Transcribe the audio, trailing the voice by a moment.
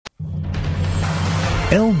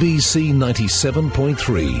LBC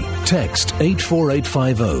 97.3. Text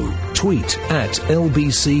 84850. Tweet at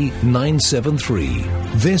LBC 973.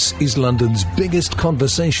 This is London's biggest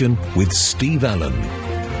conversation with Steve Allen.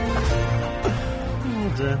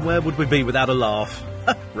 Where would we be without a laugh?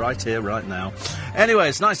 Right here, right now. Anyway,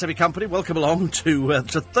 it's nice to have your company. Welcome along to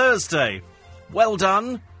Thursday. Well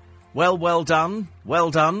done. Well done.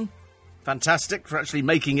 Well done. Fantastic for actually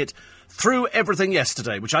making it through everything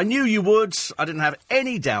yesterday, which I knew you would. I didn't have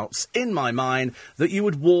any doubts in my mind that you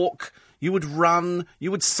would walk, you would run,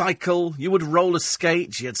 you would cycle, you would roller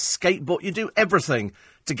skate, you had skateboard, you do everything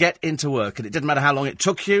to get into work. And it didn't matter how long it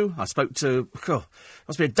took you. I spoke to,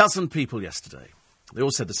 must be a dozen people yesterday. They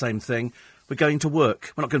all said the same thing. We're going to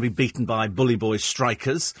work. We're not going to be beaten by bully boy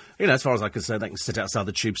strikers. You know, as far as I can say, they can sit outside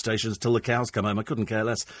the tube stations till the cows come home. I couldn't care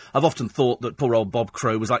less. I've often thought that poor old Bob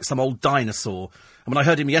Crow was like some old dinosaur. And when I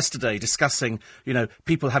heard him yesterday discussing, you know,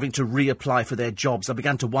 people having to reapply for their jobs, I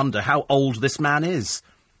began to wonder how old this man is.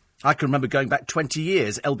 I can remember going back 20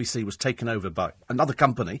 years, LBC was taken over by another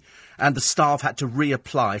company, and the staff had to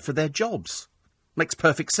reapply for their jobs. Makes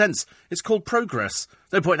perfect sense. It's called progress.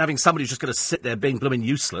 No point in having somebody who's just going to sit there being blooming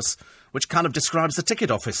useless, which kind of describes the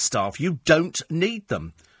ticket office staff. You don't need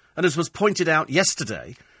them. And as was pointed out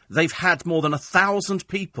yesterday, they've had more than 1,000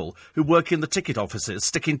 people who work in the ticket offices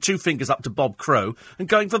sticking two fingers up to Bob Crow and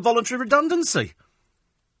going for voluntary redundancy.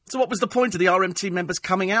 So what was the point of the RMT members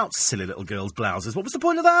coming out, silly little girls' blouses? What was the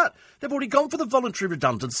point of that? They've already gone for the voluntary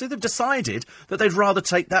redundancy. They've decided that they'd rather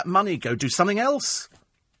take that money, go do something else.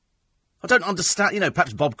 I don't understand, you know,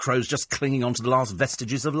 perhaps Bob Crow's just clinging on to the last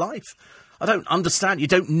vestiges of life. I don't understand. You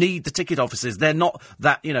don't need the ticket offices. They're not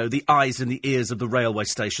that, you know, the eyes and the ears of the railway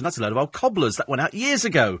station. That's a load of old cobblers that went out years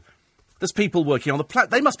ago. There's people working on the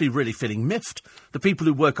platform. They must be really feeling miffed. The people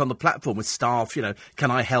who work on the platform with staff, you know,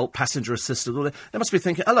 can I help, passenger assistant? They must be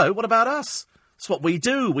thinking, hello, what about us? That's what we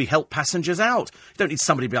do. We help passengers out. You don't need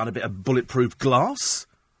somebody behind a bit of bulletproof glass.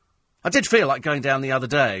 I did feel like going down the other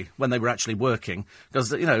day when they were actually working,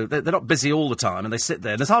 because, you know, they're not busy all the time, and they sit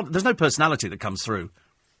there. There's no personality that comes through.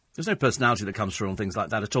 There's no personality that comes through on things like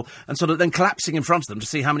that at all. And sort of then collapsing in front of them to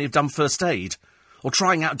see how many have done first aid, or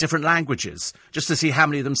trying out different languages, just to see how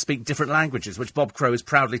many of them speak different languages, which Bob Crow is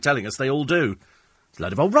proudly telling us they all do. It's a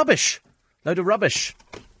load of old rubbish. Load of rubbish.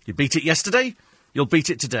 You beat it yesterday, you'll beat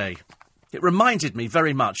it today. It reminded me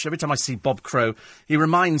very much, every time I see Bob Crow, he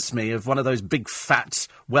reminds me of one of those big, fat,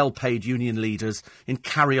 well-paid union leaders in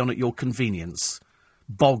Carry On at Your Convenience,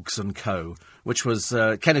 Boggs and Co., which was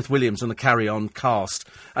Kenneth Williams and the Carry On cast.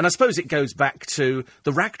 And I suppose it goes back to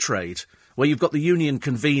the rag trade, where you've got the union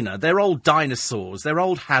convener. They're old dinosaurs, they're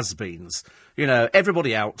old has-beens. You know,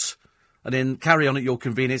 everybody out. And in Carry On at Your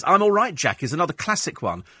Convenience, I'm All Right, Jack is another classic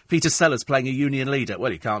one. Peter Sellers playing a union leader.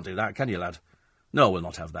 Well, you can't do that, can you, lad? No, we'll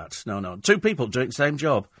not have that. No. Two people doing the same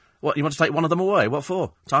job. What, you want to take one of them away? What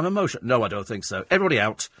for? Time and motion? No, I don't think so. Everybody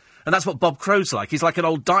out. And that's what Bob Crow's like. He's like an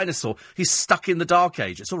old dinosaur. He's stuck in the dark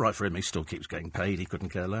age. It's all right for him. He still keeps getting paid. He couldn't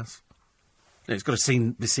care less. He's got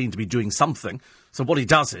to be seen to be doing something. So what he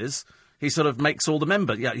does is, he sort of makes all the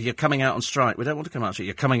members, yeah, you're coming out on strike. We don't want to come out on strike.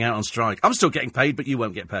 You're coming out on strike. I'm still getting paid, but you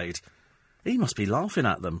won't get paid. He must be laughing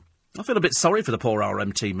at them. I feel a bit sorry for the poor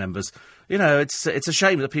RMT members. You know, it's a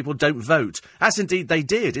shame that people don't vote, as indeed they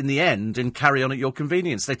did in the end in Carry On at Your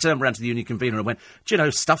Convenience. They turned around to the union convener and went, do you know,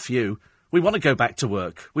 stuff you. We want to go back to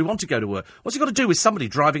work. We want to go to work. What's it got to do with somebody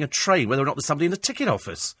driving a train, whether or not there's somebody in the ticket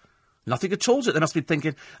office? Nothing at all. They must be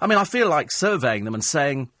thinking, I mean, I feel like surveying them and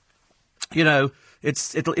saying, you know,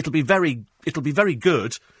 it'll be very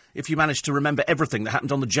good if you manage to remember everything that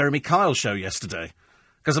happened on the Jeremy Kyle show yesterday.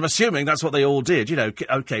 Because I'm assuming that's what they all did. You know,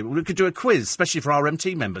 OK, we could do a quiz, especially for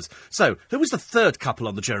RMT members. So, who was the third couple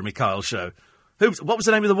on the Jeremy Kyle show? What was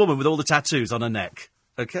the name of the woman with all the tattoos on her neck?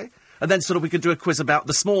 OK? And then sort of we could do a quiz about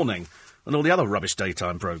This Morning and all the other rubbish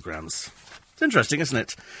daytime programmes. It's interesting,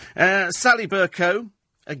 isn't it? Sally Burko,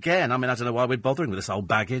 again, I mean, I don't know why we're bothering with this old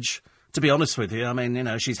baggage. To be honest with you, I mean, you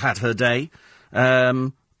know, she's had her day.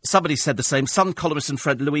 Somebody said the same. Sun columnist and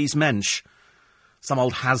friend Louise Mensch. Some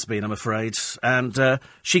old has-been, I'm afraid. And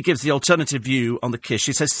she gives the alternative view on the kiss.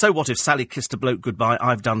 She says, so what if Sally kissed a bloke goodbye?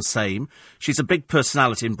 I've done same. She's a big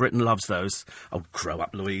personality and Britain loves those. Oh, grow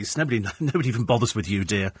up, Louise. Nobody even bothers with you,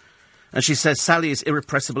 dear. And she says, Sally is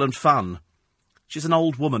irrepressible and fun. She's an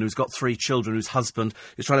old woman who's got 3 children, whose husband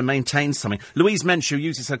is trying to maintain something. Louise Mensch, who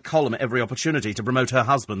uses her column at every opportunity to promote her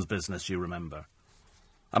husband's business, you remember.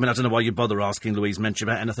 I mean, I don't know why you bother asking Louise Mensch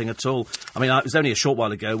about anything at all. I mean, it was only a short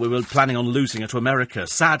while ago we were planning on losing her to America.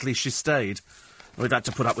 Sadly, she stayed. We've had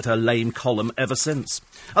to put up with her lame column ever since.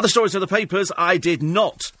 Other stories of the papers, I did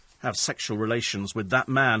not have sexual relations with that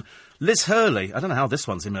man. Liz Hurley, I don't know how this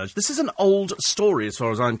one's emerged. This is an old story as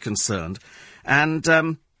far as I'm concerned.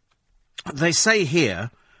 And they say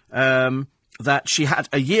here that she had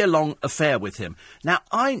a year-long affair with him. Now,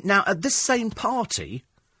 at this same party,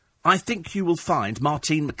 I think you will find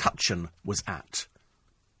Martine McCutcheon was at.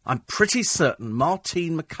 I'm pretty certain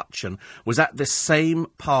Martine McCutcheon was at this same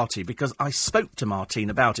party because I spoke to Martine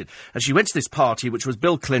about it. And she went to this party, which was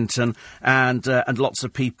Bill Clinton and lots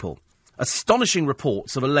of people. Astonishing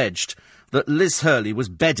reports have alleged that Liz Hurley was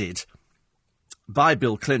bedded by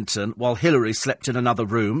Bill Clinton while Hillary slept in another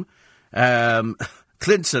room.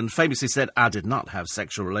 Clinton famously said, I did not have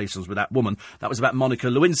sexual relations with that woman. That was about Monica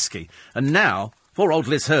Lewinsky. And now, poor old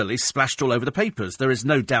Liz Hurley splashed all over the papers. There is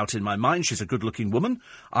no doubt in my mind she's a good-looking woman.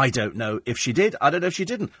 I don't know if she did. I don't know if she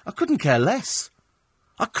didn't. I couldn't care less.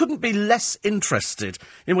 I couldn't be less interested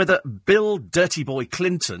in whether Bill Dirty Boy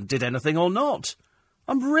Clinton did anything or not.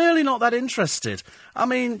 I'm really not that interested. I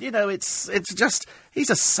mean, you know, it's just, he's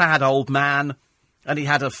a sad old man, and he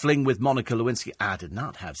had a fling with Monica Lewinsky. I did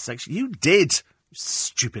not have sex. You did.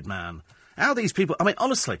 Stupid man. How these people... I mean,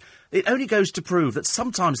 honestly, it only goes to prove that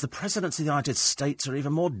sometimes the presidents of the United States are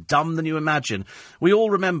even more dumb than you imagine. We all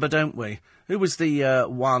remember, don't we? Who was the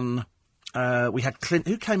one... we had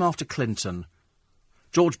Clinton... Who came after Clinton?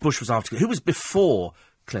 George Bush was after... Who was before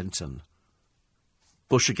Clinton?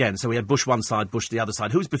 Bush again. So we had Bush one side, Bush the other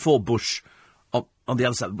side. Who was before Bush on the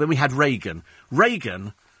other side? When we had Reagan.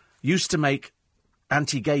 Reagan used to make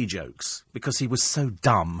anti-gay jokes because he was so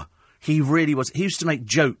dumb. He really was. He used to make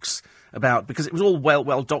jokes about, because it was all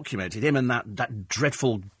well documented, him and that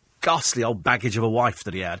dreadful, ghastly old baggage of a wife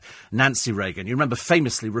that he had, Nancy Reagan. You remember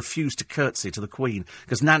famously refused to curtsy to the Queen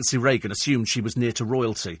because Nancy Reagan assumed she was near to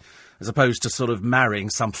royalty, as opposed to sort of marrying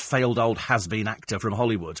some failed old has-been actor from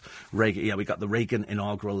Hollywood. Reagan, yeah, we got the Reagan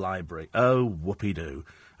Inaugural Library. Oh, whoopee-doo.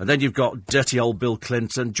 And then you've got dirty old Bill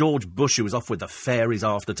Clinton, George Bush, who was off with the fairies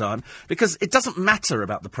after time, because it doesn't matter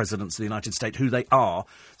about the presidents of the United States, who they are.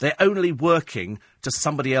 They're only working to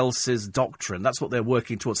somebody else's doctrine. That's what they're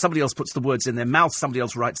working towards. Somebody else puts the words in their mouth. Somebody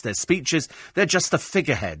else writes their speeches. They're just the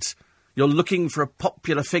figurehead. You're looking for a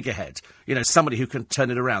popular figurehead. You know, somebody who can turn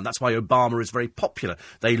it around. That's why Obama is very popular.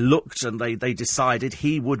 They looked and they decided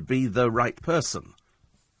he would be the right person.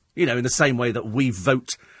 You know, in the same way that we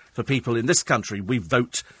vote for people in this country, we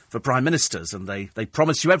vote for prime ministers, and they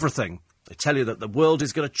promise you everything. They tell you that the world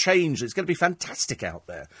is going to change, it's going to be fantastic out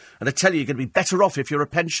there. And they tell you you're going to be better off if you're a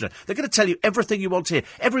pensioner. They're going to tell you everything you want to hear.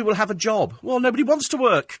 Everybody will have a job. Well, nobody wants to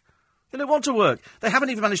work. They don't want to work. They haven't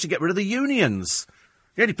even managed to get rid of the unions.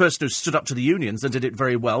 The only person who stood up to the unions and did it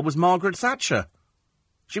very well was Margaret Thatcher.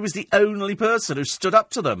 She was the only person who stood up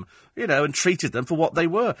to them, you know, and treated them for what they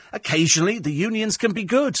were. Occasionally, the unions can be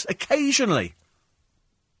good. Occasionally.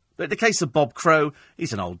 But in the case of Bob Crow,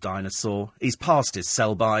 he's an old dinosaur. He's past his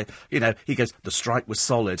sell-by. You know, he goes, the strike was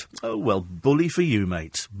solid. Oh, well, bully for you,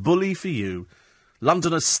 mate. Bully for you.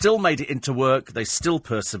 Londoners still made it into work. They still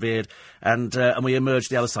persevered. And we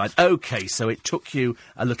emerged the other side. OK, so it took you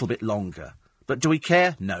a little bit longer. But do we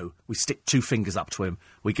care? No. We stick two fingers up to him.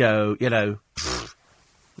 We go, you know,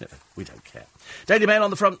 no, we don't care. Daily Mail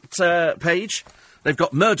on the front page. They've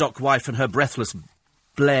got Murdoch wife and her breathless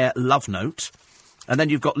Blair love note. And then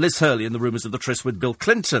you've got Liz Hurley and the rumours of the tryst with Bill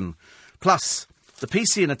Clinton. Plus, the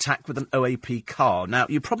PC in attack with an OAP car. Now,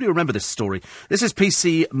 you probably remember this story. This is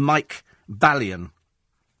PC Mike Ballion.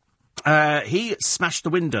 He smashed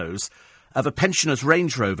the windows of a pensioner's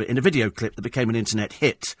Range Rover in a video clip that became an internet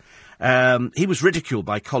hit. He was ridiculed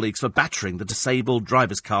by colleagues for battering the disabled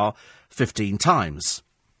driver's car 15 times.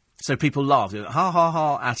 So people laughed, ha, ha,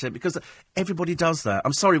 ha, at it, because everybody does that.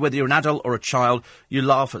 I'm sorry, whether you're an adult or a child, you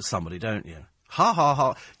laugh at somebody, don't you? Ha, ha,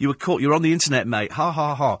 ha. You were caught. You're on the internet, mate. Ha,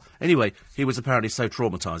 ha, ha. Anyway, he was apparently so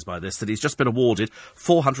traumatised by this that he's just been awarded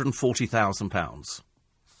 £440,000.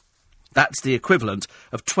 That's the equivalent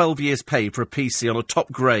of 12 years' pay for a PC on a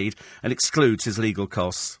top grade and excludes his legal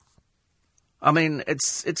costs. I mean,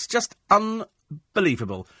 it's just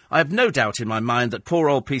unbelievable. I have no doubt in my mind that poor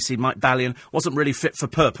old PC Mike Ballion wasn't really fit for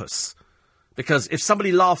purpose. Because if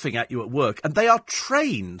somebody laughing at you at work, and they are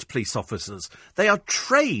trained police officers, they are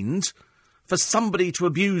trained for somebody to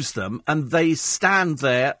abuse them, and they stand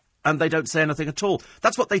there and they don't say anything at all.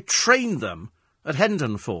 That's what they trained them at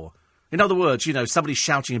Hendon for. In other words, you know, somebody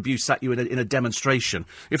shouting abuse at you in a demonstration.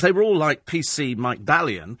 If they were all like PC Mike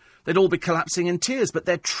Ballion, they'd all be collapsing in tears, but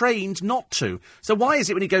they're trained not to. So why is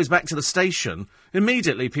it when he goes back to the station,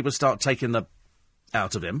 immediately people start taking the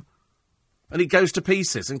out of him, and he goes to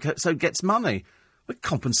pieces and so gets money? We're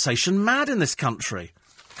compensation mad in this country.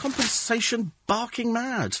 Compensation barking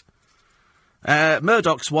mad.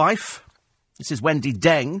 Murdoch's wife, this is Wendy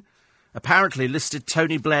Deng, apparently listed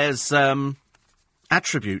Tony Blair's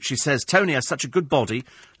attribute. She says, Tony has such a good body,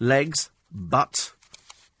 legs, butt.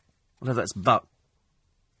 Whatever that's butt.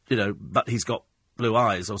 But he's got blue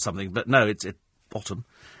eyes or something. But no, it's bottom.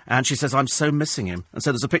 And she says, I'm so missing him. And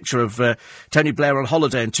so there's a picture of Tony Blair on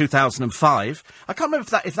holiday in 2005. I can't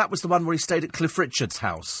remember if that was the one where he stayed at Cliff Richard's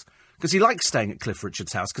house. Because he likes staying at Cliff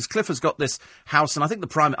Richard's house. Because Cliff has got this house, and I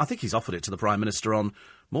think he's offered it to the Prime Minister on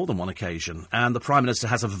more than one occasion. And the Prime Minister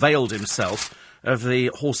has availed himself of the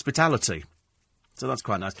hospitality. So that's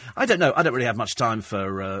quite nice. I don't know. I don't really have much time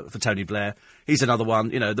for Tony Blair. He's another one.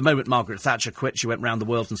 The moment Margaret Thatcher quit, she went round the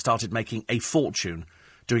world and started making a fortune,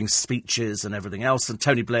 doing speeches and everything else. And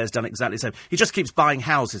Tony Blair's done exactly the same. He just keeps buying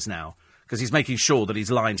houses now because he's making sure that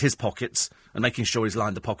he's lined his pockets and making sure he's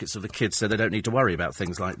lined the pockets of the kids so they don't need to worry about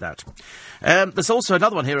things like that. There's also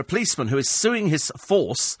another one here, a policeman who is suing his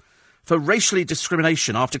force for racially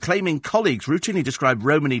discrimination after claiming colleagues routinely describe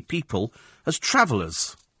Romani people as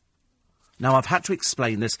travellers. Now, I've had to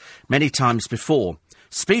explain this many times before.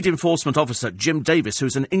 Speed Enforcement Officer Jim Davis,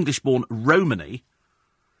 who's an English-born Romani,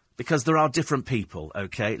 because there are different people,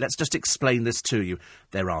 OK? Let's just explain this to you.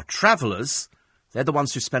 There are travellers. They're the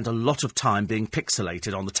ones who spend a lot of time being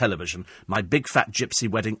pixelated on the television. My Big Fat Gypsy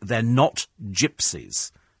Wedding, they're not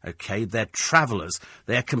gypsies, OK? They're travellers.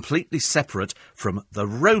 They're completely separate from the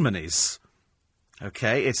Romanis.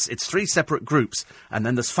 OK, it's three separate groups, and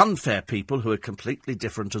then there's funfair people who are completely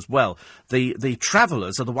different as well. The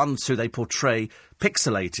travellers are the ones who they portray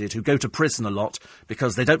pixelated, who go to prison a lot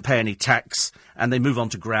because they don't pay any tax, and they move on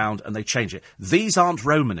to ground and they change it. These aren't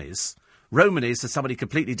Romanis. Romanis are somebody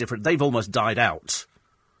completely different. They've almost died out.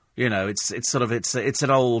 It's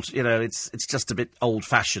an old, it's just a bit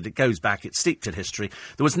old-fashioned. It goes back, it's steeped in history.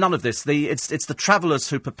 There was none of this. It's the travellers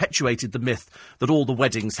who perpetuated the myth that all the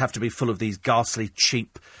weddings have to be full of these ghastly,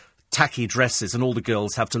 cheap, tacky dresses and all the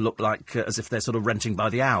girls have to look like as if they're sort of renting by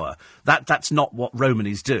the hour. That's not what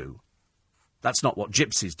Romanis do. That's not what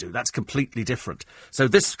gypsies do. That's completely different. So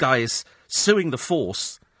this guy is suing the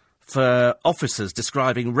force for officers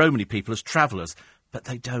describing Romani people as travellers, but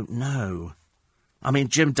they don't know. I mean,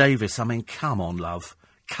 Jim Davis, come on, love.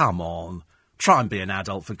 Come on. Try and be an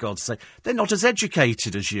adult, for God's sake. They're not as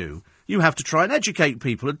educated as you. You have to try and educate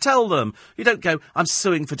people and tell them. You don't go, I'm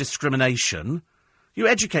suing for discrimination. You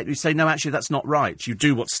educate them. You say, no, actually, that's not right. You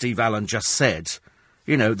do what Steve Allen just said.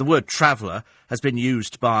 The word traveller has been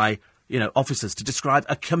used by, officers to describe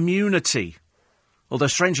a community. Although,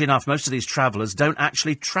 strangely enough, most of these travellers don't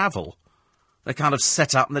actually travel. They're kind of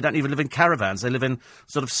set up and they don't even live in caravans. They live in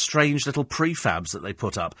sort of strange little prefabs that they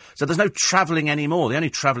put up. So there's no travelling anymore. The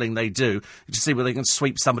only travelling they do is to see whether they can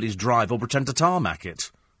sweep somebody's drive or pretend to tarmac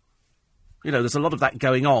it. There's a lot of that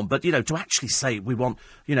going on. But, to actually say we want,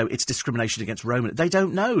 it's discrimination against Romani, they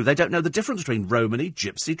don't know. They don't know the difference between Romani,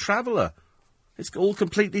 gypsy, traveller. It's all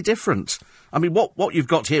completely different. I mean, what you've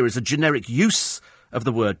got here is a generic use of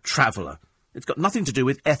the word traveller. It's got nothing to do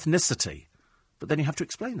with ethnicity. But then you have to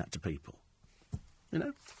explain that to people.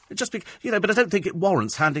 It just be, but I don't think it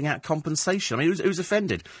warrants handing out compensation. I mean, who's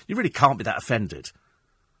offended? You really can't be that offended.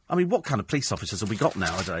 I mean, what kind of police officers have we got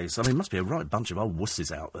nowadays? I mean, it must be a right bunch of old wusses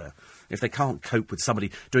out there if they can't cope with somebody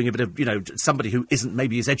doing a bit of, somebody who isn't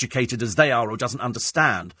maybe as educated as they are or doesn't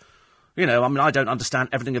understand. I don't understand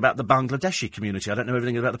everything about the Bangladeshi community. I don't know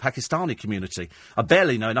everything about the Pakistani community. I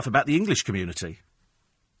barely know enough about the English community.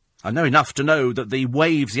 I know enough to know that the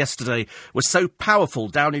waves yesterday were so powerful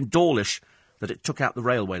down in Dawlish that it took out the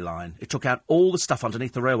railway line. It took out all the stuff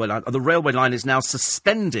underneath the railway line. And the railway line is now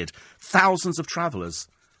suspended. Thousands of travellers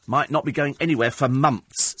might not be going anywhere for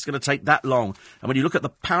months. It's going to take that long. And when you look at the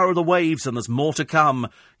power of the waves and there's more to come,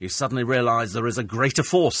 you suddenly realise there is a greater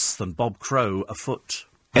force than Bob Crow afoot.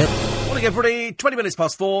 Morning, everybody. 20 minutes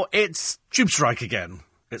past 4. It's Tube Strike again.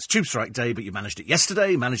 It's Tube Strike Day, but you managed it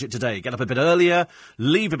yesterday, manage it today. Get up a bit earlier,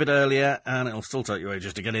 leave a bit earlier, and it'll still take you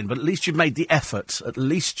ages to get in. But at least you've made the effort. At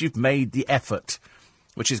least you've made the effort,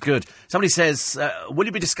 which is good. Somebody says, will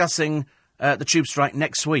you be discussing the Tube Strike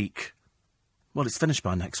next week? Well, it's finished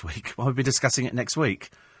by next week. Why would we be discussing it next week?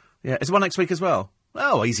 Yeah, is it one next week as well?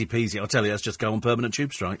 Oh, easy peasy. I'll tell you, let's just go on permanent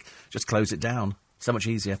Tube Strike. Just close it down. So much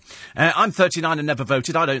easier. I'm 39 and never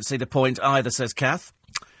voted. I don't see the point either, says Kath.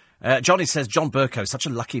 Johnny says, John Burko, such a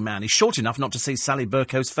lucky man. He's short enough not to see Sally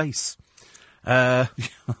Burko's face. I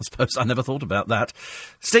suppose I never thought about that.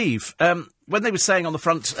 Steve, when they were saying on the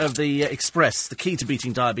front of the Express, the key to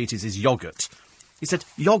beating diabetes is yoghurt, he said,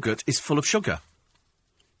 yoghurt is full of sugar.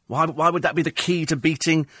 Why would that be the key to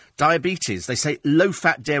beating diabetes? They say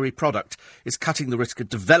low-fat dairy product is cutting the risk of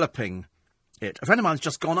developing it. A friend of mine's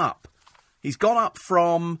just gone up. He's gone up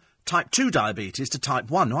from type 2 diabetes to type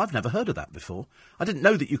 1. Now, I've never heard of that before. I didn't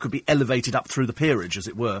know that you could be elevated up through the peerage, as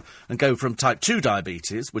it were, and go from type 2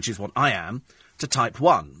 diabetes, which is what I am, to type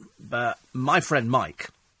 1. But my friend Mike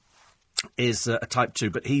is a type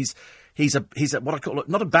 2, but he's a what I call,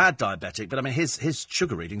 not a bad diabetic, but I mean his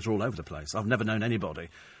sugar readings are all over the place. I've never known anybody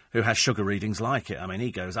who has sugar readings like it. I mean,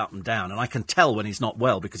 he goes up and down, and I can tell when he's not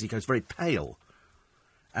well because he goes very pale.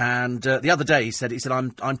 And the other day he said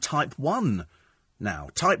I'm type 1 now,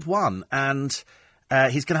 type 1, and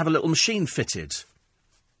he's going to have a little machine fitted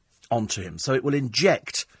onto him, so it will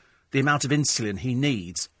inject the amount of insulin he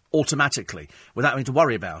needs automatically, without having to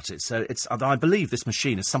worry about it. So I believe this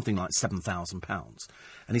machine is something like £7,000,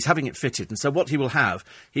 and he's having it fitted. And so what he will have,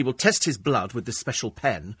 he will test his blood with this special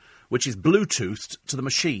pen, which is Bluetoothed to the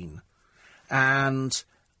machine, and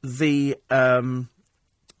the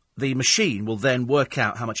machine will then work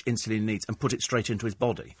out how much insulin he needs and put it straight into his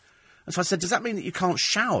body. And so I said, does that mean that you can't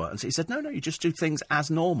shower? And so he said, no, you just do things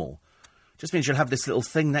as normal. Just means you'll have this little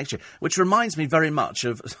thing next to you, which reminds me very much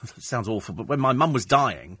of, it sounds awful, but when my mum was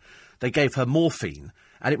dying, they gave her morphine,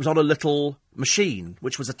 and it was on a little machine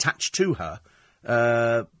which was attached to her,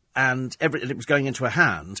 and it was going into her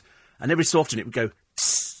hand, and every so often it would go,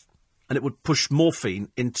 tss, and it would push morphine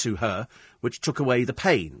into her, which took away the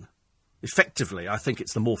pain. Effectively, I think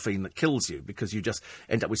it's the morphine that kills you, because you just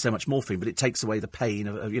end up with so much morphine, but it takes away the pain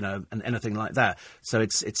of and anything like that. So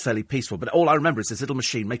it's fairly peaceful. But all I remember is this little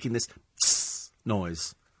machine making this tss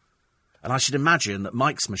noise. And I should imagine that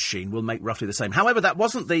Mike's machine will make roughly the same. However, that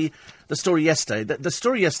wasn't the story yesterday. The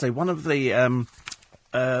story yesterday, one of the...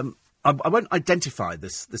 I won't identify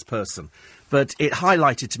this person, but it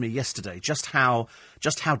highlighted to me yesterday just how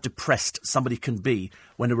depressed somebody can be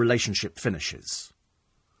when a relationship finishes.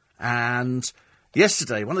 And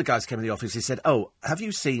yesterday, one of the guys came in the office, he said, oh, have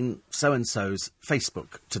you seen so-and-so's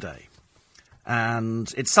Facebook today?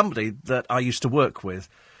 And it's somebody that I used to work with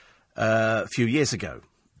a few years ago.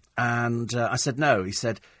 And I said, no. He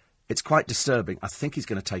said, it's quite disturbing. I think he's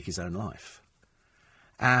going to take his own life.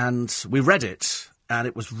 And we read it, and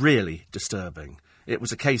it was really disturbing. It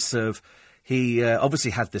was a case of he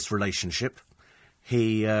obviously had this relationship.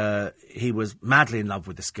 He was madly in love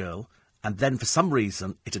with this girl. And then, for some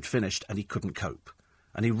reason, it had finished and he couldn't cope.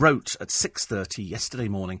 And he wrote at 6:30 yesterday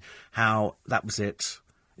morning how that was it.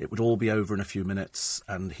 It would all be over in a few minutes,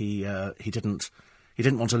 and he didn't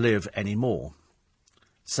want to live anymore.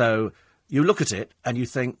 So you look at it and you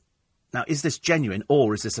think, now, is this genuine,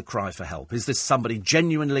 or is this a cry for help? Is this somebody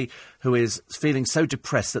genuinely who is feeling so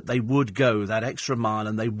depressed that they would go that extra mile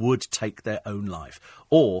and they would take their own life?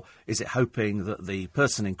 Or is it hoping that the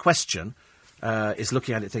person in question is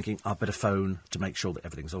looking at it thinking, I better phone to make sure that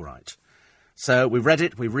everything's all right? So we read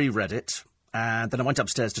it, we reread it, and then I went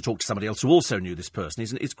upstairs to talk to somebody else who also knew this person.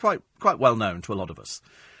 He's quite well known to a lot of us.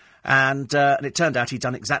 And it turned out he'd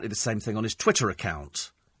done exactly the same thing on his Twitter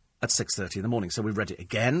account at 6:30 in the morning. So we read it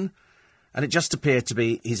again, and it just appeared to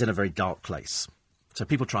be he's in a very dark place. So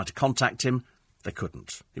people tried to contact him. They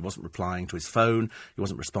couldn't. He wasn't replying to his phone. He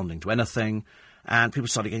wasn't responding to anything. And people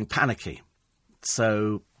started getting panicky.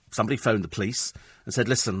 So somebody phoned the police and said,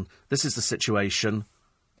 listen, this is the situation.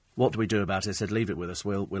 What do we do about it? They said, leave it with us.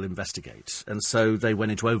 We'll investigate. And so they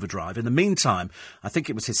went into overdrive. In the meantime, I think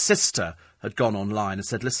it was his sister had gone online and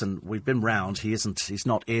said, listen, we've been round. He's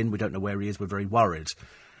not in. We don't know where he is. We're very worried.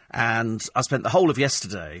 And I spent the whole of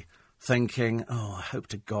yesterday thinking, oh, I hope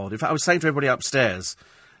to God. In fact, I was saying to everybody upstairs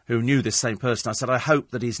who knew this same person, I said, I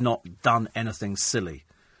hope that he's not done anything silly.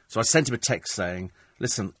 So I sent him a text saying,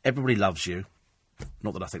 listen, everybody loves you.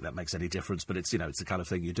 Not that I think that makes any difference, but it's, it's the kind of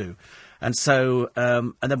thing you do. And so,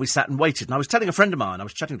 and then we sat and waited. And I was telling a friend of mine, I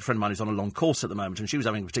was chatting to a friend of mine who's on a long course at the moment, and she was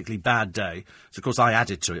having a particularly bad day. So, of course, I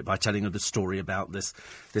added to it by telling her the story about this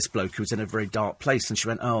bloke who was in a very dark place. And she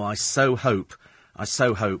went, oh, I so hope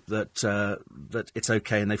that it's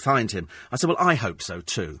okay and they find him. I said, well, I hope so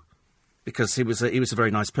too, because he was a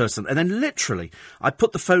very nice person. And then literally, I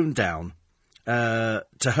put the phone down to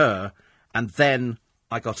her, and then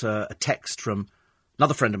I got a text from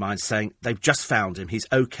another friend of mine saying they've just found him. He's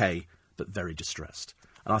okay, but very distressed.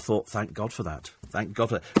 And I thought, thank God for that. Thank God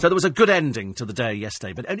for that. So there was a good ending to the day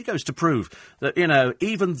yesterday, but it only goes to prove that,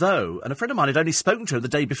 even though, and a friend of mine had only spoken to him the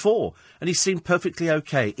day before, and he seemed perfectly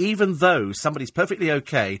okay. Even though somebody's perfectly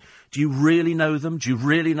okay, do you really know them? Do you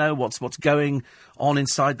really know what's going on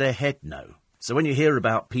inside their head? No. So when you hear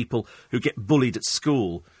about people who get bullied at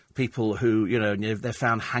school, people who, they're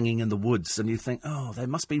found hanging in the woods, and you think, oh, they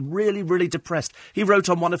must be really, really depressed. He wrote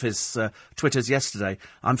on one of his Twitters yesterday,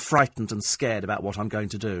 I'm frightened and scared about what I'm going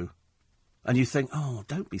to do. And you think, oh,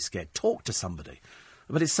 don't be scared. Talk to somebody.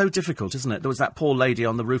 But it's so difficult, isn't it? There was that poor lady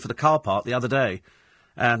on the roof of the car park the other day,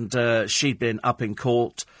 And she'd been up in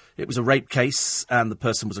court. It was a rape case, and the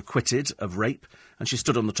person was acquitted of rape. And she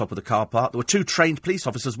stood on the top of the car park. There were 2 trained police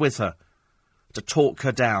officers with her to talk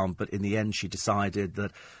her down. But in the end, she decided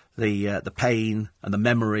that the pain and the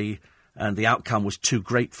memory and the outcome was too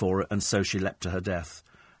great for her, and so she leapt to her death.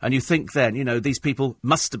 And you think then, these people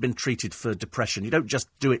must have been treated for depression. You don't just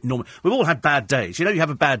do it normally. We've all had bad days. You have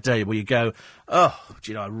a bad day where you go,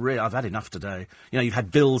 I've had enough today. You've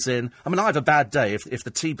had bills in. I mean, I have a bad day if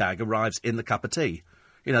the tea bag arrives in the cup of tea.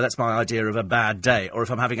 That's my idea of a bad day. Or if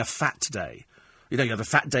I'm having a fat day. You have a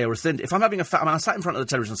fat day or a thin day. If I'm having a fat... I sat in front of the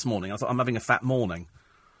television this morning. I thought, I'm having a fat morning.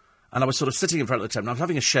 And I was sort of sitting in front of the television. I was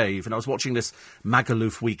having a shave, and I was watching this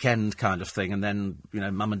Magaluf weekend kind of thing, and then,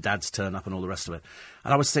 mum and dad's turn up and all the rest of it.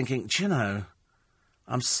 And I was thinking,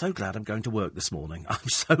 I'm so glad I'm going to work this morning. I'm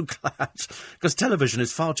so glad. Because television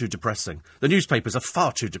is far too depressing. The newspapers are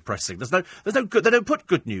far too depressing. There's no good... They don't put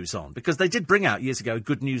good news on, because they did bring out years ago a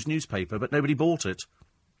good news newspaper, but nobody bought it.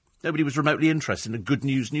 Nobody was remotely interested in a good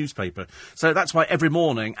news newspaper. So that's why every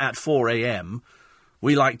morning at 4 a.m,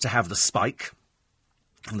 we like to have the spike.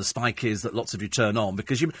 And the spike is that lots of you turn on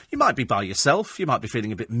because you might be by yourself. You might be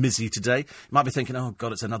feeling a bit mizzy today. You might be thinking, oh,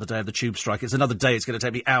 God, it's another day of the tube strike. It's another day. It's going to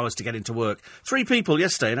take me hours to get into work. 3 people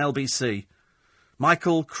yesterday in LBC.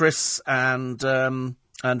 Michael, Chris and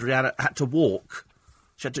Rihanna had to walk.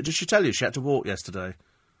 Did she tell you she had to walk yesterday?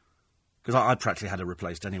 Because I practically had her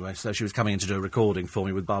replaced anyway. So she was coming in to do a recording for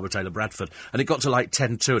me with Barbara Taylor Bradford. And it got to like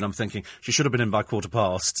 10:02 and I'm thinking, she should have been in by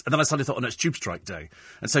 15:15. And then I suddenly thought, oh no, it's tube strike day.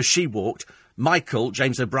 And so she walked. Michael,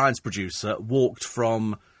 James O'Brien's producer, walked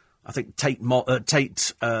from, I think, the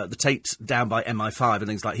Tate down by MI5 and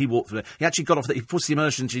things like that. He walked through. He actually got off, he pushed the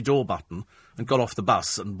emergency door button and got off the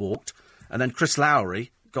bus and walked. And then Chris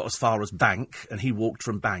Lowry got as far as Bank and he walked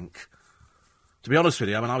from Bank. To be honest with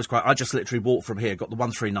you, I mean, I just literally walked from here, got the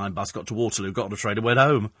 139 bus, got to Waterloo, got on a train and went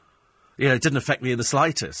home. It didn't affect me in the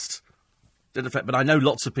slightest. But I know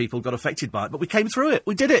lots of people got affected by it. But we came through it.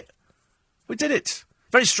 We did it. We did it.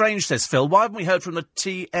 Very strange, says Phil. Why haven't we heard from the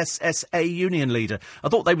TSSA union leader? I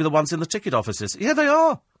thought they were the ones in the ticket offices. Yeah, they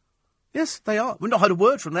are. Yes, they are. We've not heard a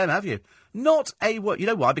word from them, have you? Not a word. You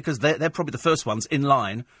know why? Because they're probably the first ones in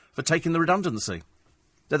line for taking the redundancy.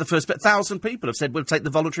 They're the first 1,000 people have said we'll take the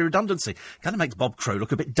voluntary redundancy. Kind of makes Bob Crow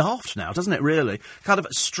look a bit daft now, doesn't it, really? Kind of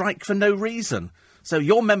strike for no reason. So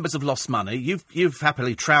your members have lost money. You've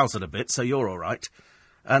happily trousered a bit, so you're all right.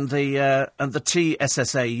 And the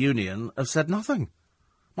TSSA union have said nothing.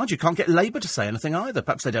 Mind you, can't get Labour to say anything either.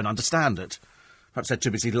 Perhaps they don't understand it. Perhaps they're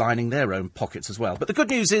too busy lining their own pockets as well. But the good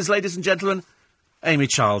news is, ladies and gentlemen, Amy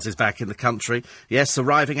Charles is back in the country. Yes,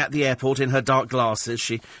 arriving at the airport in her dark glasses.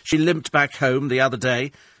 She limped back home the other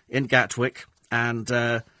day in Gatwick, and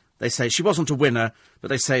they say she wasn't a winner, but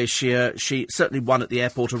they say she certainly won at the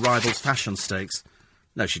airport arrivals fashion stakes.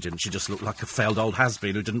 No, she didn't. She just looked like a failed old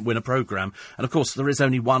has-been who didn't win a programme. And, of course, there is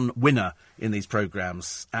only one winner in these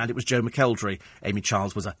programmes, and it was Joe McElderry. Amy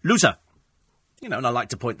Charles was a loser. And I like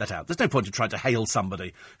to point that out. There's no point in trying to hail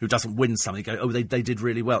somebody who doesn't win something. Go, oh, they did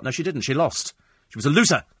really well. No, she didn't. She lost. She was a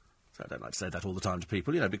loser. So I don't like to say that all the time to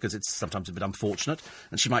people, because it's sometimes a bit unfortunate,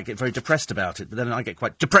 and she might get very depressed about it. But then I get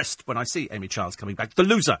quite depressed when I see Amy Charles coming back. The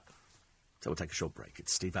loser. So we'll take a short break.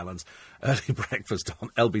 It's Steve Allen's Early Breakfast on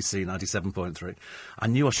LBC 97.3. I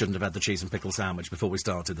knew I shouldn't have had the cheese and pickle sandwich before we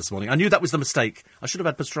started this morning. I knew that was the mistake. I should have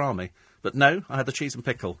had pastrami. But no, I had the cheese and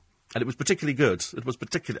pickle. And it was particularly good. It was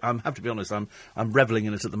particularly... I have to be honest, I'm revelling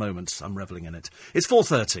in it at the moment. I'm revelling in it. It's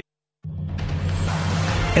 4:30.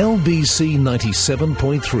 LBC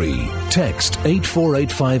 97.3. Text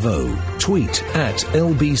 84850. Tweet at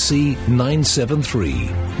LBC 973.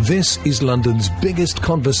 This is London's biggest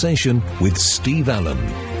conversation with Steve Allen.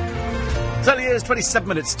 It only is 27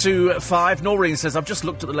 minutes to 5. Noreen says, I've just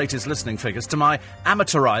looked at the latest listening figures. To my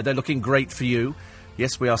amateur eye, they're looking great for you.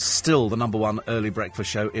 Yes, we are still the #1 early breakfast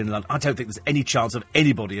show in London. I don't think there's any chance of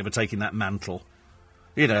anybody ever taking that mantle.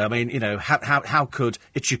 How could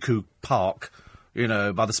Ichiku Park...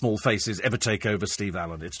 by the small faces, ever take over Steve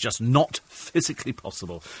Allen. It's just not physically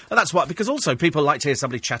possible. And that's why, because also people like to hear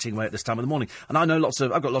somebody chatting away at this time of the morning. And I know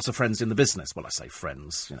I've got lots of friends in the business. Well, I say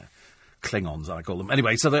friends, Klingons, I call them.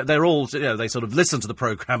 Anyway, so they're all, they sort of listen to the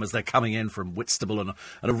programme as they're coming in from Whitstable and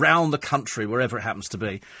around the country, wherever it happens to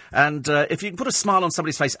be. And if you can put a smile on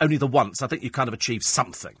somebody's face only the once, I think you kind of achieved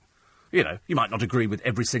something. You might not agree with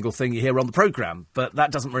every single thing you hear on the programme, but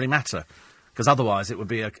that doesn't really matter. Because otherwise it would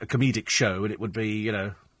be a comedic show, and it would be,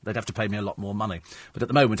 they'd have to pay me a lot more money. But at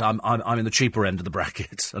the moment, I'm in the cheaper end of the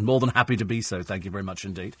bracket, and more than happy to be so. Thank you very much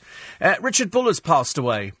indeed. Richard Bull has passed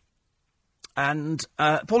away, and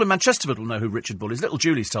Paul in Manchesterfield will know who Richard Bull is. Little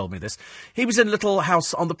Julie's told me this. He was in Little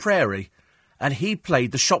House on the Prairie, and he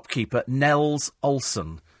played the shopkeeper Nels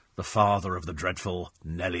Olsen, the father of the dreadful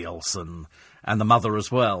Nellie Olsen, and the mother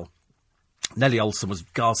as well. Nellie Olsen was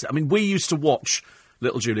ghastly. I mean, we used to watch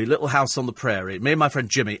Little Julie, Little House on the Prairie. Me and my friend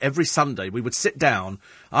Jimmy, every Sunday, we would sit down,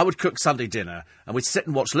 I would cook Sunday dinner, and we'd sit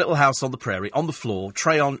and watch Little House on the Prairie, on the floor,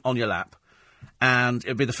 tray on your lap, and it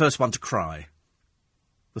would be the first one to cry.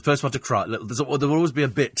 The first one to cry. There would always be a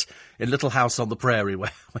bit in Little House on the Prairie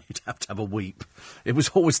where you'd have to have a weep. It was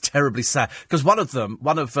always terribly sad. Because one of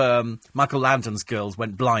Michael Landon's girls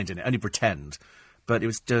went blind in it, only pretend. But it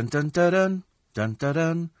was dun-dun-dun-dun,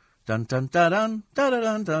 dun-dun-dun, dun-dun-dun-dun,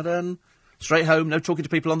 dun-dun-dun-dun. Straight home, no talking to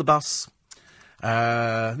people on the bus.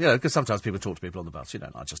 Because sometimes people talk to people on the bus,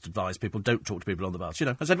 I just advise people don't talk to people on the bus,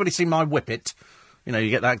 Has everybody seen my whippet?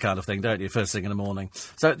 You get that kind of thing, don't you, first thing in the morning.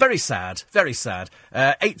 So, very sad, very sad.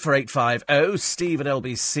 84850, steve at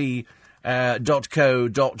lbc.co.uk.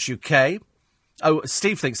 Oh,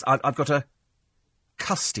 Steve thinks I've got a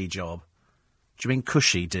custy job. Do you mean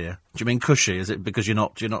cushy, dear? Do you mean cushy? Is it because you're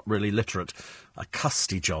not really literate? A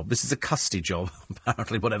custy job. This is a custy job,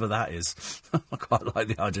 apparently, whatever that is. I quite like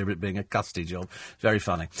the idea of it being a custy job. Very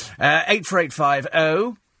funny.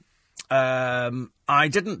 84850... I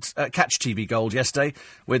didn't catch TV Gold yesterday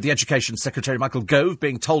with the Education Secretary Michael Gove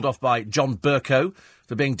being told off by John Bercow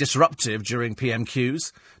for being disruptive during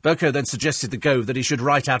PMQs. Bercow then suggested to Gove that he should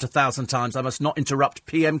write out 1,000 times, "I must not interrupt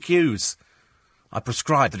PMQs." I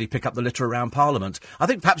prescribed that he pick up the litter around Parliament. I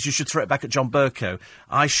think perhaps you should throw it back at John Bercow.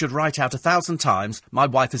 I should write out 1,000 times, "My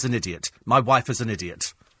wife is an idiot. My wife is an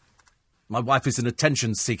idiot. My wife is an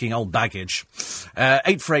attention-seeking old baggage."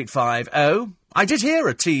 84850. I did hear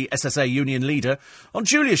a TSSA union leader on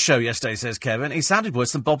Julia's show yesterday, says Kevin. He sounded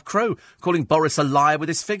worse than Bob Crow, calling Boris a liar with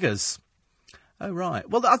his figures. Oh, right.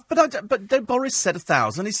 Well, but Boris said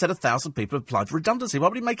 1,000. He said 1,000 people have applied for redundancy. Why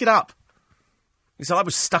would he make it up? He said, I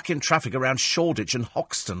was stuck in traffic around Shoreditch and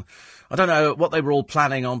Hoxton. I don't know what they were all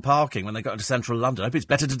planning on parking when they got into central London. I hope it's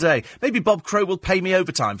better today. Maybe Bob Crow will pay me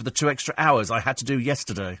overtime for the 2 extra hours I had to do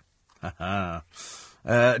yesterday. Ha-ha.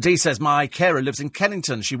 Dee says, my carer lives in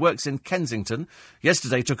Kennington. She works in Kensington.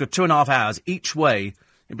 Yesterday took her 2.5 hours each way.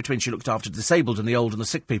 In between, she looked after the disabled and the old and the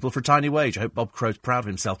sick people for a tiny wage. I hope Bob Crow's proud of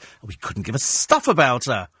himself. Oh, he couldn't give a stuff about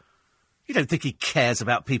her. You don't think he cares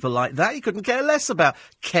about people like that? He couldn't care less about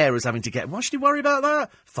carers having to get... Why should he worry about that?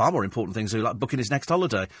 Far more important things to do, like booking his next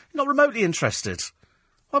holiday. Not remotely interested.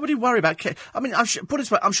 Why would he worry about... I mean, put it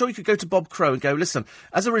this way, I'm sure you could go to Bob Crow and go, listen,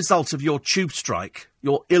 as a result of your tube strike,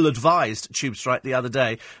 your ill-advised tube strike the other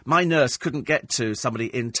day, my nurse couldn't get to somebody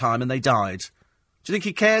in time and they died. Do you think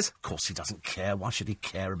he cares? Of course he doesn't care. Why should he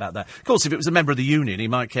care about that? Of course, if it was a member of the union, he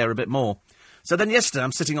might care a bit more. So then yesterday,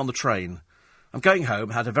 I'm sitting on the train. I'm going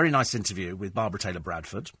home, had a very nice interview with Barbara Taylor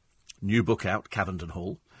Bradford. New book out, Cavenden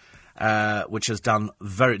Hall, which has done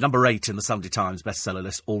number 8 in the Sunday Times bestseller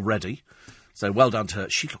list already. So well done to her.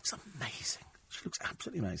 She looks amazing. She looks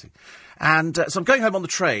absolutely amazing. And so I'm going home on the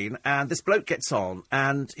train, and this bloke gets on,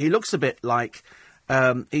 and he looks a bit like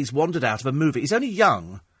he's wandered out of a movie. He's only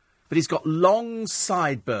young, but he's got long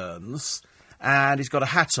sideburns, and he's got a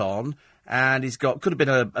hat on, and he's got, could have been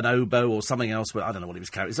an oboe or something else, but I don't know what he was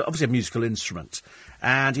carrying. It's obviously a musical instrument.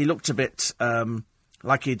 And he looked a bit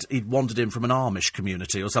like he'd wandered in from an Amish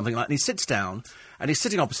community or something like that. And he sits down, and he's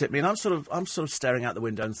sitting opposite me, and I'm sort of staring out the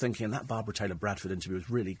window and thinking, that Barbara Taylor Bradford interview was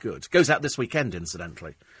really good. Goes out this weekend,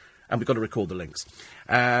 incidentally. And we've got to record the links.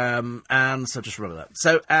 And so just remember that.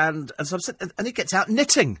 So, and so I'm sitting, and he gets out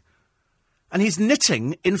knitting. And he's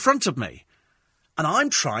knitting in front of me. And I'm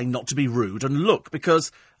trying not to be rude and look,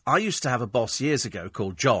 because I used to have a boss years ago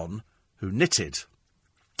called John who knitted.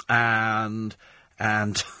 And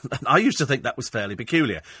I used to think that was fairly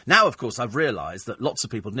peculiar. Now, of course, I've realised that lots of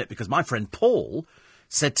people knit, because my friend Paul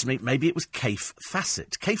said to me, maybe it was Kaif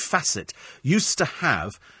Fassett. Kaif Fassett used to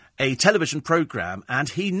have a television programme, and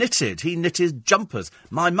he knitted jumpers.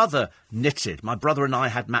 My mother knitted. My brother and I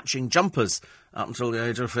had matching jumpers. Up until the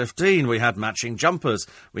age of 15, we had matching jumpers.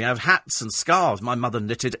 We have hats and scarves. My mother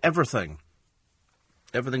knitted everything.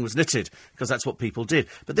 Everything was knitted, because that's what people did.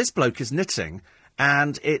 But this bloke is knitting,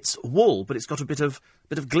 and it's wool, but it's got a bit of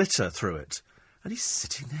glitter through it. And he's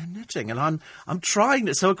sitting there knitting, and I'm trying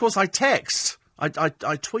it. So, of course, I text. I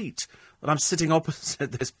tweet that I'm sitting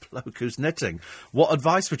opposite this bloke who's knitting. What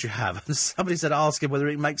advice would you have? And somebody said, ask him whether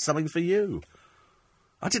he makes something for you.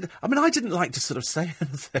 I didn't like to sort of say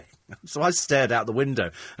anything. So I stared out the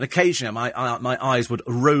window, and occasionally my eyes would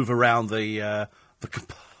rove around the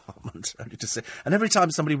compartment, only to see. And every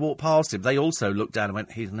time somebody walked past him, they also looked down and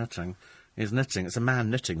went, he's knitting. He's knitting. It's a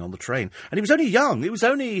man knitting on the train. And he was only young. He was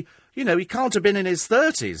only, he can't have been in his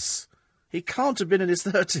 30s. He can't have been in his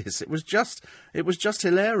 30s. It was just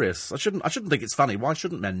hilarious. I shouldn't think it's funny. Why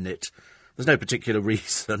shouldn't men knit? There's no particular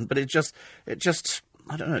reason, but it just,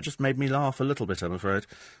 I don't know, it just made me laugh a little bit, I'm afraid.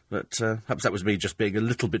 But perhaps that was me just being a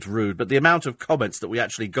little bit rude. But the amount of comments that we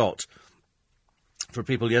actually got from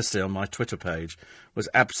people yesterday on my Twitter page was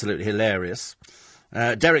absolutely hilarious.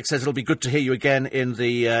 Derek says it'll be good to hear you again in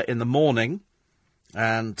the morning.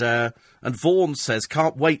 And Vaughan says,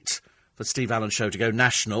 can't wait for Steve Allen's show to go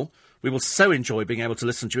national. We will so enjoy being able to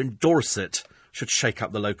listen to you in Dorset. Should shake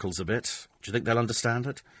up the locals a bit. Do you think they'll understand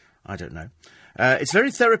it? I don't know. It's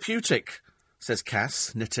very therapeutic, says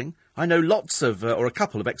Cass, knitting. I know lots of, or a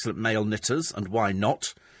couple of excellent male knitters, and why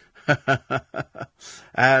not?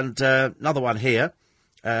 And another one here.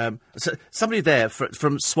 So somebody there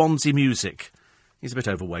from Swansea Music. He's a bit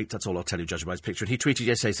overweight, that's all I'll tell you, judging by his picture. And he tweeted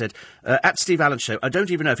yesterday, said, at Steve Allen's show, I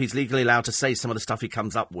don't even know if he's legally allowed to say some of the stuff he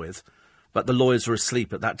comes up with, but the lawyers were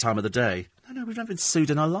asleep at that time of the day. No, we've never been sued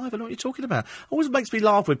in our life. I don't know what you're talking about. Always makes me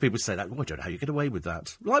laugh when people say that. Oh, I don't know how you get away with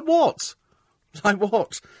that. Like what? Like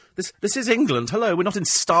what? This is England. Hello, we're not in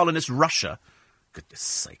Stalinist Russia. Goodness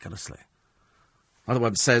sake, honestly. Another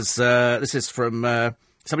one says, this is from,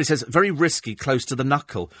 somebody says, very risky, close to the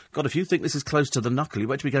knuckle. God, if you think this is close to the knuckle, you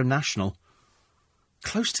wait till we go national.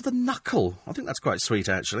 Close to the knuckle. I think that's quite sweet,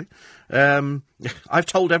 actually. I've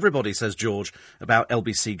told everybody, says George, about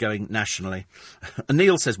LBC going nationally. And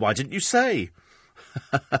Neil says, why didn't you say?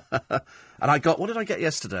 And I got, what did I get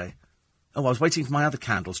yesterday? Oh, I was waiting for my other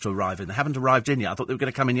candles to arrive in. They haven't arrived in yet. I thought they were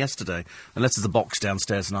going to come in yesterday. Unless there's a box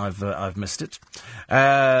downstairs and I've missed it.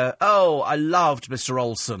 I loved Mr.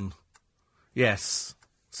 Olsen. Yes.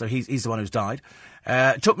 So he's the one who's died.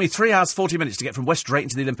 It took me 3 hours, 40 minutes to get from West Drayton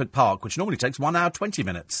to the Olympic Park, which normally takes 1 hour, 20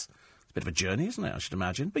 minutes. It's a bit of a journey, isn't it, I should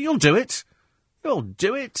imagine? But you'll do it. You'll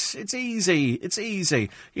do it. It's easy. It's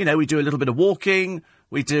easy. You know, we do a little bit of walking.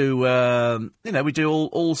 We do, we do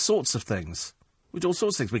all sorts of things. We do all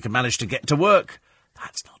sorts of things. We can manage to get to work.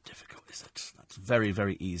 That's not difficult, is it? That's very,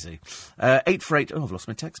 very easy. 848... Oh, I've lost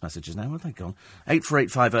my text messages now. Where have they gone?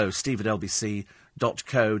 84850, steve@lbc.co.uk.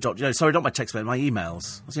 Sorry, not my text, but my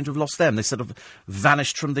emails. I seem to have lost them. They sort of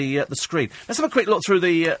vanished from the screen. Let's have a quick look through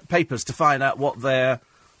the papers to find out what they're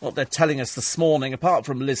telling us this morning, apart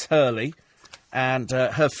from Liz Hurley and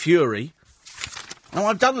her fury. Now,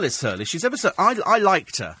 I've done Liz Hurley. She's ever so... I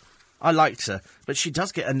liked her. But she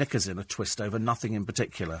does get her knickers in a twist over nothing in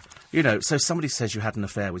particular. You know, so somebody says you had an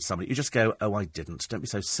affair with somebody. You just go, oh, I didn't. Don't be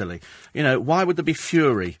so silly. You know, why would there be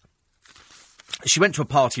fury? She went to a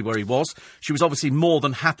party where he was. She was obviously more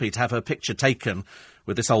than happy to have her picture taken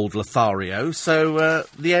with this old Lothario. So,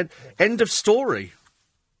 the end of story.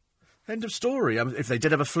 End of story. If they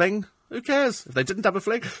did have a fling, who cares? If they didn't have a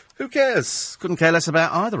fling, who cares? Couldn't care less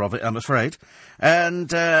about either of it, I'm afraid. And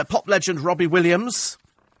pop legend Robbie Williams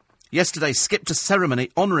yesterday skipped a ceremony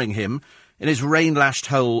honouring him in his rain-lashed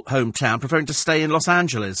hometown, preferring to stay in Los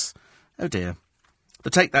Angeles. Oh, dear. The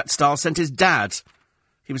Take That star sent his dad.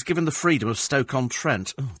 He was given the freedom of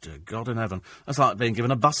Stoke-on-Trent. Oh, dear God in heaven. That's like being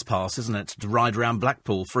given a bus pass, isn't it? To ride around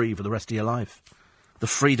Blackpool free for the rest of your life. The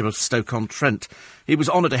freedom of Stoke-on-Trent. He was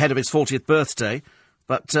honoured ahead of his 40th birthday,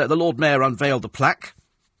 but the Lord Mayor unveiled the plaque,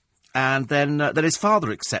 and then his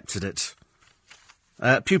father accepted it.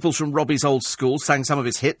 Pupils from Robbie's old school sang some of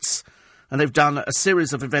his hits, and they've done a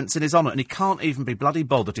series of events in his honour, and he can't even be bloody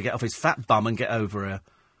bothered to get off his fat bum and get over here.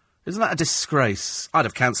 Isn't that a disgrace? I'd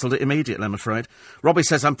have cancelled it immediately, I'm afraid. Robbie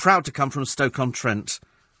says, I'm proud to come from Stoke-on-Trent,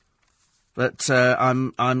 but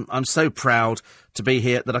I'm so proud to be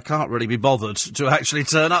here that I can't really be bothered to actually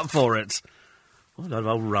turn up for it. What a load of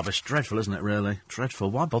old rubbish. Dreadful, isn't it, really?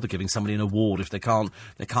 Dreadful. Why bother giving somebody an award if they can't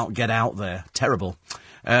get out there? Terrible.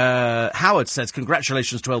 Howard says,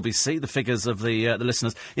 congratulations to LBC, the figures of the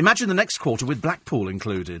listeners. Imagine the next quarter with Blackpool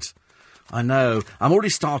included. I know. I'm already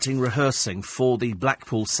starting rehearsing for the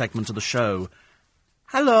Blackpool segment of the show.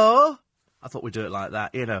 Hello? I thought we'd do it like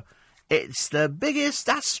that, you know. It's the biggest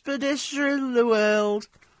aspidistra in the world.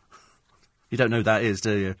 You don't know who that is,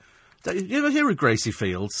 do you? You ever hear of Gracie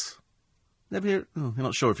Fields? Never hear... Oh, you're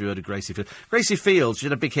not sure if you heard of Gracie Fields. Gracie Fields, she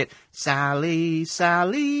had a big hit. Sally,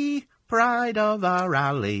 Sally... pride of our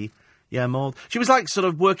alley. Yeah, more... She was like sort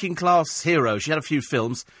of working-class hero. She had a few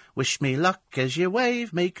films. Wish me luck as you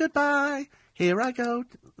wave me goodbye. Here I go.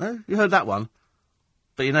 No? You heard that one?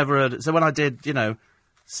 But you never heard it. So when I did, you know,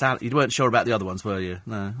 you weren't sure about the other ones, were you?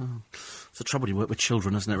 No. Oh. It's the trouble you work with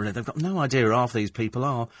children, isn't it, really? They've got no idea who half these people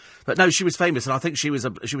are. But no, she was famous, and I think she was a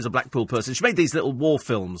Blackpool person. She made these little war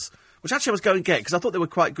films, which actually I was going to get, because I thought they were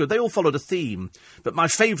quite good. They all followed a theme. But my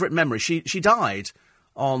favourite memory, she died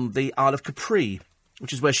on the Isle of Capri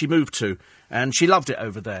which is where she moved to, and she loved it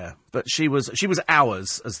over there. But she was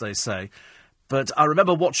ours, as they say. But I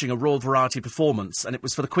remember watching a Royal Variety performance, and it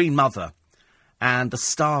was for the Queen Mother, and the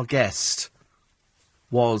star guest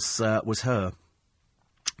was her.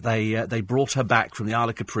 They brought her back from the Isle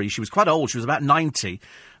of Capri. She was quite old. She was about 90,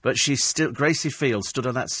 but Gracie Fields stood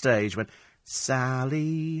on that stage, went,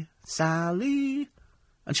 "Sally, Sally,"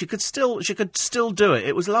 and she could still do it.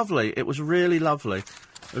 It was lovely. It was really lovely.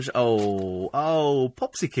 It was, oh,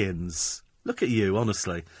 Popsykins. Look at you,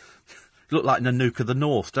 honestly. You look like Nanook of the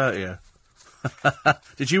North, don't you?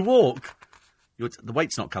 Did you walk? The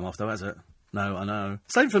weight's not come off, though, has it? No, I know.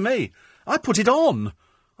 Same for me. I put it on.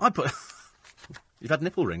 You've had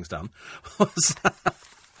nipple rings done.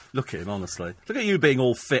 Look at him, honestly. Look at you being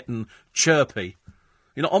all fit and chirpy.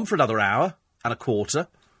 You're not on for another hour and a quarter.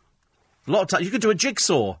 A lot of time. You could do a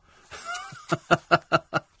jigsaw.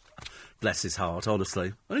 Bless his heart,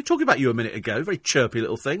 honestly. Only talking about you a minute ago. Very chirpy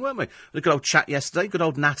little thing, weren't we? A good old chat yesterday. Good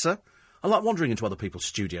old natter. I like wandering into other people's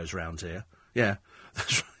studios around here. Yeah.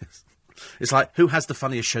 That's right. It's like, who has the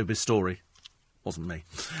funniest showbiz story? Wasn't me.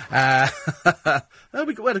 We had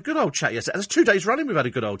a good old chat yesterday. There's 2 days running we've had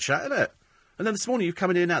a good old chat, isn't it? And then this morning you've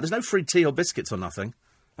come in here now. There's no free tea or biscuits or nothing.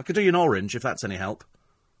 I could do you an orange if that's any help.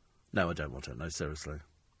 No, I don't want it. No, seriously.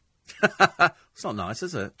 It's not nice,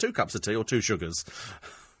 is it? 2 cups of tea or 2 sugars.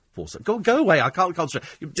 Go away. I can't concentrate.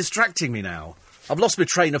 You're distracting me now. I've lost my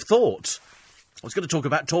train of thought. I was going to talk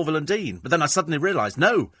about Torvill and Dean, but then I suddenly realised,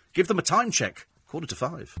 no, give them a time check.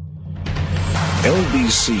 4:45.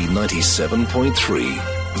 LBC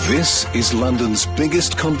 97.3. This is London's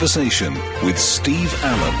biggest conversation with Steve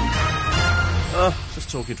Allen. Just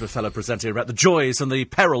talking to a fellow presenter about the joys and the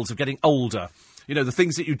perils of getting older. You know, the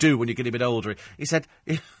things that you do when you get a bit older. He said,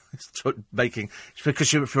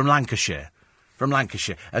 because you're from Lancashire.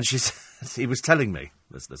 And he was telling me,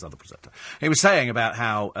 there's other presenter. He was saying about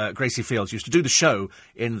how Gracie Fields used to do the show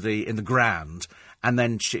in the Grand, and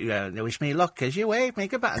then she, wish me luck as you wave me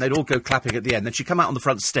goodbye, and they'd all go clapping at the end. Then she'd come out on the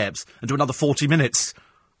front steps and do another 40 minutes.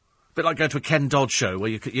 A bit like going to a Ken Dodd show where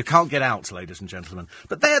you can't get out, ladies and gentlemen.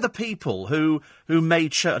 But they're the people who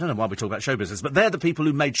made show... I don't know why we talk about show business, but they're the people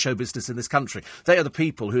who made show business in this country. They are the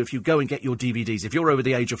people who, if you go and get your DVDs, if you're over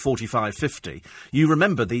the age of 45, 50, you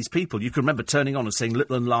remember these people. You can remember turning on and seeing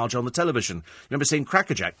Little and Large on the television. You remember seeing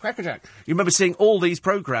Crackerjack. You remember seeing all these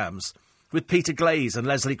programmes with Peter Glaze and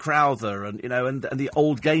Leslie Crowther and the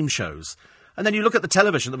old game shows. And then you look at the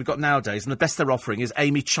television that we've got nowadays, and the best they're offering is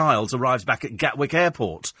Amy Childs arrives back at Gatwick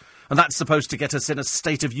Airport. And that's supposed to get us in a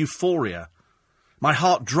state of euphoria. My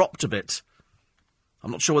heart dropped a bit.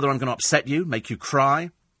 I'm not sure whether I'm going to upset you, make you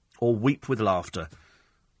cry, or weep with laughter.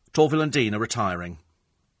 Torvill and Dean are retiring.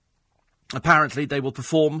 Apparently they will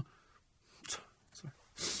perform...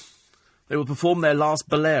 They will perform their last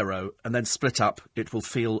bolero and then split up. It will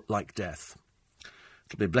feel like death.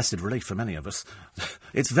 It'll be a blessed relief for many of us.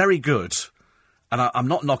 It's very good. And I'm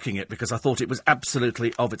not knocking it because I thought it was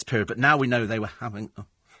absolutely of its period. But now we know they were having a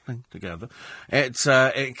thing together. It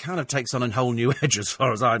kind of takes on a whole new edge as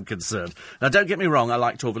far as I'm concerned. Now, don't get me wrong. I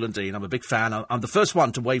like Torvill and Dean. I'm a big fan. I'm the first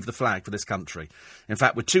one to wave the flag for this country. In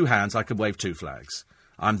fact, with 2 hands, I could wave 2 flags.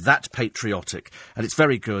 I'm that patriotic, and it's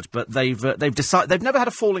very good. But they've decided they've never had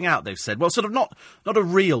a falling out. They've said, well, sort of not a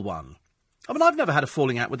real one. I mean, I've never had a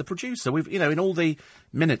falling out with the producer. We've, in all the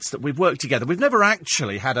minutes that we've worked together, we've never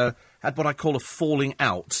actually had what I call a falling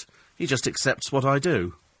out. He just accepts what I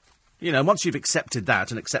do. Once you've accepted that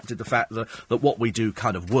and accepted the fact that what we do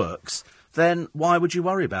kind of works, then why would you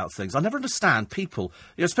worry about things? I never understand people,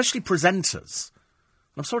 especially presenters.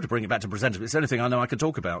 I'm sorry to bring it back to presenters, but it's the only thing I know I can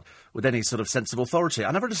talk about with any sort of sense of authority.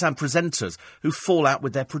 I never understand presenters who fall out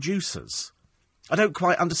with their producers. I don't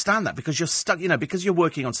quite understand that, because you're stuck, because you're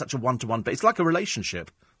working on such a one-to-one basis. It's like a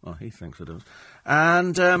relationship. Well, he thinks it is.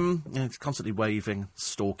 And, it's constantly waving,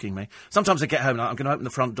 stalking me. Sometimes I get home and I'm going to open the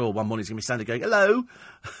front door one morning, he's going to be standing going, hello.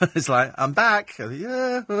 It's like, I'm back.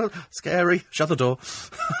 Yeah, scary. Shut the door.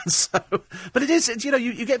 But it is,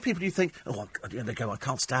 you get people you think, they go, I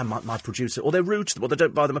can't stand my producer. Or they're rude to them, or they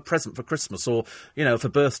don't buy them a present for Christmas or, for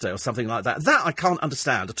birthday or something like that. That I can't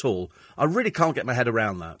understand at all. I really can't get my head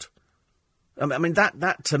around that. I mean,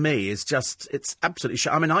 that to me is just, it's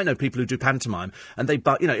absolutely I mean, I know people who do pantomime, and they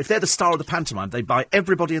buy, if they're the star of the pantomime, they buy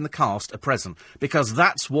everybody in the cast a present, because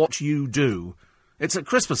that's what you do. It's at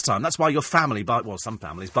Christmas time. That's why your family some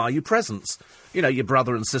families buy you presents. Your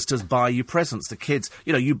brother and sisters buy you presents. The kids,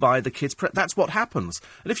 you buy the kids that's what happens.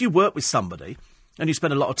 And if you work with somebody, and you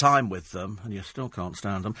spend a lot of time with them, and you still can't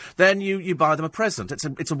stand them, then you buy them a present.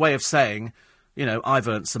 It's a way of saying, I've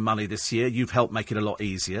earned some money this year. You've helped make it a lot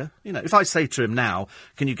easier. If I say to him now,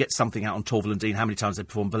 can you get something out on Torvill and Dean, how many times they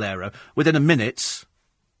perform Bolero? Within a minute,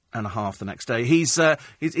 and a half the next day, he's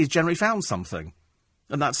generally found something.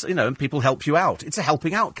 And that's, and people help you out. It's a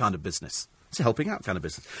helping out kind of business. So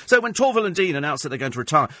when Torvill and Dean announced that they're going to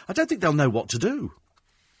retire, I don't think they'll know what to do.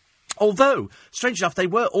 Although, strange enough, they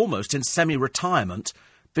were almost in semi-retirement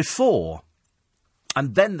before.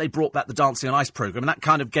 And then they brought back the Dancing on Ice programme, and that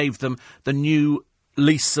kind of gave them the new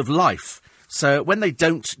lease of life. So when they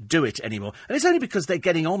don't do it anymore, and it's only because they're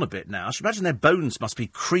getting on a bit now, I should imagine their bones must be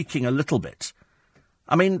creaking a little bit.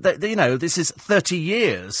 I mean, this is 30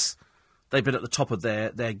 years they've been at the top of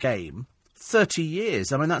their game. 30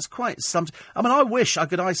 years. I mean, that's quite something. I mean, I wish I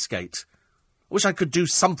could ice skate. I wish I could do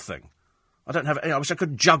something. I wish I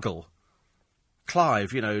could juggle.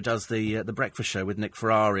 Clive, does the breakfast show with Nick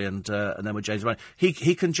Ferrari and then with James Brown. He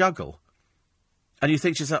can juggle. And you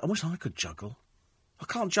think to yourself, I wish I could juggle. I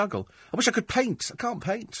can't juggle. I wish I could paint. I can't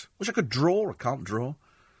paint. I wish I could draw. I can't draw.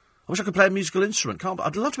 I wish I could play a musical instrument. Can't.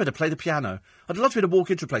 I'd love to be able to play the piano. I'd love to be able to walk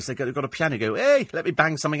into a place, they've got a piano, go, hey, let me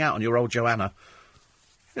bang something out on your old Joanna.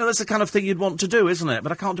 That's the kind of thing you'd want to do, isn't it?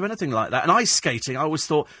 But I can't do anything like that. And ice skating, I always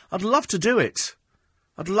thought, I'd love to do it.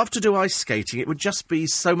 I'd love to do ice skating. It would just be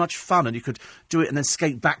so much fun, and you could do it and then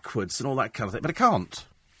skate backwards and all that kind of thing. But I can't.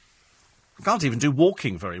 I can't even do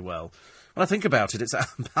walking very well. When I think about it, it's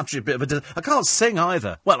actually a bit of a... I can't sing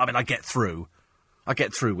either. Well, I mean, I get through. I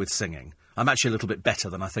get through with singing. I'm actually a little bit better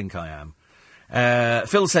than I think I am.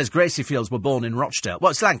 Phil says Gracie Fields were born in Rochdale.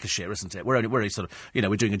 Well, it's Lancashire, isn't it? We're only sort of,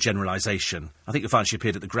 we're doing a generalisation. I think you'll find she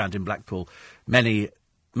appeared at the Grand in Blackpool many,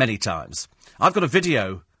 many times. I've got a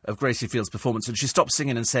video of Gracie Fields' performance, and she stops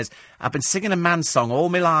singing and says, I've been singing a man's song all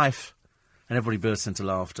my life. And everybody bursts into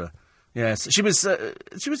laughter. Yes, she was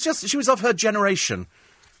of her generation.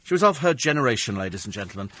 She was of her generation, ladies and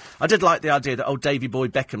gentlemen. I did like the idea that old Davy Boy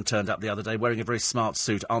Beckham turned up the other day wearing a very smart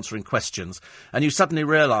suit, answering questions. And you suddenly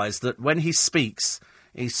realise that when he speaks,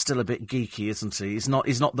 he's still a bit geeky, isn't he? He's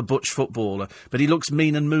not the butch footballer, but he looks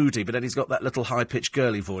mean and moody, but then he's got that little high-pitched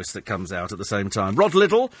girly voice that comes out at the same time. Rod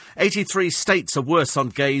Liddell, 83 states are worse on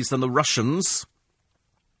gays than the Russians.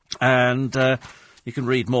 And you can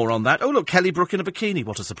read more on that. Oh, look, Kelly Brook in a bikini.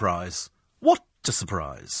 What a surprise. What a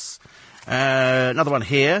surprise. Another one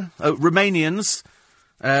here. Romanians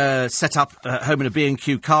set up home in a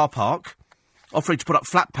B&Q car park, offering to put up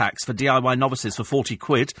flat packs for DIY novices for 40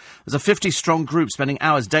 quid. There's a 50-strong group spending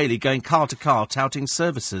hours daily going car to car touting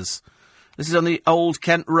services. This is on the Old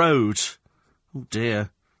Kent Road. Oh,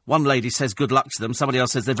 dear. One lady says good luck to them. Somebody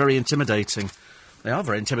else says they're very intimidating. They are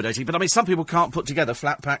very intimidating. But, I mean, some people can't put together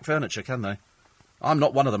flat pack furniture, can they? I'm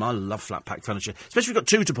not one of them. I love flat pack furniture. Especially if you've got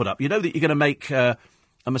two to put up. You know that you're going to make... a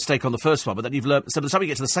mistake on the first one, but then you've learned... So by the time you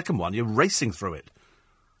get to the second one, you're racing through it.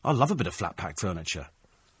 I love a bit of flat-pack furniture.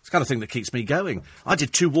 It's the kind of thing that keeps me going. I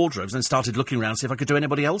did 2 wardrobes and then started looking around to see if I could do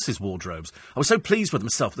anybody else's wardrobes. I was so pleased with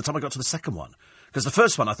myself by the time I got to the second one. Because the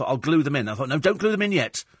first one, I thought, I'll glue them in. I thought, no, don't glue them in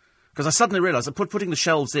yet. Because I suddenly realised that putting the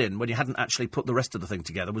shelves in when you hadn't actually put the rest of the thing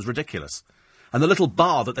together was ridiculous. And the little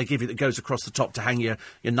bar that they give you that goes across the top to hang your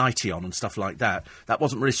nightie on and stuff like that, that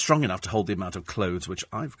wasn't really strong enough to hold the amount of clothes which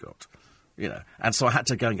I've got. And so I had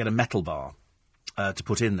to go and get a metal bar to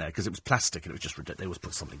put in there, because it was plastic, and it was just ridiculous. They always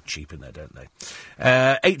put something cheap in there, don't they?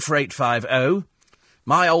 84850.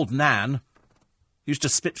 My old nan used to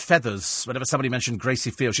spit feathers whenever somebody mentioned Gracie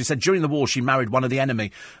Fields. She said during the war she married one of the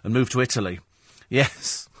enemy and moved to Italy.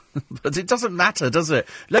 Yes. But it doesn't matter, does it?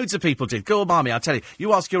 Loads of people did. Go on, Marmee, I'll tell you.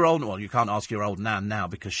 You ask your old... Well, you can't ask your old nan now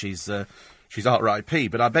because she's R.I.P.,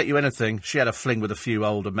 but I bet you anything she had a fling with a few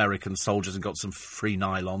old American soldiers and got some free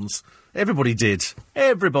nylons. Everybody did.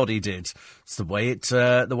 Everybody did. It's the way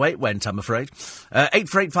it went, I'm afraid.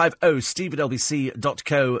 84850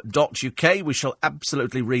 steve@lbc.co.uk. We shall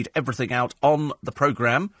absolutely read everything out on the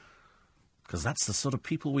programme, because that's the sort of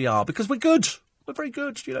people we are. Because we're good. We're very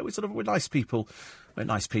good. We're nice people. We're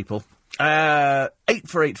nice people.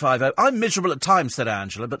 84850. I'm miserable at times, said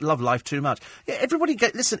Angela, but love life too much. Yeah, everybody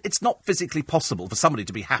listen, it's not physically possible for somebody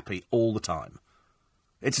to be happy all the time.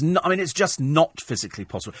 It's just not physically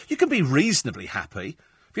possible. You can be reasonably happy.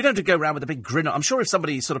 If you don't have to go around with a big grin. I'm sure if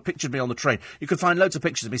somebody sort of pictured me on the train, you could find loads of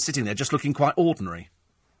pictures of me sitting there just looking quite ordinary.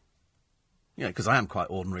 Yeah, because I am quite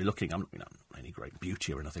ordinary looking. I'm not any great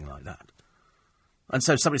beauty or anything like that. And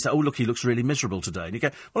so somebody said, oh, look, he looks really miserable today. And you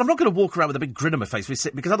go, well, I'm not going to walk around with a big grin on my face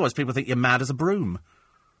because otherwise people think you're mad as a broom.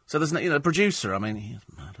 So there's no, the producer, he's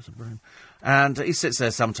mad as a broom. And he sits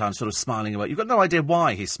there sometimes sort of smiling away. You've got no idea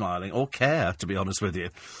why he's smiling or care, to be honest with you.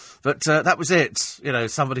 But that was it.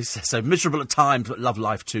 Somebody says so. Miserable at times, but love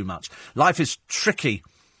life too much. Life is tricky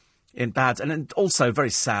in bad, and also very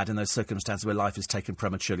sad in those circumstances where life is taken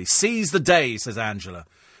prematurely. Seize the day, says Angela.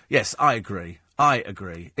 Yes, I agree. I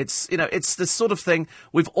agree. It's the sort of thing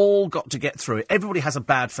we've all got to get through it. Everybody has a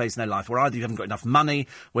bad phase in their life where either you haven't got enough money,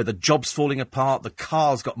 where the job's falling apart, the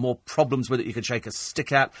car's got more problems with it you can shake a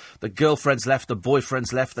stick at, the girlfriend's left, the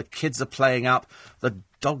boyfriend's left, the kids are playing up, the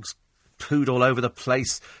dog's pooed all over the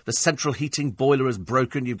place, the central heating boiler is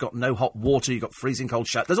broken, you've got no hot water, you've got freezing cold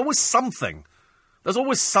shower. There's always something. There's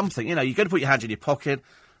always something. You go to put your hand in your pocket.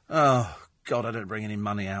 Oh, God, I don't bring any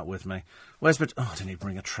money out with me. I didn't even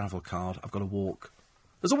bring a travel card. I've got to walk.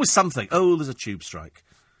 There's always something. Oh, there's a tube strike.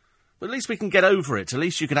 But at least we can get over it. At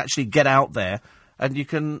least you can actually get out there and you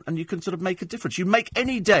can sort of make a difference. You make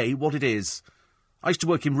any day what it is. I used to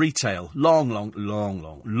work in retail long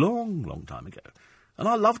time ago. And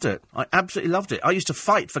I loved it. I absolutely loved it. I used to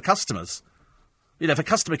fight for customers. If a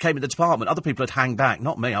customer came in the department, other people would hang back.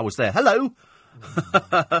 Not me. I was there. Hello.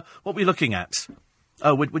 What were you looking at?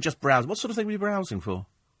 Oh, we're just browsing. What sort of thing were you browsing for?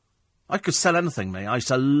 I could sell anything, me. I used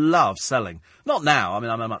to love selling. Not now. I mean,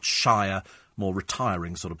 I'm a much shyer, more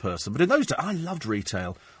retiring sort of person. But in those days, I loved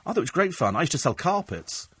retail. I thought it was great fun. I used to sell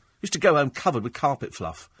carpets. I used to go home covered with carpet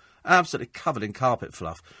fluff. Absolutely covered in carpet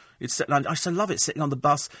fluff. I used to love it, sitting on the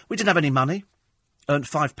bus. We didn't have any money. Earned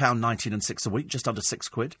 £5.19 and 6 a week, just under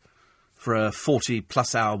 £6 for a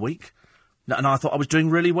 40-plus hour week. And I thought I was doing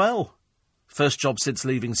really well. First job since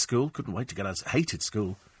leaving school. Couldn't wait to get out. Hated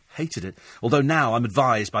school. Hated it. Although now I'm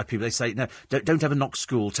advised by people, they say, no, don't ever knock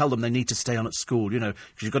school. Tell them they need to stay on at school, because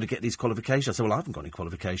you've got to get these qualifications. I said, well, I haven't got any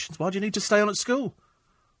qualifications. Why do you need to stay on at school?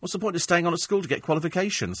 What's the point of staying on at school to get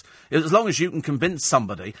qualifications? As long as you can convince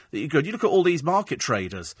somebody that you're good. You look at all these market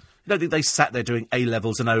traders. You don't think they sat there doing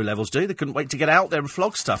A-levels and O-levels, do you? They couldn't wait to get out there and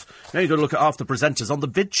flog stuff. You've got to look at half the presenters on the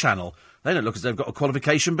bid channel. They don't look as though they've got a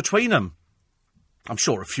qualification between them. I'm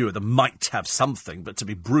sure a few of them might have something, but to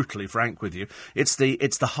be brutally frank with you, it's the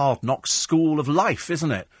hard knock school of life,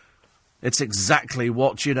 isn't it? It's exactly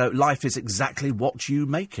what, life is exactly what you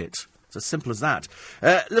make it. It's as simple as that.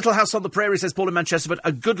 Little House on the Prairie, says Paul in Manchester, but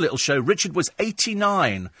a good little show. Richard was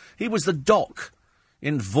 89. He was the Doc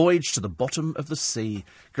in Voyage to the Bottom of the Sea.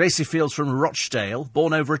 Gracie Fields from Rochdale,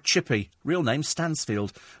 born over a chippy. Real name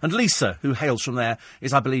Stansfield. And Lisa, who hails from there,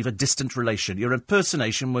 is, I believe, a distant relation. Your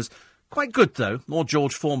impersonation was quite good, though. More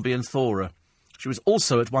George Formby and Thora. She was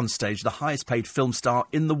also, at one stage, the highest-paid film star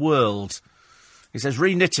in the world. He says,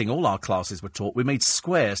 re-knitting, all our classes were taught. We made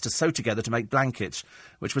squares to sew together to make blankets,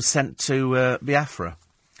 which was sent to Biafra.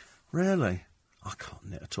 Really? I can't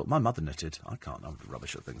knit at all. My mother knitted. I can't. I'm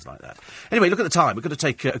rubbish at things like that. Anyway, look at the time. We're going to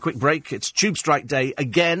take a quick break. It's Tube Strike Day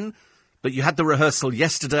again, but you had the rehearsal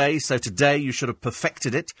yesterday, so today you should have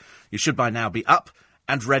perfected it. You should by now be up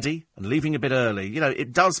and ready and leaving a bit early.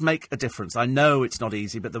 It does make a difference. I know it's not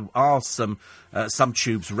easy, but there are some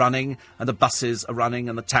tubes running, and the buses are running,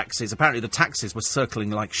 and the taxis. Apparently the taxis were circling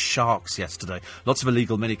like sharks yesterday. Lots of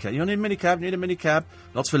illegal minicab. You need a minicab? Need a minicab?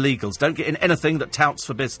 Lots of illegals. Don't get in anything that touts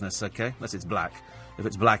for business, OK? Unless it's black. If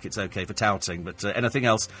it's black, it's OK for touting, but anything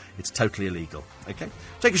else, it's totally illegal, OK?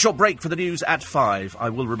 Take a short break for the news at 5. I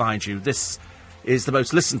will remind you, this is the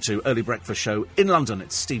most listened to early breakfast show in London.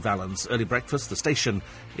 It's Steve Allen's Early Breakfast. The station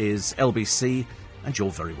is LBC, and you're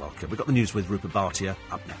very welcome. We've got the news with Rupert Bhatia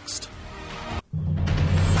up next.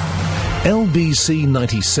 LBC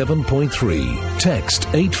 97.3. Text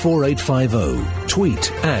 84850.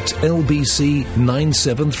 Tweet at LBC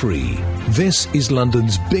 973. This is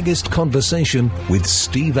London's biggest conversation with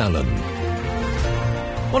Steve Allen.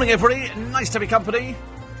 Morning, everybody. Nice to have your company.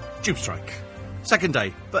 Tube Strike. Second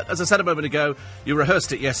day. But as I said a moment ago, you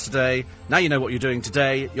rehearsed it yesterday. Now you know what you're doing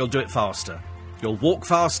today. You'll do it faster. You'll walk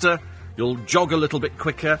faster. You'll jog a little bit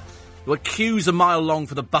quicker. There were queues a mile long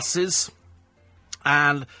for the buses.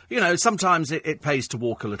 And, sometimes it pays to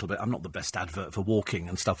walk a little bit. I'm not the best advert for walking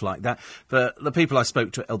and stuff like that. But the people I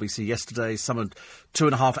spoke to at LBC yesterday, some had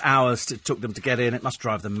 2.5 hours it took them to get in. It must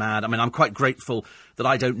drive them mad. I mean, I'm quite grateful that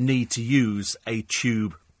I don't need to use a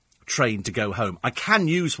tube train to go home. I can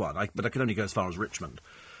use one, but I can only go as far as Richmond.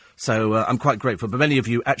 So I'm quite grateful. But many of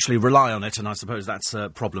you actually rely on it, and I suppose that's a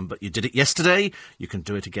problem. But you did it yesterday. You can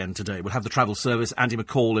do it again today. We'll have the travel service. Andy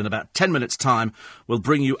McCall, in about 10 minutes' time, will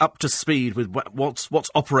bring you up to speed with what's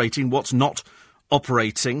operating, what's not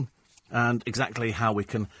operating, and exactly how we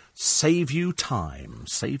can save you time.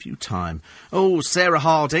 Save you time. Oh, Sarah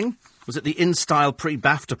Harding was at the InStyle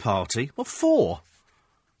pre-BAFTA party. What for?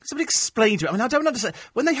 Somebody explain to me. I mean, I don't understand.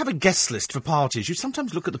 When they have a guest list for parties, you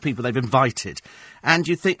sometimes look at the people they've invited, and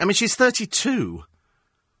you think, she's 32.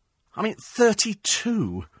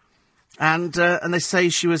 32. And they say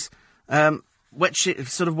she was,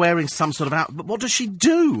 sort of wearing some sort of out. But what does she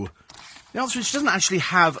do? The answer is she doesn't actually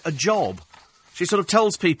have a job. She sort of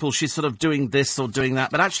tells people she's sort of doing this or doing that,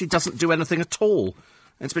 but actually doesn't do anything at all.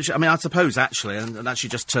 I mean, I suppose, actually, and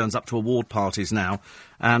actually just turns up to award parties now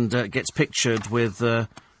and gets pictured with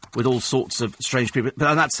all sorts of strange people.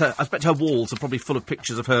 But that's her. I expect her walls are probably full of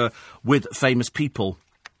pictures of her with famous people.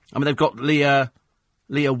 I mean, they've got Leah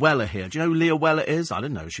Weller here. Do you know who Leah Weller is? I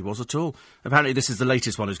didn't know who she was at all. Apparently, this is the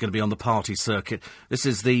latest one who's going to be on the party circuit. This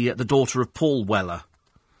is the daughter of Paul Weller.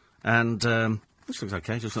 And this looks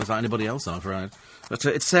okay. Just looks like anybody else, I'm afraid. But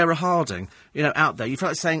it's Sarah Harding, out there. You feel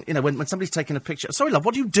like saying, when somebody's taking a picture, sorry, love,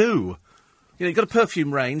 what do? You've got a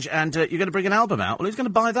perfume range and you're going to bring an album out. Well, who's going to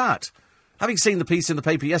buy that? Having seen the piece in the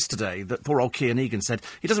paper yesterday that poor old Kian Egan said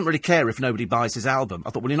he doesn't really care if nobody buys his album. I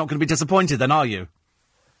thought, well, you're not going to be disappointed then, are you?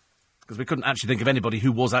 Because we couldn't actually think of anybody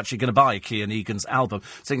who was actually going to buy Kian Egan's album,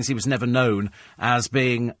 seeing as he was never known as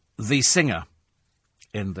being the singer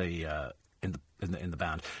in the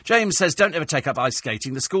band. James says, don't ever take up ice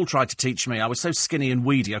skating. The school tried to teach me. I was so skinny and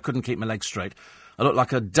weedy I couldn't keep my legs straight. I looked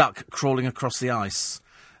like a duck crawling across the ice.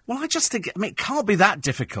 Well, I just think, it can't be that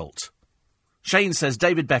difficult. Shane says,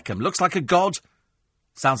 David Beckham, looks like a god,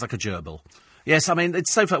 sounds like a gerbil. Yes, I mean,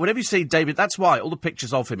 it's so fun. Whenever you see David, that's why all the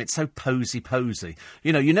pictures of him, it's so posy.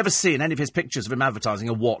 You never see in any of his pictures of him advertising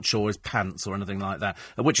a watch or his pants or anything like that,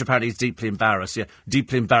 at which apparently he's deeply embarrassed. Yeah,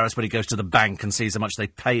 deeply embarrassed when he goes to the bank and sees how much they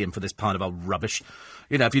pay him for this pile of old rubbish.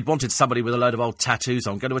 If you'd wanted somebody with a load of old tattoos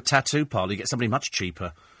on, go to a tattoo parlour, you get somebody much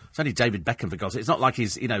cheaper. It's only David Beckham, for God's sake. It's not like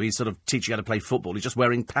he's sort of teaching you how to play football. He's just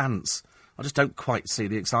wearing pants. I just don't quite see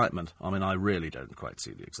the excitement. I mean, I really don't quite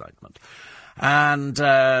see the excitement. And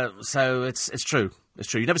so it's true. It's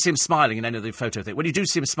true. You never see him smiling in any of the photo thing. When you do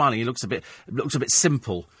see him smiling, he looks a bit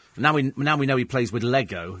simple. Now we know he plays with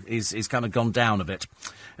Lego. He's kind of gone down a bit.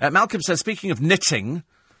 Malcolm says, speaking of knitting,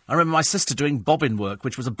 I remember my sister doing bobbin work,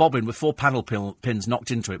 which was a bobbin with 4 panel pins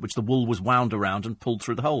knocked into it, which the wool was wound around and pulled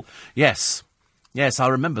through the hole. Yes, I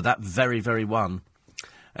remember that very, very one.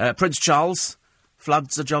 Prince Charles,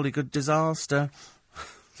 flood's a jolly good disaster.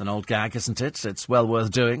 It's an old gag, isn't it? It's well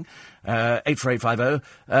worth doing.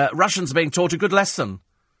 84850. Russians are being taught a good lesson.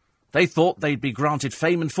 They thought they'd be granted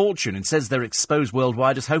fame and fortune and says they're exposed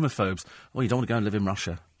worldwide as homophobes. Oh, you don't want to go and live in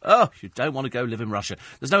Russia. Oh, you don't want to go live in Russia.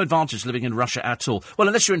 There's no advantage living in Russia at all. Well,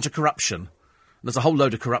 unless you're into corruption. There's a whole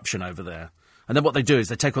load of corruption over there. And then what they do is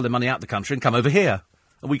they take all their money out of the country and come over here.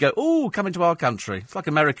 And we go, ooh, come into our country. It's like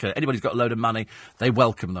America. Anybody's got a load of money, they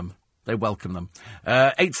welcome them.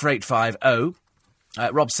 84850.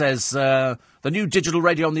 Rob says, the new digital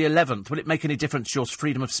radio on the 11th, will it make any difference to your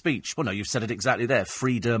freedom of speech? Well, no, you've said it exactly there,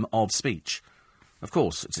 freedom of speech. Of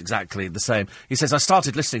course, it's exactly the same. He says, I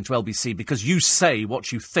started listening to LBC because you say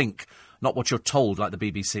what you think, not what you're told, like the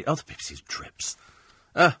BBC. Oh, the BBC's drips.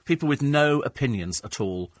 People with no opinions at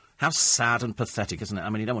all. How sad and pathetic, isn't it? I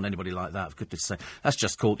mean, you don't want anybody like that, for goodness sake. That's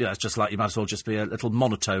just called, it's just like you might as well just be a little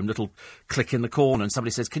monotone, little click in the corner, and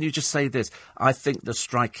somebody says, can you just say this? I think the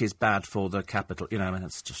strike is bad for the capital. I mean,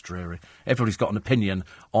 it's just dreary. Everybody's got an opinion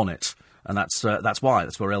on it, and that's why.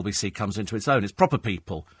 That's where LBC comes into its own. It's proper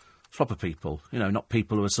people. Not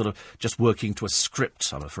people who are sort of just working to a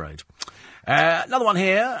script, I'm afraid. Another one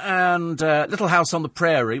here, and Little House on the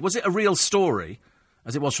Prairie. Was it a real story?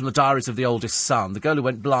 As it was from the diaries of the oldest son. The girl who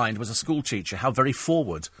went blind was a school teacher. How very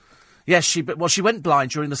forward. Yes, she went blind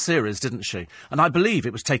during the series, didn't she? And I believe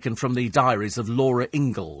it was taken from the diaries of Laura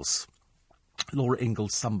Ingalls. Laura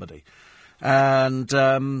Ingalls somebody. And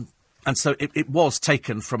so it was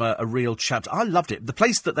taken from a real chapter. I loved it. The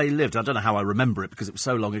place that they lived, I don't know how I remember it because it was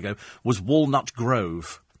so long ago, was Walnut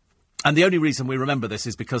Grove. And the only reason we remember this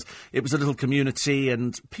is because it was a little community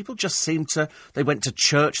and people just seemed to... They went to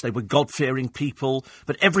church, they were God-fearing people,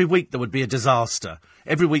 but every week there would be a disaster.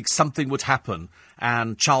 Every week something would happen,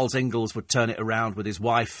 and Charles Ingalls would turn it around with his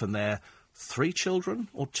wife and their 3 children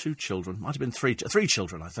or 2 children. Might have been 3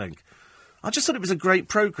 children, I think. I just thought it was a great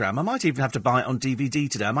programme. I might even have to buy it on DVD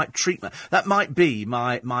today. I might treat... That might be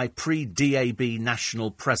my pre-DAB national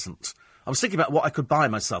present. I was thinking about what I could buy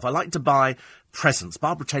myself. I like to buy presents.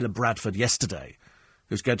 Barbara Taylor Bradford yesterday,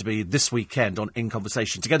 who's going to be this weekend on In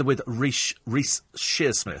Conversation, together with Reece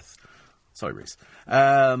Shearsmith. Sorry, Reece.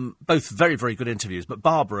 Both very, very good interviews, but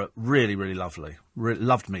Barbara, really, really lovely.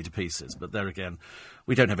 Loved me to pieces, but there again,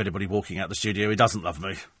 we don't have anybody walking out the studio who doesn't love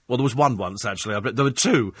me. Well, there was one once, actually. There were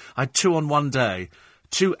 2. I had 2 on one day.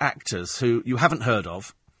 2 actors who you haven't heard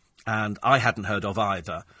of, and I hadn't heard of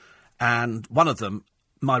either. And one of them...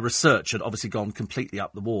 My research had obviously gone completely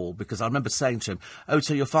up the wall because I remember saying to him, oh,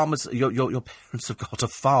 so your parents have got a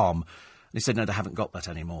farm. And he said, no, they haven't got that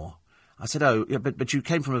anymore. I said, oh, yeah, but you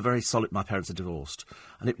came from a very solid... My parents are divorced.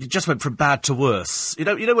 And it just went from bad to worse. You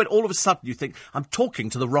know when all of a sudden you think, I'm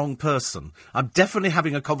talking to the wrong person. I'm definitely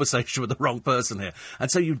having a conversation with the wrong person here.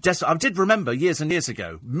 And so I did remember years and years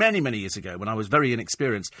ago, many, many years ago, when I was very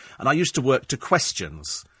inexperienced, and I used to work to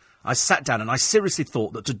questions. I sat down and I seriously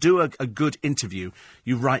thought that to do a good interview,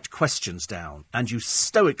 you write questions down and you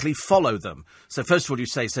stoically follow them. So first of all, you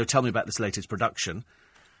say, so tell me about this latest production.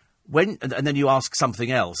 And then you ask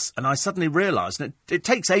something else. And I suddenly realised, and it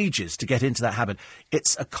takes ages to get into that habit,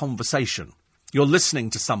 it's a conversation. You're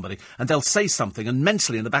listening to somebody and they'll say something, and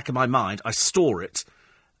mentally in the back of my mind, I store it.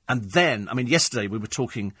 And then, yesterday we were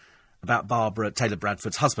talking about Barbara Taylor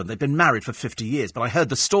Bradford's husband. They'd been married for 50 years, but I heard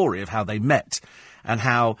the story of how they met and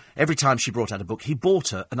how every time she brought out a book, he bought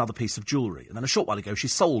her another piece of jewellery. And then a short while ago, she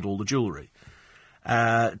sold all the jewellery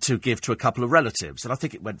to give to a couple of relatives. And I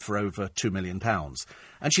think it went for over £2 million.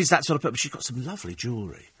 And she's that sort of person. She's got some lovely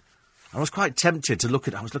jewellery. I was quite tempted to look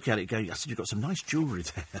at it. I was looking at it going, I said, you've got some nice jewellery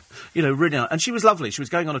there. Really nice. And she was lovely. She was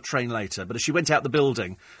going on a train later. But as she went out the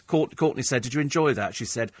building, Courtney said, did you enjoy that? She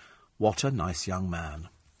said, what a nice young man.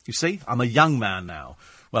 You see, I'm a young man now.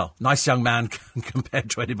 Well, nice young man compared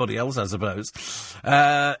to anybody else, I suppose.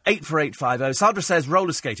 84850. Sandra says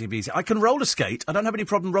roller skating be easy. I can roller skate. I don't have any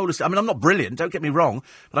problem roller skating. I'm not brilliant, don't get me wrong,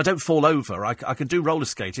 but I don't fall over. I can do roller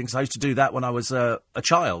skating because I used to do that when I was a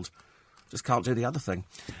child. Just can't do the other thing.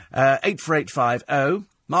 84850.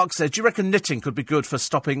 Mark says, do you reckon knitting could be good for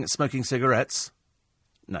stopping smoking cigarettes?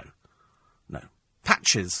 No.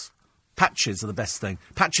 Patches are the best thing.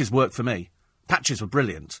 Patches work for me. Patches were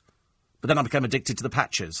brilliant. But then I became addicted to the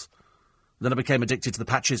patches. Then I became addicted to the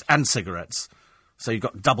patches and cigarettes. So you've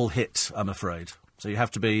got double hit, I'm afraid. So you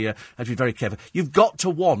have to be very careful. You've got to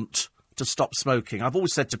want to stop smoking. I've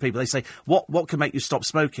always said to people, they say, what can make you stop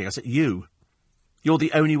smoking? I said, you. You're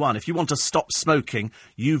the only one. If you want to stop smoking,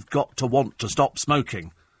 you've got to want to stop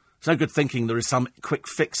smoking. It's no good thinking there is some quick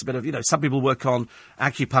fix, a bit of, some people work on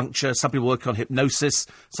acupuncture, some people work on hypnosis,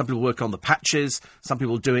 some people work on the patches, some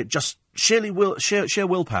people do it just sheer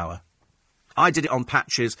willpower. I did it on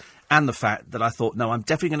patches and the fact that I thought, no, I'm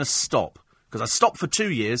definitely going to stop. Because I stopped for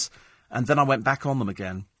 2 years and then I went back on them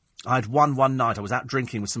again. I had one night, I was out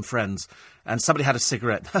drinking with some friends and somebody had a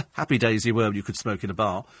cigarette. Happy days you were when you could smoke in a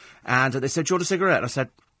bar. And they said, do you want a cigarette? And I said,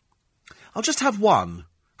 I'll just have one.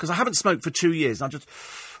 Because I haven't smoked for 2 years. And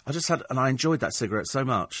I just had, and I enjoyed that cigarette so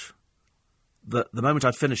much that the moment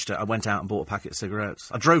I'd finished it, I went out and bought a packet of cigarettes.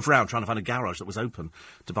 I drove round trying to find a garage that was open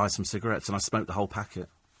to buy some cigarettes, and I smoked the whole packet.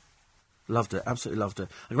 Loved it, absolutely loved it.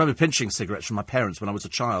 I remember pinching cigarettes from my parents when I was a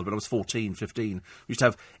child, when I was 14, 15. We used to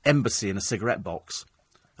have Embassy in a cigarette box,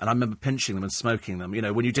 and I remember pinching them and smoking them,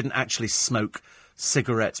 when you didn't actually smoke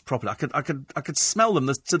cigarettes properly. I could smell them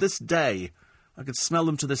to this day. I could smell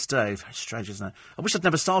them to this day. Very strange, isn't it? I wish I'd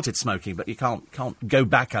never started smoking, but you can't go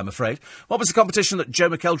back, I'm afraid. What was the competition that Joe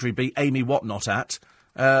McElderry beat Amy Whatnot at?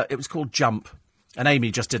 It was called Jump. And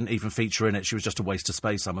Amy just didn't even feature in it. She was just a waste of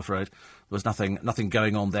space, I'm afraid. There was nothing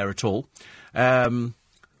going on there at all.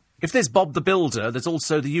 If there's Bob the Builder, there's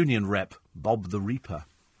also the union rep, Bob the Reaper.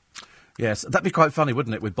 Yes, that'd be quite funny,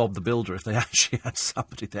 wouldn't it, with Bob the Builder, if they actually had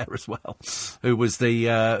somebody there as well, who was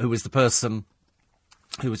the person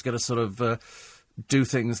who was going to sort of do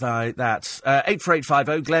things like that.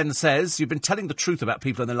 84850, Glenn says, you've been telling the truth about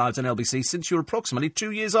people and their lives on LBC since you were approximately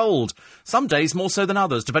 2 years old. Some days more so than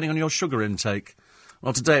others, depending on your sugar intake.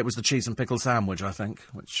 Well, today it was the cheese and pickle sandwich, I think,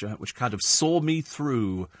 which kind of saw me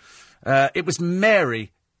through. It was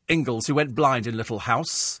Mary Ingalls who went blind in Little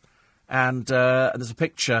House, and there's a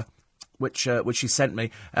picture which she sent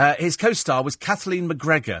me. His co-star was Kathleen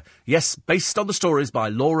McGregor. Yes, based on the stories by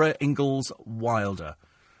Laura Ingalls Wilder.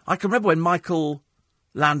 I can remember when Michael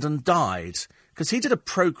Landon died, because he did a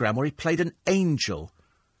programme where he played an angel.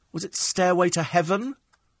 Was it Stairway to Heaven?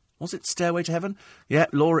 Yeah,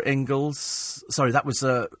 Laura Ingalls. Sorry, that was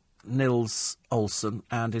Nils Olsen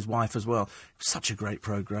and his wife as well. Such a great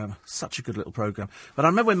programme. Such a good little programme. But I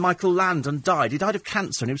remember when Michael Landon died. He died of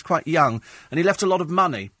cancer and he was quite young. And he left a lot of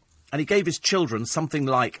money. And he gave his children something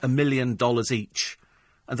like $1 million each.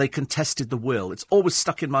 And they contested the will. It's always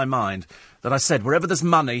stuck in my mind that I said, wherever there's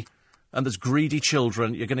money and there's greedy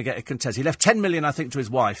children, you're going to get a contest. He left $10 million, I think, to his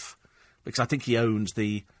wife, because I think he owned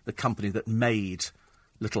the company that made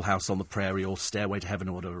Little House on the Prairie or Stairway to Heaven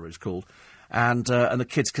or whatever it was called. And the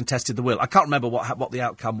kids contested the will. I can't remember what the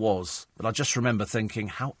outcome was, but I just remember thinking,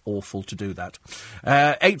 how awful to do that.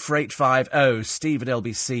 84850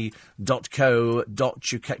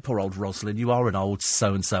 steve@lbc.co.uk. Poor old Rosalind, you are an old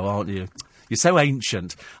so-and-so, aren't you? You're so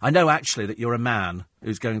ancient. I know, actually, that you're a man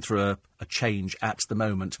who's going through a change at the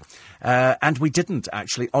moment. And we didn't,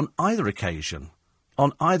 actually, on either occasion,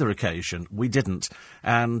 On either occasion, we didn't.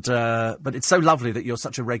 And but it's so lovely that you're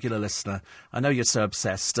such a regular listener. I know you're so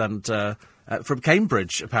obsessed. And from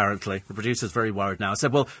Cambridge, apparently, the producer's very worried now. I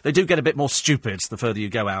said, well, they do get a bit more stupid the further you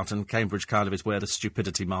go out, and Cambridge kind of is where the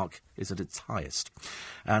stupidity mark is at its highest.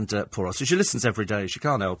 And poor us. She listens every day. She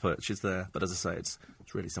can't help it. She's there. But as I say, it's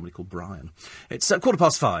really somebody called Brian. It's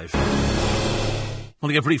 5:15.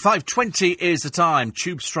 Morning, everybody. 5:20 is the time.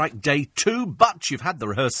 Tube strike day 2, but you've had the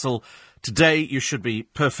rehearsal. Today you should be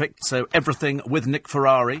perfect. So everything with Nick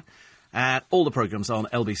Ferrari and all the programmes on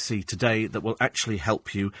LBC today that will actually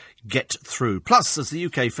help you get through. Plus, as the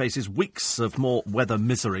UK faces weeks of more weather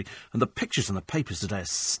misery, and the pictures in the papers today are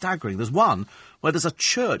staggering. There's one where there's a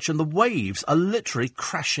church and the waves are literally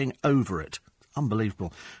crashing over it.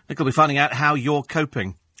 Unbelievable. Nick will be finding out how you're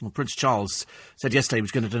coping. Well, Prince Charles said yesterday he was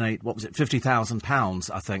going to donate,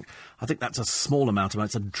 £50,000, I think. I think that's a small amount.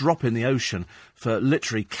 It's a drop in the ocean for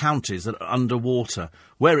literally counties that are underwater.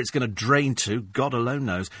 Where it's going to drain to, God alone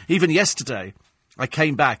knows. Even yesterday, I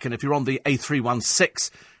came back, and if you're on the A316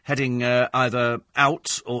 heading either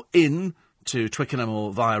out or in to Twickenham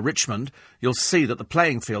or via Richmond, you'll see that the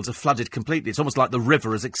playing fields are flooded completely. It's almost like the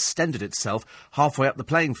river has extended itself halfway up the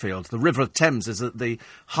playing field. The River Thames is at the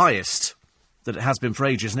highest that it has been for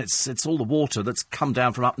ages, and it's all the water that's come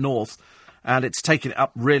down from up north, and it's taken it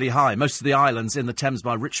up really high. Most of the islands in the Thames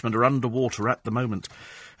by Richmond are underwater at the moment.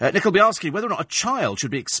 Nick will be asking whether or not a child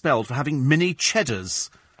should be expelled for having mini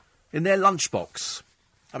cheddars in their lunchbox.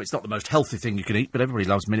 I mean, it's not the most healthy thing you can eat, but everybody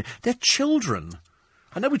loves mini. They're children.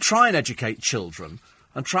 I know we try and educate children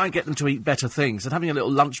and try and get them to eat better things, and having a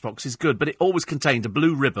little lunchbox is good, but it always contained a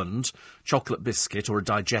blue ribboned chocolate biscuit or a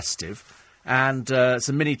digestive, and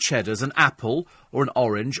some mini cheddars, an apple or an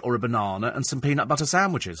orange or a banana, and some peanut butter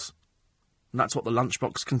sandwiches. And that's what the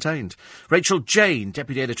lunchbox contained. Rachel Jane,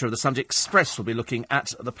 Deputy Editor of the Sunday Express, will be looking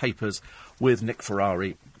at the papers with Nick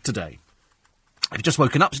Ferrari today. If you've just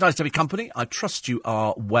woken up, it's nice to have your company. I trust you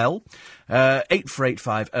are well.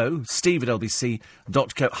 84850, steve at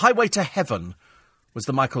lbc.co. Highway to Heaven was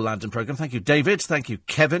the Michael Landon programme. Thank you, David. Thank you,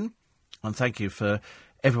 Kevin. And thank you for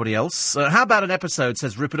everybody else. How about an episode,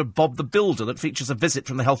 says Rupert, of Bob the Builder that features a visit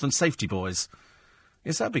from the Health and Safety boys?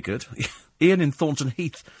 Yes, that'd be good. Ian in Thornton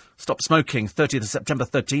Heath. Stop smoking. 30th of September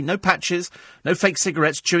 13. No patches, no fake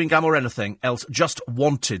cigarettes, chewing gum or anything else. Just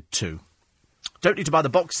wanted to. Don't need to buy the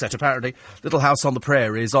box set, apparently. Little House on the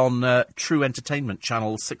Prairie is on True Entertainment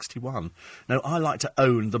Channel 61. No, I like to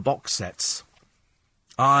own the box sets.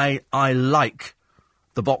 I like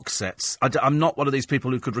the box sets. I'm not one of these people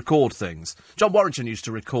who could record things. John Warrington used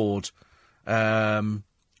to record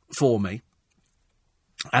for me.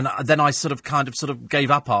 And then I sort of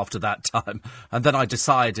gave up after that time. And then I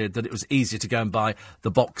decided that it was easier to go and buy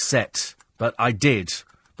the box set. But I did.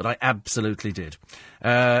 But I absolutely did.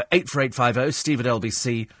 84850, steve at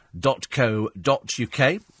lbc.co.uk.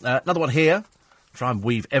 Another one here. Try and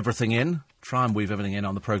weave everything in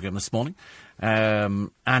on the programme this morning.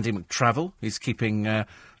 Andy McTravel, he's keeping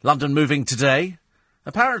London moving today.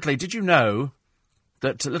 Apparently, did you know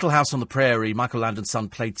that Little House on the Prairie, Michael Landon's son,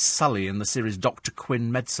 played Sully in the series Dr.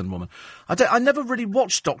 Quinn Medicine Woman? I never really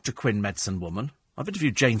watched Dr. Quinn Medicine Woman. I've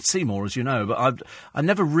interviewed Jane Seymour, as you know, but I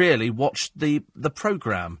never really watched the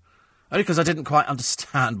programme. Only because I didn't quite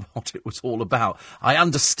understand what it was all about. I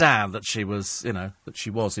understand that she was,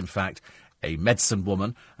 in fact, a medicine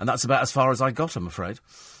woman, and that's about as far as I got, I'm afraid.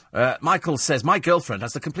 Michael says, my girlfriend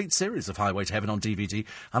has the complete series of Highway to Heaven on DVD,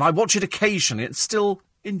 and I watch it occasionally. It's still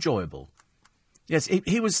enjoyable. Yes,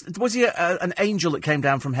 he was he an angel that came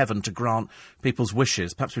down from heaven to grant people's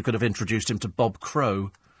wishes? Perhaps we could have introduced him to Bob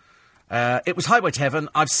Crow. It was Highway to Heaven.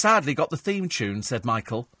 I've sadly got the theme tune, said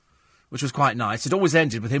Michael, which was quite nice. It always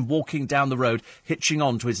ended with him walking down the road, hitching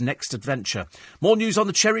on to his next adventure. More news on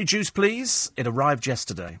the cherry juice, please. It arrived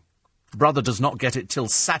yesterday. Brother does not get it till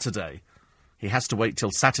Saturday. He has to wait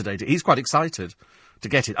till Saturday. He's quite excited to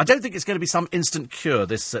get it. I don't think it's going to be some instant cure,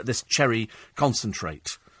 this cherry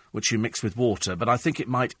concentrate, which you mix with water, but I think it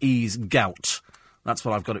might ease gout. That's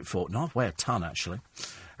what I've got it for. No, I weigh a ton, actually.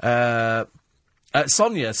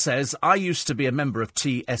 Sonia says, I used to be a member of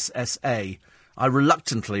TSSA. I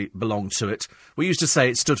reluctantly belonged to it. We used to say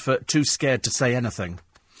it stood for Too Scared to Say Anything.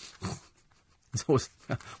 What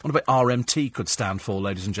about RMT could stand for,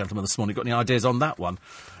 ladies and gentlemen, this morning? Got any ideas on that one?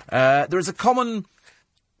 There is a common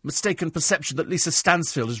mistaken perception that Lisa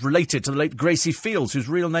Stansfield is related to the late Gracie Fields, whose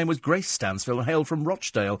real name was Grace Stansfield and hailed from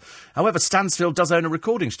Rochdale. However, Stansfield does own a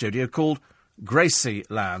recording studio called Gracie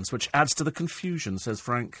Lands, which adds to the confusion, says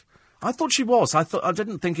Frank. I thought she was. I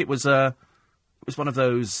didn't think it was one of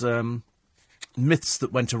those myths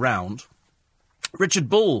that went around. Richard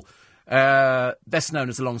Bull Best known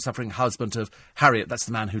as the long-suffering husband of Harriet. That's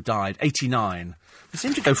the man who died, 89. They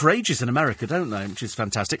seem to go for ages in America, don't they? Which is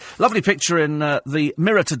fantastic. Lovely picture in the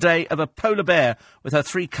Mirror today of a polar bear with her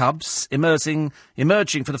 3 cubs emerging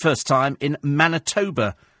for the first time in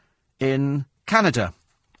Manitoba in Canada.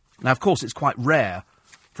 Now, of course, it's quite rare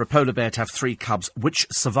for a polar bear to have 3 cubs which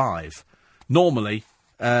survive. Normally,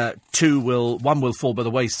 one will fall by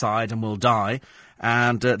the wayside and will die,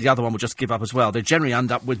 and the other one will just give up as well. They generally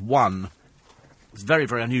end up with 1. It's very,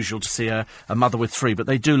 very unusual to see a mother with 3, but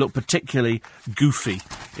they do look particularly goofy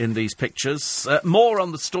in these pictures. More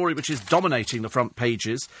on the story which is dominating the front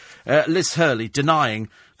pages. Liz Hurley denying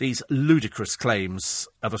these ludicrous claims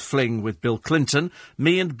of a fling with Bill Clinton.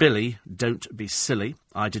 Me and Billy, don't be silly.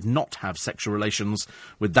 I did not have sexual relations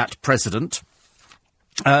with that president.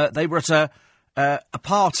 They were at a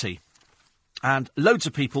party, and loads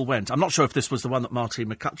of people went. I'm not sure if this was the one that Martine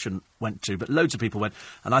McCutcheon went to, but loads of people went.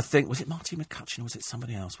 And I think, was it Martine McCutcheon or was it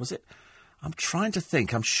somebody else? Was it? I'm trying to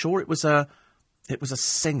think. I'm sure it was a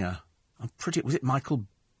singer. Was it Michael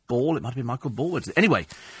Ball? It might have been Michael Ball. Anyway,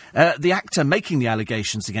 the actor making the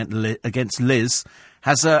allegations against Liz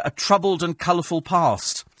has a troubled and colourful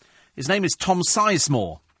past. His name is Tom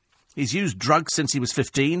Sizemore. He's used drugs since he was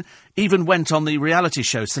 15, even went on the reality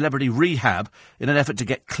show Celebrity Rehab in an effort to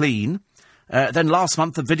get clean. Then last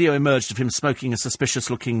month, a video emerged of him smoking a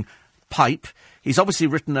suspicious-looking pipe. He's obviously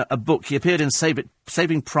written a book. He appeared in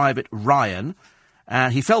Saving Private Ryan.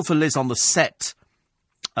 He fell for Liz on the set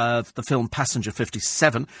of the film Passenger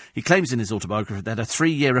 57. He claims in his autobiography they had a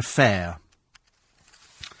 3-year affair.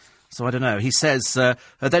 So I don't know. He says her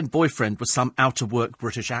then-boyfriend was some out-of-work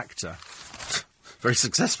British actor. Very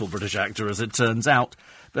successful British actor, as it turns out.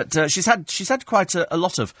 But she's had quite a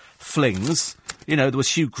lot of flings. You know, there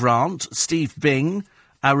was Hugh Grant, Steve Bing,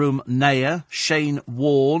 Arum Nair, Shane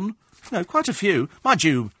Warne. You know, quite a few. Mind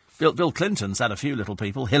you, Bill Clinton's had a few little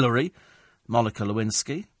people. Hillary, Monica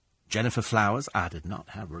Lewinsky, Jennifer Flowers. I did not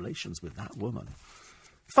have relations with that woman.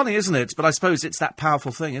 Funny, isn't it? But I suppose it's that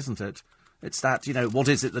powerful thing, isn't it? It's that, you know, what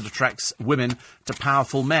is it that attracts women to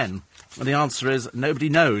powerful men? And the answer is nobody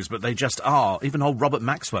knows, but they just are. Even old Robert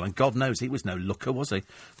Maxwell, and God knows he was no looker, was he?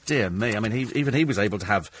 Dear me. I mean, he was able to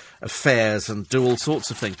have affairs and do all sorts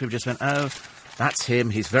of things. People just went, oh, that's him.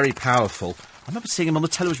 He's very powerful. I remember seeing him on the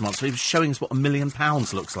television once, so he was showing us what £1 million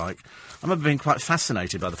looks like. I remember being quite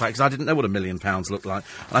fascinated by the fact, because I didn't know what £1 million looked like.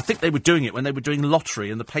 And I think they were doing it when they were doing lottery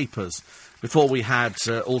in the papers, before we had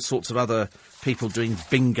all sorts of other people doing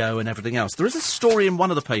bingo and everything else. There is a story in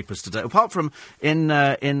one of the papers today, apart from in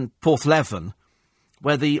Porthleven,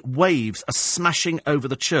 where the waves are smashing over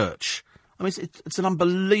the church. I mean, it's an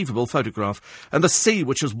unbelievable photograph. And the sea,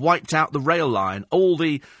 which has wiped out the rail line, all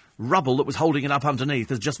the rubble that was holding it up underneath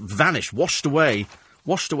has just vanished, washed away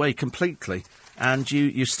completely. And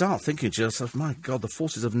you start thinking to yourself, my God, the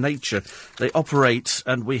forces of nature, they operate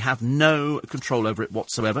and we have no control over it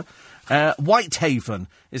whatsoever. Whitehaven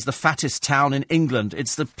is the fattest town in England.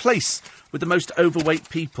 It's the place with the most overweight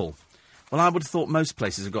people. Well, I would have thought most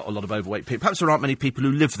places have got a lot of overweight people. Perhaps there aren't many people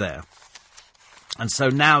who live there. And so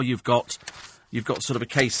now you've got sort of a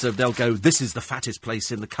case of they'll go, this is the fattest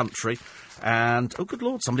place in the country. And, oh, good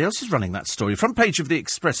Lord, somebody else is running that story. Front page of the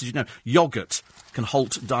Express, as you know, yoghurt can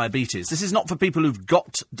halt diabetes. This is not for people who've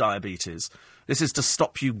got diabetes. This is to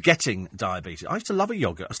stop you getting diabetes. I used to love a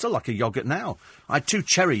yoghurt. I still like a yoghurt now. I had 2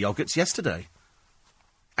 cherry yoghurts yesterday.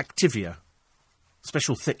 Activia.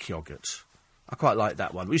 Special thick yoghurt. I quite like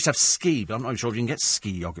that one. We used to have ski, but I'm not sure if you can get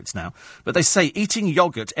ski yoghurts now. But they say eating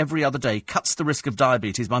yoghurt every other day cuts the risk of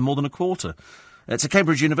diabetes by more than a quarter. It's a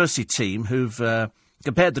Cambridge University team who've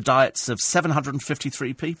compared the diets of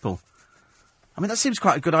 753 people. I mean, that seems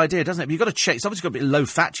quite a good idea, doesn't it? But you've got to check. It's obviously got to be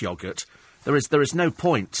low-fat yoghurt. There is no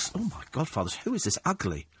point. Oh, my godfathers, who is this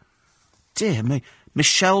ugly? Dear me.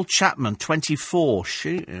 Michelle Chapman, 24.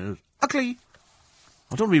 She is ugly.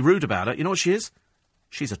 I don't want to be rude about it. You know what she is?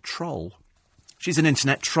 She's a troll. She's an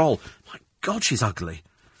internet troll. My God, she's ugly.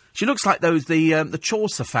 She looks like the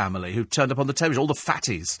Chaucer family who turned up on the television, all the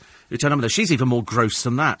fatties who turned up on there. She's even more gross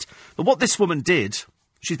than that. But what this woman did,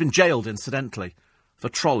 she's been jailed, incidentally, for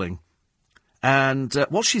trolling. And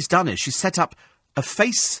what she's done is she's set up a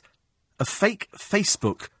fake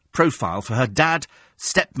Facebook profile for her dad,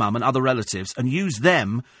 stepmum and other relatives and used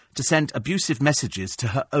them to send abusive messages to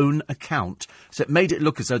her own account. So it made it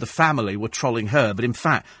look as though the family were trolling her, but in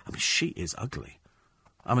fact, I mean, she is ugly.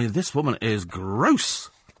 I mean, this woman is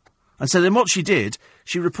gross. And so then what she did,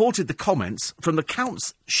 she reported the comments from the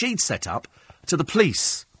accounts she'd set up to the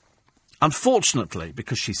police. Unfortunately,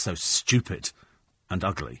 because she's so stupid and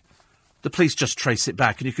ugly, the police just trace it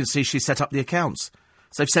back, and you can see she set up the accounts.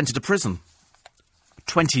 So they've sent her to prison.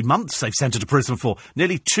 20 months they've sent her to prison for.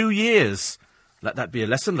 Nearly 2 years. Let that be a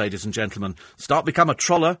lesson, ladies and gentlemen. Become a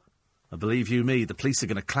troller. And believe you me, the police are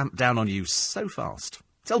going to clamp down on you so fast.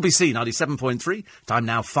 It's LBC 97.3. Time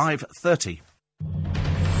now 5:30.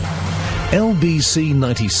 LBC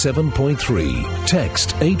 97.3.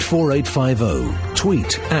 Text 84850.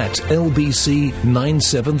 Tweet at LBC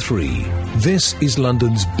 973. This is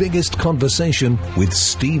London's biggest conversation with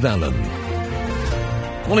Steve Allen.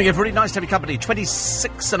 Morning, everybody. Nice to have your company.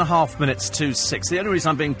 26 and a half minutes to 6. The only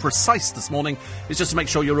reason I'm being precise this morning is just to make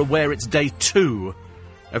sure you're aware it's day 2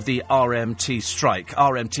 of the RMT strike.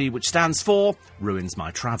 RMT, which stands for Ruins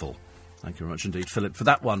My Travel. Thank you very much indeed, Philip, for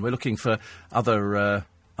that one. We're looking for other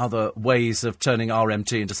ways of turning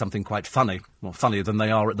RMT into something quite funny. More funnier than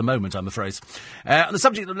they are at the moment, I'm afraid. On the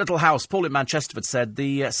subject of Little House, Paul in Manchesterford said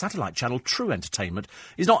the satellite channel True Entertainment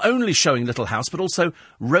is not only showing Little House, but also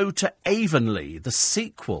Road to Avonlea, the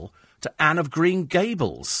sequel to Anne of Green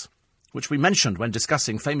Gables, which we mentioned when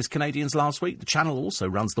discussing Famous Canadians last week. The channel also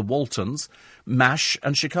runs The Waltons, MASH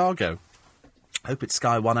and Chicago. Hope it's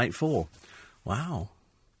Sky 184. Wow.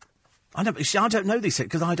 I don't know these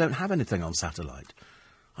because I don't have anything on satellite.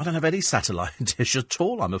 I don't have any satellite dish at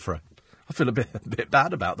all, I'm afraid. I feel a bit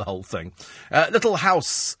bad about the whole thing. Little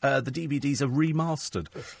House, the DVDs are remastered.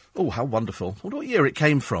 Oh, how wonderful. I wonder what year it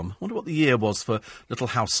came from. I wonder what the year was for Little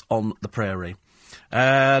House on the Prairie.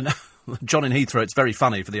 John in Heathrow, it's very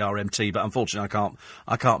funny for the RMT, but unfortunately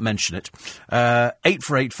I can't mention it.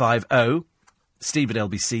 84850,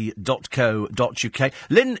 steve@lbc.co.uk.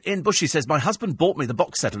 Lynn in Bushy says, my husband bought me the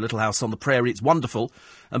box set of Little House on the Prairie. It's wonderful.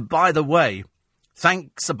 And by the way,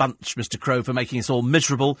 thanks a bunch, Mr. Crow, for making us all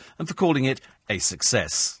miserable and for calling it a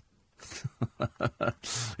success.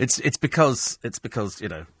 It's because, you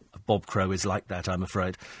know, Bob Crow is like that, I'm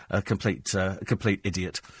afraid. A complete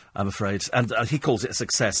idiot, I'm afraid. And he calls it a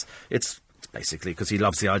success. It's basically because he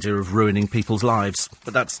loves the idea of ruining people's lives.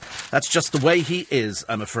 But that's just the way he is,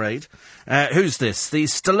 I'm afraid. Who's this? The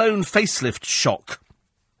Stallone facelift shock.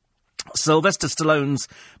 Sylvester Stallone's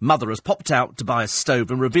mother has popped out to buy a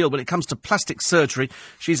stove and revealed when it comes to plastic surgery,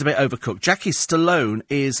 she's a bit overcooked. Jackie Stallone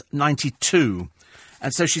is 92,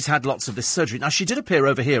 and so she's had lots of this surgery. Now, she did appear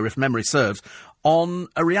over here, if memory serves, on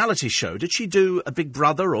a reality show. Did she do a Big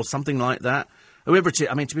Brother or something like that? Whoever it is,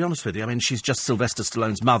 I mean, to be honest with you, she's just Sylvester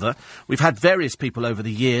Stallone's mother. We've had various people over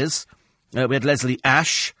the years. We had Leslie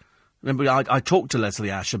Ash. Remember, I talked to Leslie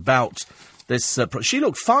Ash about this. She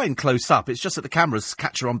looked fine close up. It's just that the cameras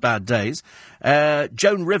catch her on bad days.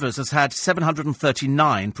 Joan Rivers has had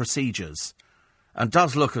 739 procedures and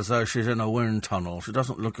does look as though she's in a wind tunnel. She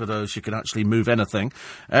doesn't look as though she can actually move anything.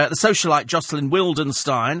 The socialite Jocelyn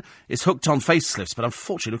Wildenstein is hooked on facelifts, but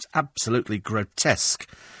unfortunately looks absolutely grotesque.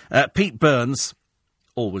 Pete Burns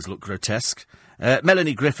always looked grotesque.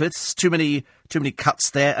 Melanie Griffiths, too many cuts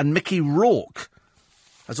there, and Mickey Rourke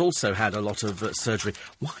has also had a lot of surgery.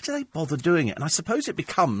 Why do they bother doing it? And I suppose it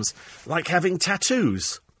becomes like having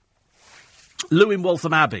tattoos. Lou in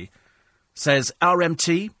Waltham Abbey says,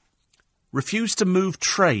 RMT, refuse to move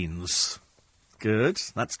trains. Good,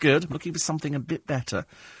 that's good. I'm looking for something a bit better.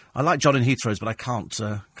 I like John in Heathrow's, but I can't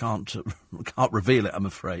reveal it, I'm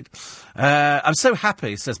afraid. I'm so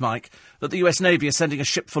happy, says Mike, that the US Navy is sending a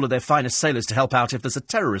ship full of their finest sailors to help out if there's a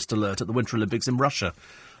terrorist alert at the Winter Olympics in Russia.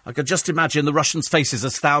 I could just imagine the Russians' faces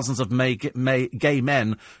as thousands of gay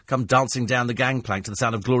men come dancing down the gangplank to the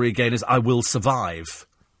sound of Gloria Gaynor's I Will Survive.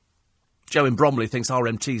 Joe in Bromley thinks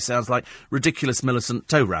RMT sounds like ridiculous Millicent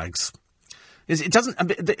toe rags. It doesn't.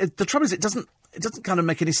 The trouble is, it doesn't kind of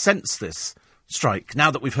make any sense, this strike, now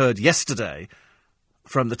that we've heard yesterday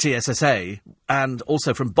from the TSSA and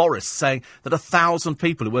also from Boris saying that 1,000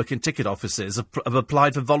 people who work in ticket offices have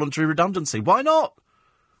applied for voluntary redundancy. Why not?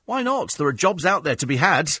 Why not? There are jobs out there to be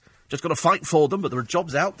had. Just got to fight for them, but there are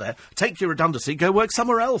jobs out there. Take your redundancy, go work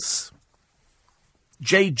somewhere else.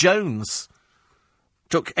 Jay Jones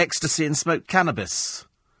took ecstasy and smoked cannabis.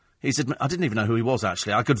 I didn't even know who he was,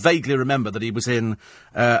 actually. I could vaguely remember that he was in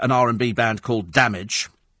an R&B band called Damage,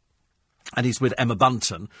 and he's with Emma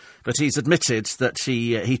Bunton. But he's admitted that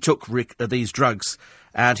he took these drugs,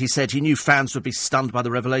 and he said he knew fans would be stunned by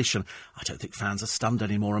the revelation. I don't think fans are stunned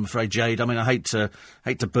anymore, I'm afraid, Jade. I mean, I hate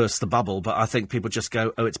to burst the bubble, but I think people just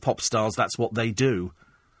go, oh, it's pop stars, that's what they do.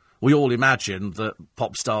 We all imagine that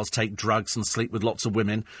pop stars take drugs and sleep with lots of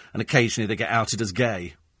women, and occasionally they get outed as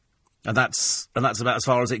gay. And that's about as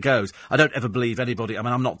far as it goes. I don't ever believe anybody. I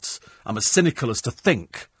mean, I'm as cynical as to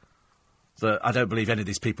think that I don't believe any of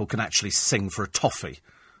these people can actually sing for a toffee.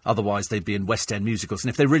 Otherwise, they'd be in West End musicals. And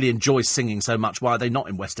if they really enjoy singing so much, why are they not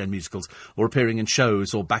in West End musicals or appearing in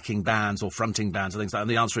shows or backing bands or fronting bands or things like that? And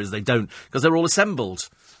the answer is they don't, because they're all assembled.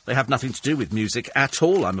 They have nothing to do with music at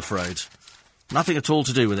all, I'm afraid. Nothing at all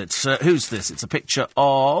to do with it. Who's this? It's a picture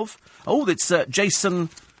of... Oh, it's Jason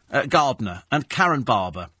Gardner and Karen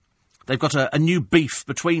Barber. They've got a new beef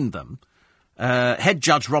between them. Head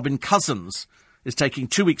judge Robin Cousins is taking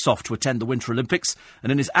 2 weeks off to attend the Winter Olympics,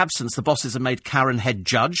 and in his absence, the bosses have made Karen head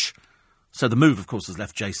judge. So the move, of course, has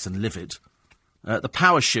left Jason livid. The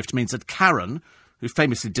power shift means that Karen, who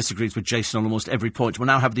famously disagrees with Jason on almost every point, will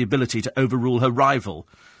now have the ability to overrule her rival.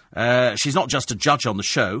 She's not just a judge on the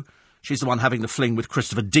show. She's the one having the fling with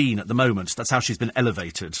Christopher Dean at the moment. That's how she's been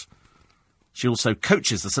elevated. She also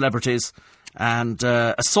coaches the celebrities, and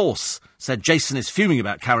a source said Jason is fuming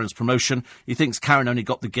about Karen's promotion. He thinks Karen only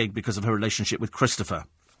got the gig because of her relationship with Christopher.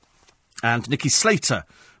 And Nikki Slater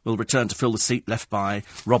will return to fill the seat left by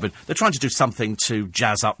Robin. They're trying to do something to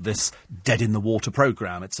jazz up this dead-in-the-water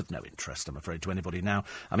programme. It's of no interest, I'm afraid, to anybody now.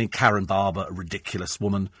 I mean, Karen Barber, a ridiculous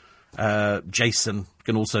woman. Jason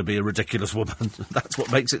can also be a ridiculous woman. That's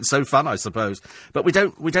what makes it so fun, I suppose. But we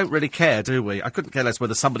don't really care, do we? I couldn't care less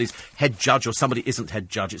whether somebody's head judge or somebody isn't head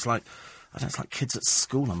judge. It's like... I don't know, it's like kids at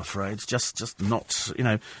school, I'm afraid. Just not,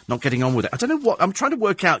 not getting on with it. I don't know what... I'm trying to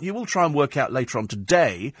work out... You will try and work out later on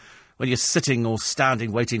today, when you're sitting or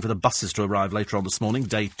standing waiting for the buses to arrive later on this morning,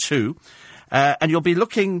 day 2. And you'll be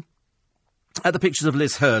looking at the pictures of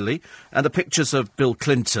Liz Hurley and the pictures of Bill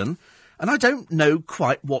Clinton. And I don't know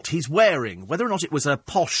quite what he's wearing. Whether or not it was a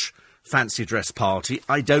posh fancy dress party,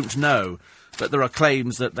 I don't know. But there are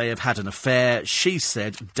claims that they have had an affair. She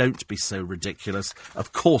said, don't be so ridiculous.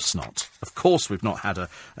 Of course not. Of course we've not had an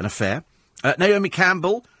affair. Naomi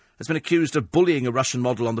Campbell has been accused of bullying a Russian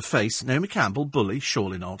model on the face. Naomi Campbell, bully?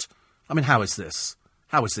 Surely not. I mean, how is this?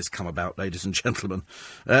 How has this come about, ladies and gentlemen?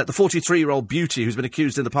 The 43-year-old beauty who's been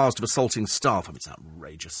accused in the past of assaulting staff. I mean, it's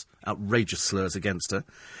outrageous. Outrageous slurs against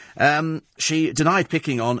her. She denied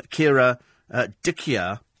picking on Kira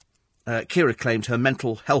Dikia. Kira claimed her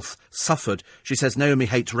mental health suffered. She says Naomi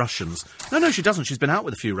hates Russians. No, she doesn't. She's been out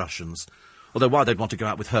with a few Russians. Although why they'd want to go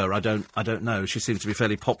out with her, I don't know. She seems to be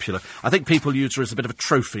fairly popular. I think people use her as a bit of a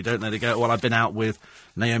trophy, don't they? They go, well, I've been out with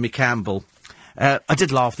Naomi Campbell. I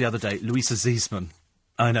did laugh the other day. Louisa Ziesman.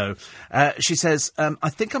 I know. She says, I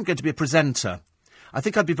think I'm going to be a presenter. I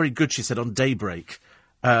think I'd be very good, she said, on Daybreak.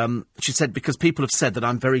 She said, because people have said that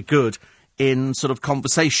I'm very good in sort of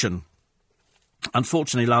conversation.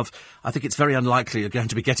 Unfortunately, love, I think it's very unlikely you're going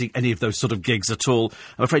to be getting any of those sort of gigs at all.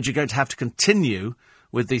 I'm afraid you're going to have to continue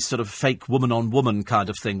with this sort of fake woman-on-woman kind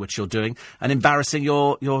of thing which you're doing and embarrassing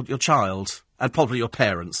your child and probably your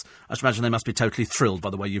parents. I should imagine they must be totally thrilled by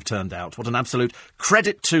the way you've turned out. What an absolute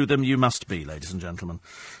credit to them you must be, ladies and gentlemen.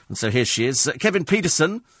 And so here she is. Kevin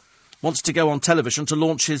Peterson wants to go on television to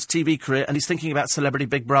launch his TV career and he's thinking about Celebrity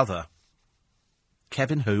Big Brother.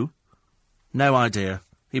 Kevin who? No idea.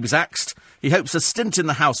 He was axed. He hopes a stint in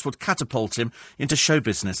the House would catapult him into show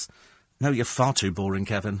business. No, you're far too boring,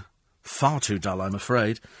 Kevin. Far too dull, I'm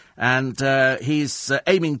afraid. And he's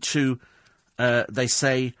aiming to, they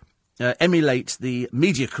say, emulate the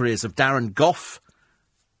media careers of Darren Gough,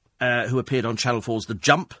 who appeared on Channel 4's The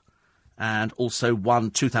Jump, and also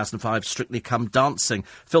won 2005 Strictly Come Dancing.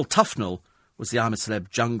 Phil Tufnell was the I'm a Celeb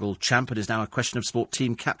Jungle champ and is now a Question of Sport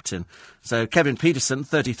team captain. So Kevin Peterson,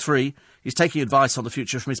 33, he's taking advice on the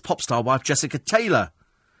future from his pop star wife Jessica Taylor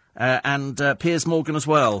and Piers Morgan as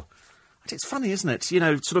well. It's funny, isn't it? You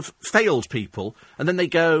know, sort of failed people, and then they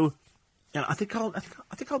go, you know, I think I'll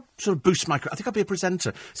sort of boost my career. I think I'll be a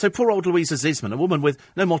presenter. So poor old Louisa Ziesman, a woman with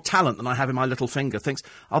no more talent than I have in my little finger, thinks,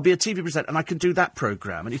 I'll be a TV presenter and I can do that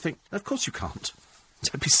programme. And you think, of course you can't.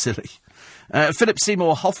 Don't be silly. Philip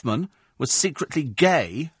Seymour Hoffman was secretly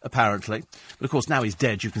gay, apparently. But, of course, now he's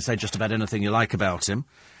dead. You can say just about anything you like about him.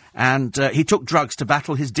 And he took drugs to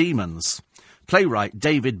battle his demons. Playwright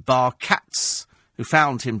David Barr Katz, who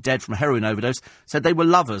found him dead from a heroin overdose, said they were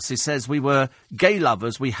lovers. He says, we were gay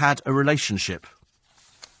lovers. We had a relationship.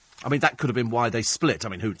 I mean, that could have been why they split. I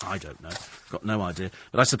mean, I don't know. Got no idea.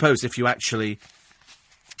 But I suppose if you actually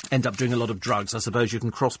end up doing a lot of drugs, I suppose you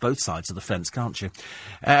can cross both sides of the fence, can't you?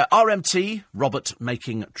 RMT, Robert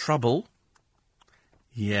making trouble.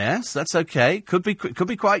 Yes, that's okay. Could be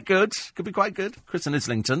quite good. Could be quite good. Chris in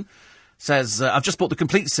Islington says, I've just bought the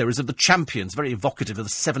complete series of The Champions, very evocative of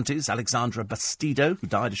the 70s. Alexandra Bastido, who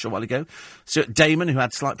died a short while ago. Stuart Damon, who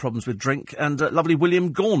had slight problems with drink. And lovely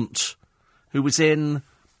William Gaunt, who was in...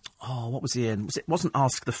 Oh, what was he in? Wasn't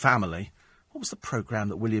Ask the Family. What was the programme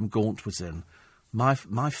that William Gaunt was in? My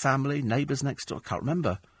Family, Neighbours Next Door. I can't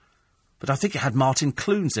remember. But I think it had Martin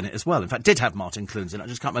Clunes in it as well. In fact, did have Martin Clunes in it. I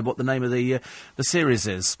just can't remember what the name of the series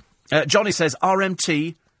is. Johnny says,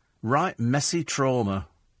 RMT, right, messy trauma.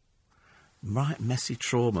 Right, messy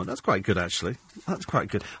trauma. That's quite good, actually. That's quite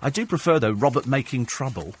good. I do prefer, though, Robert Making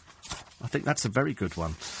Trouble. I think that's a very good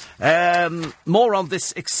one. More on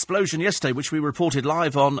this explosion yesterday, which we reported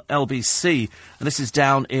live on LBC. And this is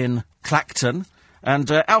down in Clacton.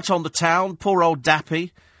 And out on the town, poor old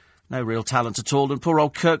Dappy. No real talent at all. And poor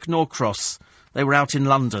old Kirk Norcross. They were out in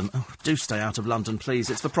London. Oh, do stay out of London, please.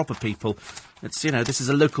 It's for proper people. It's, this is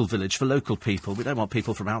a local village for local people. We don't want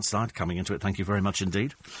people from outside coming into it. Thank you very much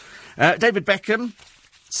indeed. David Beckham,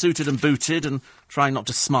 suited and booted and trying not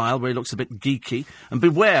to smile where he looks a bit geeky. And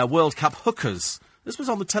beware World Cup hookers. This was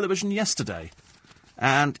on the television yesterday.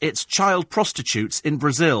 And it's child prostitutes in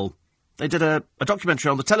Brazil. They did a documentary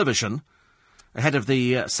on the television ahead of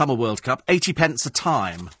the Summer World Cup. 80 pence a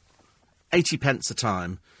time. 80 pence a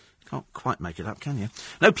time. Can't quite make it up, can you?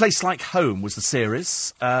 No Place Like Home was the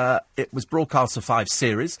series. It was broadcast for 5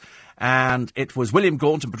 series. And it was William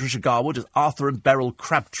Gaunt and Patricia Garwood as Arthur and Beryl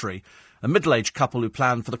Crabtree, a middle-aged couple who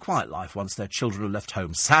plan for the quiet life once their children are left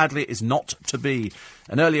home. Sadly, it is not to be.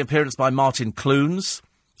 An early appearance by Martin Clunes.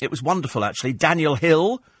 It was wonderful, actually. Daniel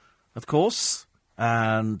Hill, of course,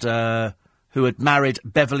 and who had married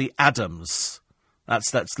Beverly Adams.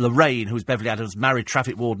 That's Lorraine, who was Beverly Adams, married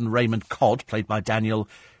traffic warden Raymond Codd, played by Daniel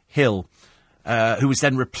Hill, who was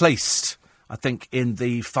then replaced, I think, in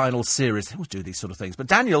the final series. They always do these sort of things. But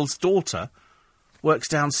Daniel's daughter works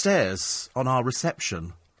downstairs on our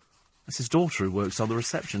reception. It's his daughter who works on the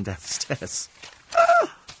reception downstairs.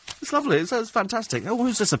 It's lovely. It's fantastic. Oh,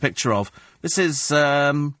 who's this a picture of? This is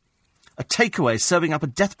a takeaway serving up a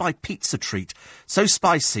death-by-pizza treat. So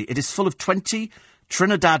spicy, it is full of 20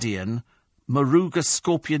 Trinidadian Moruga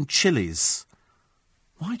scorpion chilies.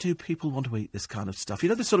 Why do people want to eat this kind of stuff? You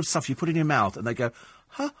know the sort of stuff you put in your mouth and they go,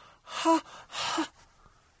 ha, ha, ha.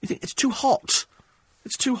 You think, it's too hot.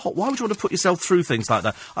 It's too hot. Why would you want to put yourself through things like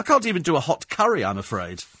that? I can't even do a hot curry, I'm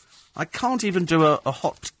afraid. I can't even do a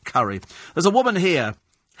hot curry. There's a woman here,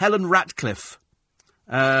 Helen Ratcliffe,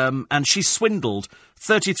 and she swindled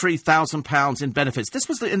 £33,000 in benefits. This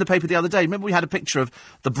was in the paper the other day. Remember we had a picture of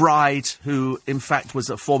the bride who, in fact, was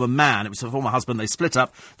a former man. It was a former husband. They split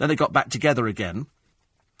up. Then they got back together again.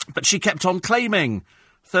 But she kept on claiming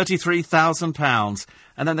 £33,000.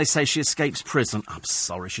 And then they say she escapes prison. I'm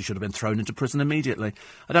sorry, she should have been thrown into prison immediately.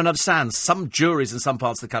 I don't understand. Some juries in some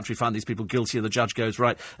parts of the country find these people guilty and the judge goes,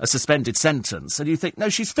 right, a suspended sentence. And you think, no,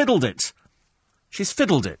 she's fiddled it. She's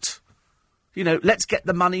fiddled it. Let's get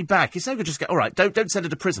the money back. It's no good just get, all right, don't send her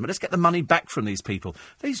to prison, but let's get the money back from these people.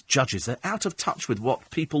 These judges, they're out of touch with what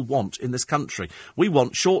people want in this country. We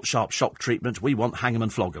want short, sharp shock treatment. We want hang 'em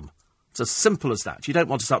and flog 'em. It's as simple as that. You don't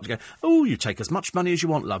want to start to go, oh, you take as much money as you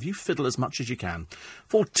want, love. You fiddle as much as you can.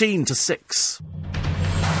 14-6.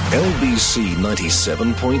 LBC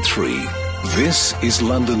 97.3. This is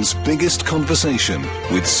London's biggest conversation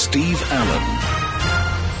with Steve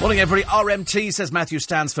Allen. Morning, everybody. RMT says Matthew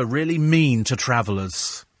stands for really mean to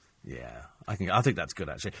travellers. Yeah, I think that's good,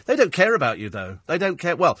 actually. They don't care about you, though. They don't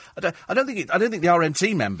care. Well, I don't think the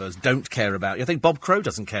RMT members don't care about you. I think Bob Crow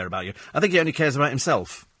doesn't care about you. I think he only cares about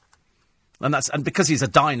himself. And because he's a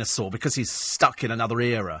dinosaur, because he's stuck in another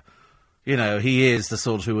era, he is the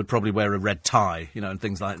sort who would probably wear a red tie, and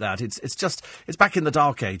things like that. It's back in the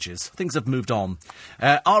dark ages. Things have moved on.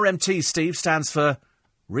 RMT, Steve, stands for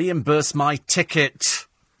reimburse my ticket.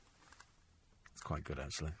 It's quite good,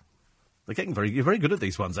 actually. You're very good at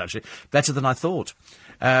these ones, actually. Better than I thought.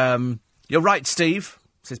 You're right, Steve,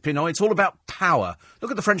 says Pinoy. It's all about power.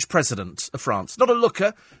 Look at the French president of France. Not a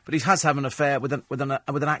looker, but he has had an affair with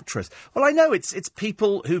an actress. Well, I know it's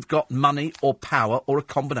people who've got money or power or a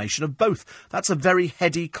combination of both. That's a very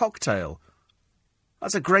heady cocktail.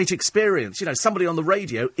 That's a great experience. Somebody on the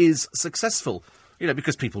radio is successful.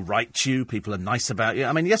 Because people write to you, people are nice about you.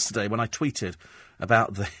 I mean, yesterday when I tweeted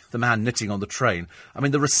about the man knitting on the train, I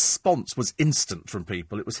mean, the response was instant from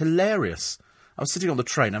people. It was hilarious. I was sitting on the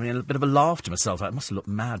train, having a bit of a laugh to myself. I must have looked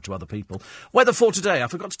mad to other people. Weather for today. I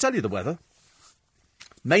forgot to tell you the weather.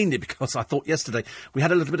 Mainly because I thought yesterday we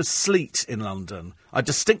had a little bit of sleet in London. I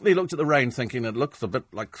distinctly looked at the rain thinking it looked a bit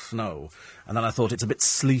like snow. And then I thought it's a bit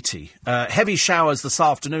sleety. Heavy showers this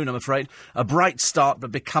afternoon, I'm afraid. A bright start,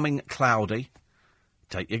 but becoming cloudy.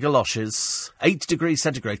 Take your galoshes. 8 degrees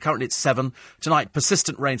centigrade. Currently it's 7. Tonight,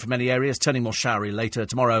 persistent rain for many areas, turning more showery later.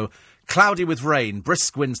 Tomorrow, cloudy with rain.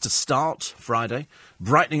 Brisk winds to start Friday.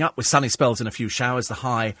 Brightening up with sunny spells and a few showers. The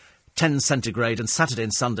high 10 centigrade. And Saturday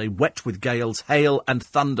and Sunday, wet with gales, hail and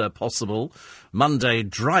thunder possible. Monday,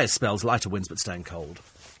 drier spells, lighter winds but staying cold.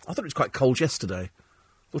 I thought it was quite cold yesterday.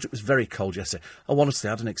 Thought it was very cold yesterday. Oh, honestly,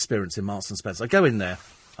 I had an experience in Marks and Spencer. I go in there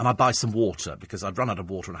and I buy some water because I'd run out of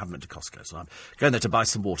water and I haven't been to Costco. So I'm going there to buy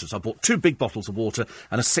some water. So I bought 2 big bottles of water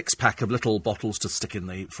and a 6-pack of little bottles to stick in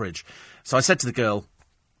the fridge. So I said to the girl,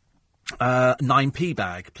 9p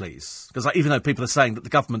bag, please. Because even though people are saying that the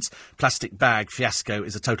government's plastic bag fiasco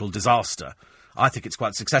is a total disaster, I think it's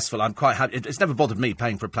quite successful. I'm quite happy. It's never bothered me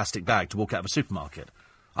paying for a plastic bag to walk out of a supermarket.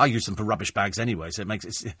 I use them for rubbish bags anyway, so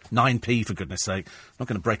it's 9p, for goodness sake. I'm not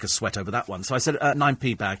going to break a sweat over that one. So I said,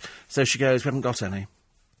 9p bag. So she goes, we haven't got any.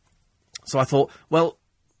 So I thought, well,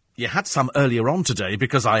 you had some earlier on today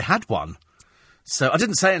because I had one. So I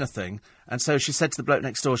didn't say anything. And so she said to the bloke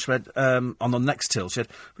next door, she said, on the next till, she said,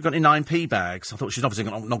 we've got any 9p bags? I thought she's obviously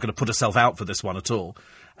not going to put herself out for this one at all.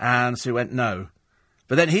 And so he went, no.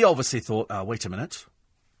 But then he obviously thought, oh, wait a minute.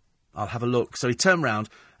 I'll have a look. So he turned round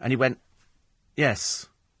and he went, yes.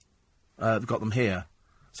 We've got them here.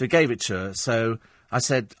 So he gave it to her. So I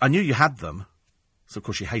said, I knew you had them. So, of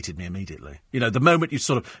course, she hated me immediately. You know, the moment you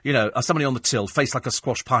sort of, somebody on the till, face like a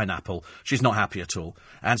squashed pineapple, she's not happy at all.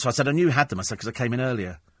 And so I said, I knew you had them. I said, because I came in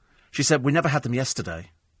earlier. She said, we never had them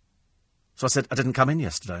yesterday. So I said, I didn't come in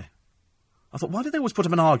yesterday. I thought, why do they always put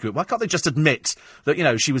them in an argument? Why can't they just admit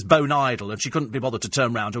that, she was bone idle and she couldn't be bothered to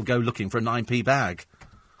turn round and go looking for a 9p bag?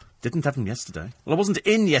 Didn't have them yesterday. Well, I wasn't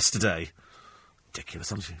in yesterday.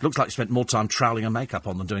 Ridiculous, honestly. Looks like you spent more time troweling and makeup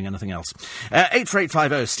on than doing anything else.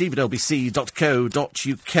 84850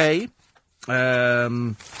 steve@lbc.co.uk.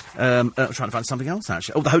 I'm trying to find something else,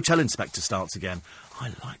 actually. Oh, the hotel inspector starts again.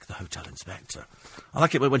 I like the hotel inspector. I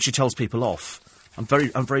like it when she tells people off. I'm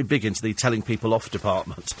very big into the telling people off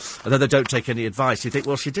department. Although they don't take any advice. You think,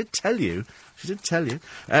 well, she did tell you. She did tell you.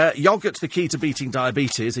 Yoghurt's the key to beating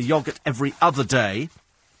diabetes. A yoghurt every other day.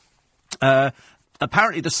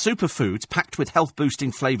 Apparently the superfoods packed with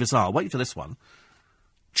health-boosting flavours are, wait for this one,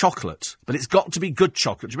 chocolate. But it's got to be good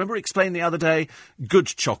chocolate. Do you remember explaining the other day? Good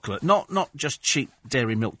chocolate. Not just cheap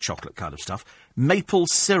dairy milk chocolate kind of stuff. Maple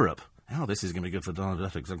syrup. Oh, this is going to be good for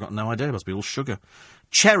diabetics. I've got no idea. It must be all sugar.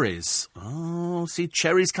 Cherries. Oh, see,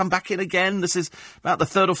 cherries come back in again. This is about the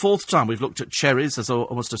 3rd or 4th time we've looked at cherries as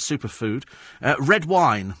almost a superfood. Red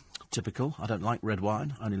wine. Typical. I don't like red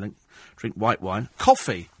wine. I only drink white wine.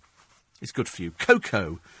 Coffee. It's good for you.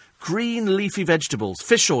 Cocoa, green leafy vegetables,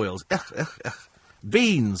 fish oils,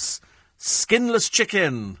 beans, skinless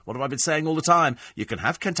chicken. What have I been saying all the time? You can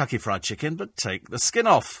have Kentucky Fried Chicken, but take the skin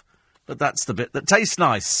off. But that's the bit that tastes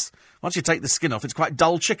nice. Once you take the skin off, it's quite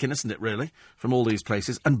dull chicken, isn't it, really, from all these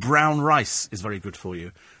places? And brown rice is very good for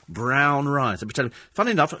you. Brown rice. I'll be telling you, funny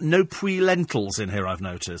enough, no pui lentils in here, I've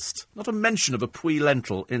noticed. Not a mention of a pui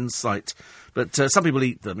lentil in sight. But some people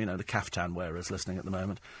eat them, the caftan wearers listening at the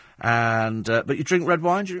moment. And but you drink red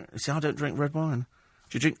wine? See, I don't drink red wine.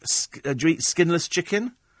 Do you eat skinless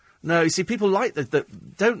chicken? No, you see, people like that,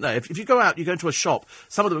 don't they? If you go out, you go into a shop,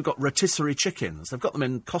 some of them have got rotisserie chickens. They've got them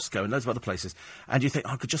in Costco and loads of other places. And you think,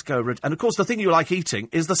 I could just go... And, of course, the thing you like eating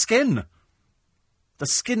is the skin. The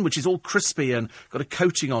skin, which is all crispy and got a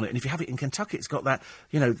coating on it. And if you have it in Kentucky, it's got that,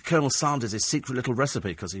 Colonel Sanders' secret little recipe,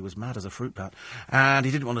 because he was mad as a fruit bat. And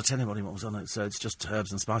he didn't want to tell anybody what was on it, so it's just herbs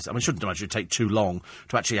and spices. I mean, it shouldn't actually take too long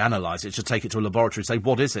to actually analyse it. It should take it to a laboratory and say,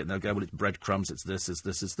 what is it? And they'll go, well, it's breadcrumbs, it's this, it's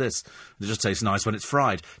this, it's this. It just tastes nice when it's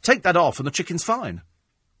fried. Take that off and the chicken's fine.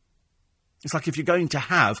 It's like if you're going to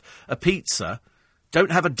have a pizza...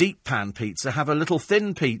 Don't have a deep pan pizza, have a little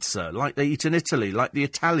thin pizza, like they eat in Italy, like the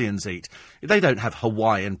Italians eat. They don't have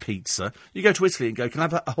Hawaiian pizza. You go to Italy and go, can I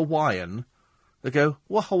have a Hawaiian? They go,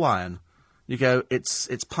 what Hawaiian? You go, it's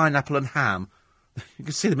pineapple and ham. You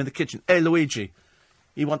can see them in the kitchen. Hey, Luigi,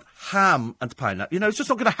 you want ham and pineapple? It's just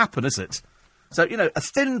not going to happen, is it? So, a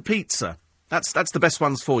thin pizza, that's the best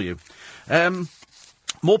ones for you.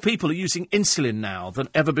 More people are using insulin now than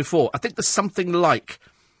ever before. I think there's something like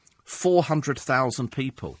 400,000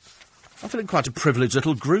 people. I'm feeling quite a privileged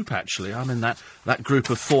little group, actually. I'm in that group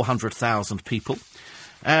of 400,000 people.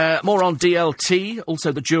 More on DLT.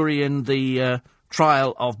 Also, the jury in the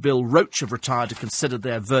trial of Bill Roach have retired to consider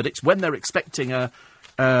their verdicts. When they're expecting a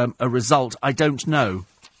result, I don't know.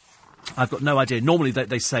 I've got no idea. Normally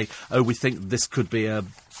they say, oh, we think this could be a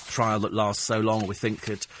trial that lasts so long, or we think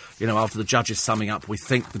that, after the judge is summing up, we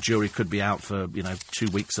think the jury could be out for, 2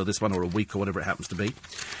 weeks or this one, or a week, or whatever it happens to be.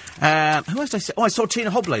 Who else did I see? Oh, I saw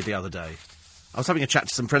Tina Hobley the other day. I was having a chat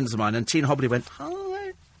to some friends of mine, and Tina Hobley went,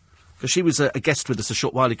 hi, because she was a guest with us a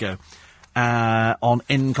short while ago on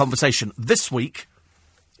In Conversation. This week,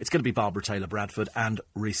 it's going to be Barbara Taylor Bradford and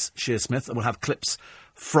Reece Shearsmith, and we'll have clips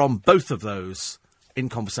from both of those In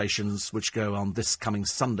Conversations, which go on this coming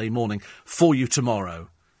Sunday morning for you tomorrow.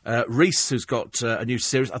 Reece, who's got a new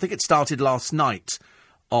series, I think it started last night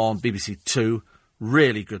on BBC Two,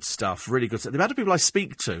 Really good stuff, really good stuff. The amount of people I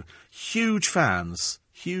speak to, huge fans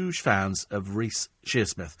of Reece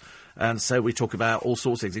Shearsmith. And so we talk about all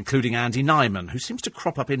sorts of things, including Andy Nyman, who seems to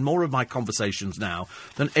crop up in more of my conversations now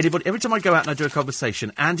than anybody. Every time I go out and I do a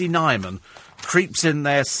conversation, Andy Nyman creeps in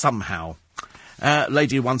there somehow.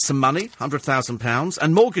 Lady who won some money, £100,000,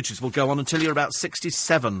 and mortgages will go on until you're about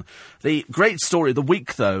 67. The great story of the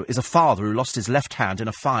week, though, is a father who lost his left hand in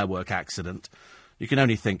a firework accident. You can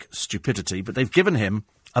only think stupidity, but they've given him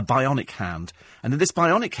a bionic hand. And in this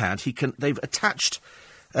bionic hand, they've attached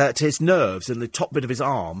to his nerves in the top bit of his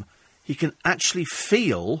arm, he can actually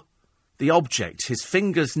feel the object. His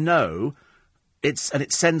fingers know and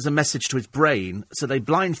it sends a message to his brain. So they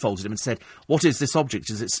blindfolded him and said, what is this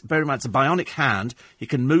object? Bear in mind, it's a bionic hand. He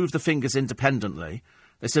can move the fingers independently.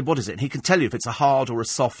 They said, what is it? And he can tell you if it's a hard or a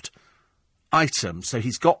soft item. So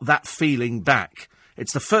he's got that feeling back.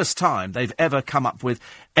 It's the first time they've ever come up with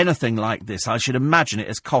anything like this. I should imagine it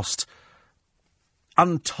has cost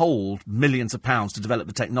untold millions of pounds to develop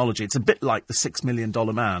the technology. It's a bit like the $6 Million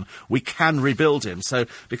Man. We can rebuild him. So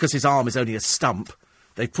because his arm is only a stump,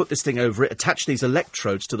 they've put this thing over it, attached these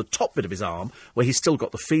electrodes to the top bit of his arm, where he's still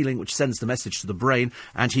got the feeling, which sends the message to the brain,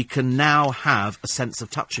 and he can now have a sense of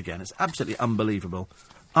touch again. It's absolutely unbelievable.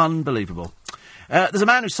 Unbelievable. There's a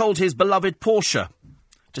man who sold his beloved Porsche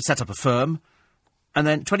to set up a firm, and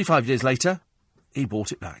then 25 years later, he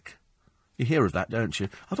bought it back. You hear of that, don't you?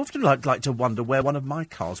 I'd often like to wonder where one of my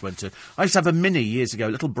cars went to. I used to have a Mini years ago, a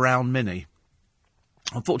little brown Mini.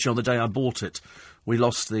 Unfortunately, on the day I bought it, we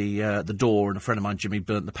lost the door, and a friend of mine, Jimmy,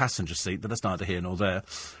 burnt the passenger seat, but that's neither here nor there.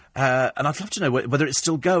 And I'd love to know whether it's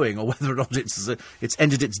still going or whether or not it's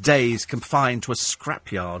ended its days confined to a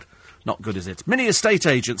scrapyard. Not good, is it? Mini estate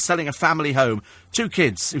agents selling a family home. 2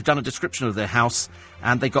 kids who've done a description of their house,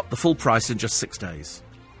 and they got the full price in just 6 days.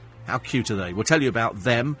 How cute are they? We'll tell you about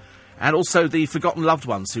them, and also the forgotten loved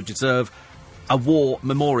ones who deserve a war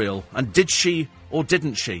memorial. And did she or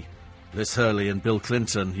didn't she? Liz Hurley and Bill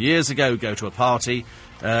Clinton, years ago, go to a party,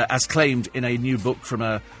 as claimed in a new book from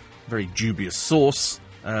a very dubious source.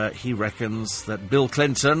 He reckons that Bill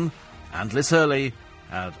Clinton and Liz Hurley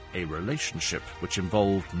had a relationship which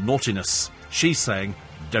involved naughtiness. She's saying,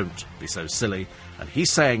 don't be so silly. And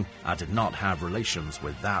he's saying, I did not have relations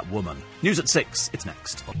with that woman. News at 6, it's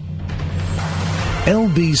next.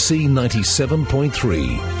 LBC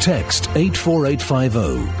 97.3. Text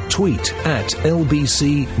 84850. Tweet at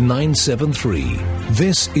LBC 973.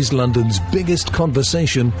 This is London's biggest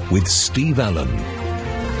conversation with Steve Allen.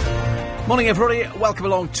 Morning, everybody. Welcome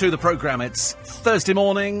along to the programme. It's Thursday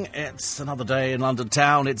morning. It's another day in London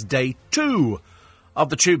town. It's day 2 of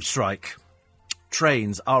the tube strike.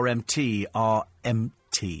 Trains, RMT, are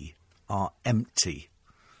empty.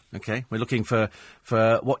 OK? We're looking for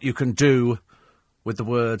what you can do with the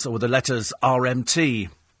words or with the letters RMT.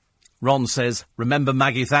 Ron says, remember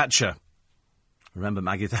Maggie Thatcher. Remember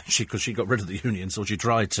Maggie Thatcher, because she got rid of the unions, or she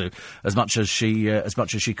tried to, as much as she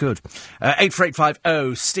could.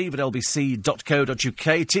 84850 steve at lbc.co.uk.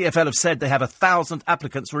 TfL have said they have 1,000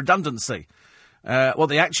 applicants for redundancy. What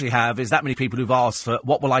they actually have is that many people who've asked for,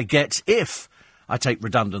 what will I get if I take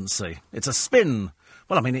redundancy? It's a spin.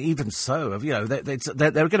 Well, I mean, even so, you know, they're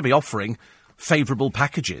going to be offering favourable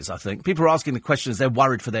packages, I think. People are asking the questions, they're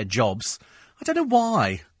worried for their jobs. I don't know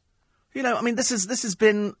why. You know, I mean, this has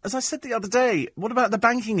been, as I said the other day, what about the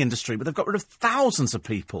banking industry, where they've got rid of thousands of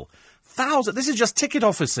people? Thousands. This is just ticket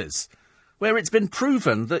offices, where it's been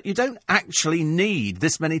proven that you don't actually need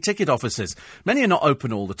this many ticket offices. Many are not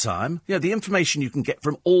open all the time. You know, the information you can get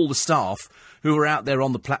from all the staff who are out there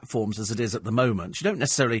on the platforms as it is at the moment, you don't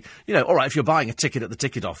necessarily, you know, all right, if you're buying a ticket at the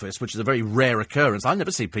ticket office, which is a very rare occurrence, I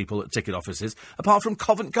never see people at ticket offices, apart from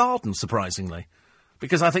Covent Garden, surprisingly.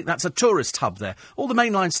 Because I think that's a tourist hub there. All the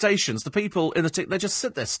mainline stations, the people in the they just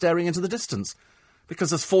sit there staring into the distance. Because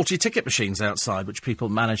there's 40 ticket machines outside, which people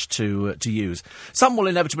manage to use. Some will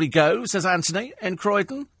inevitably go, says Anthony, in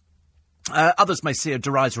Croydon. Others may see a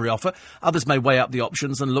derisory offer. Others may weigh up the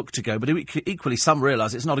options and look to go. But equally, some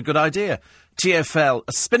realise it's not a good idea. TfL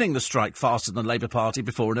are spinning the strike faster than the Labour Party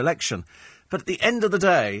before an election. But at the end of the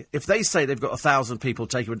day, if they say they've got 1,000 people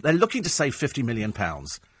taking it, they're looking to save £50 million.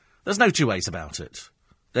 There's no two ways about it.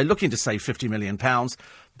 They're looking to save £50 million.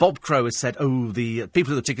 Bob Crow has said, the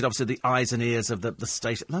people at the ticket office are the eyes and ears of the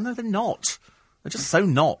state. No, they're not. They're just so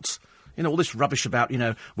not. You know, all this rubbish about, you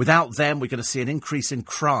know, without them we're going to see an increase in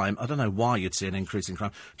crime. I don't know why you'd see an increase in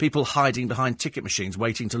crime. People hiding behind ticket machines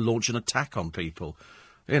waiting to launch an attack on people.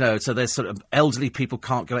 You know, so there's sort of elderly people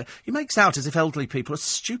can't go out. He makes out as if elderly people are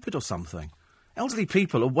stupid or something. Elderly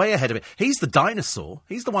people are way ahead of it. He's the dinosaur.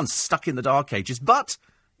 He's the one stuck in the dark ages. But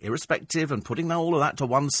irrespective and putting all of that to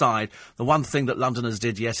one side, the one thing that Londoners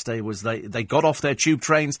did yesterday was they got off their tube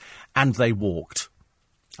trains and they walked.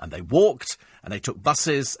 And they walked, and they took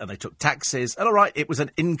buses, and they took taxis. And all right, it was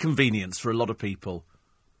an inconvenience for a lot of people.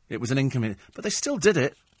 It was an inconvenience. But they still did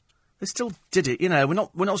it. They still did it, you know.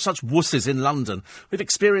 We're not such wusses in London. We've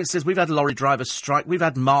experienced this. We've had lorry drivers strike. We've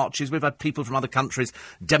had marches. We've had people from other countries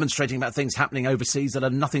demonstrating about things happening overseas that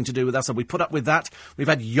have nothing to do with us. And we put up with that. We've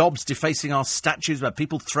had yobs defacing our statues. We've had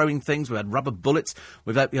people throwing things. We've had rubber bullets.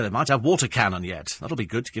 We've had, they might have water cannon yet. That'll be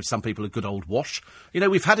good to give some people a good old wash. You know,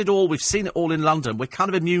 we've had it all. We've seen it all in London. We're kind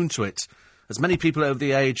of immune to it. As many people over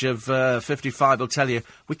the age of 55 will tell you,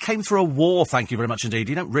 we came through a war, thank you very much indeed.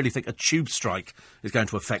 You don't really think a tube strike is going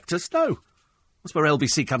to affect us? No. That's where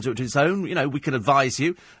LBC comes to its own. You know, we can advise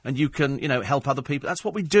you and you can, help other people. That's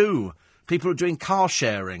what we do. People are doing car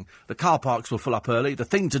sharing. The car parks will fill up early. The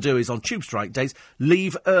thing to do is on tube strike days,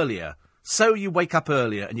 leave earlier. So you wake up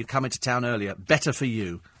earlier and you come into town earlier. Better for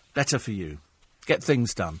you. Better for you. Get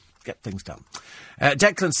things done. Get things done.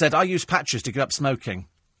 Declan said, I use patches to give up smoking.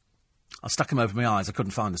 I stuck them over my eyes. I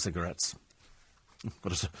couldn't find the cigarettes.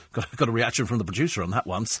 Got a reaction from the producer on that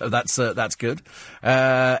one, so that's good.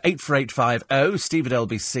 84850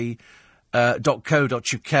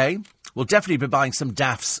 steve@lbc.co.uk. We'll definitely be buying some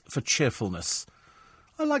daffs for cheerfulness.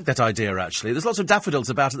 I like that idea, actually. There's lots of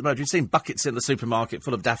daffodils about at the moment. You've seen buckets in the supermarket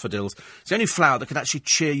full of daffodils. It's the only flower that can actually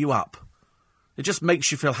cheer you up. It just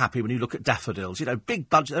makes you feel happy when you look at daffodils. You know, big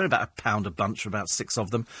bunch. They're about £1 a bunch for about 6 of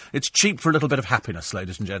them. It's cheap for a little bit of happiness,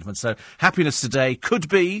 ladies and gentlemen. So happiness today could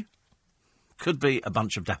be a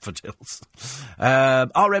bunch of daffodils.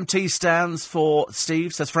 RMT stands for,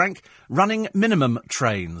 Steve, says Frank, running minimum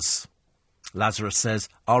trains. Lazarus says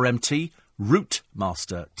RMT, route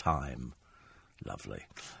master time. Lovely.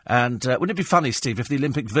 And wouldn't it be funny, Steve, if the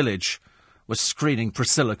Olympic Village was screening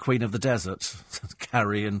Priscilla, Queen of the Desert,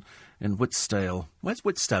 Carrie in Whitstable. Where's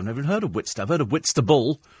Whitstable? I've never heard of Whitstable. I've heard of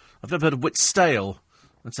Whitstable. I've never heard of Whitstale.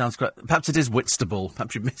 That sounds great. Perhaps it is Whitstable.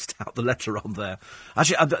 Perhaps you missed out the letter on there.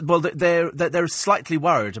 Actually, they're slightly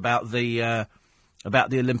worried about the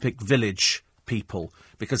Olympic Village people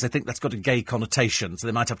because they think that's got a gay connotation, so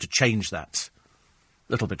they might have to change that.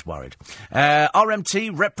 A little bit worried.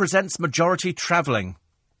 RMT represents majority travelling.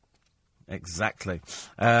 Exactly.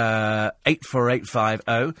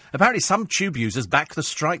 84850. Apparently some tube users back the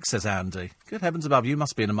strike, says Andy. Good heavens above, you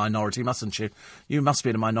must be in a minority, mustn't you? You must be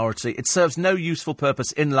in a minority. It serves no useful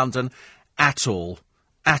purpose in London at all.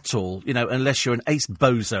 At all. You know, unless you're an ace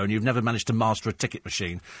bozo and you've never managed to master a ticket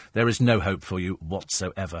machine. There is no hope for you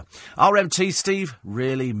whatsoever. RMT, Steve,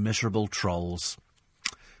 really miserable trolls.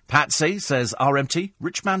 Patsy says RMT,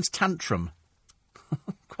 rich man's tantrum.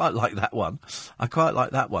 Quite like that one. I quite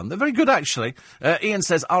like that one. They're very good, actually. Ian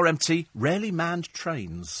says RMT, rarely manned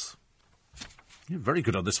trains. You're very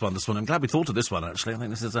good on this one. I'm glad we thought of this one, actually. I think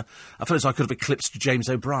this is I feel as I could have eclipsed James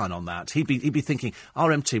O'Brien on that. He'd be thinking,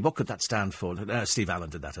 RMT, what could that stand for? Steve Allen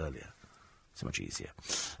did that earlier. So much easier.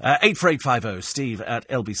 84850,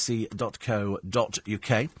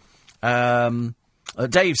 steve@lbc.co.uk.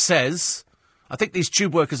 Dave says, I think these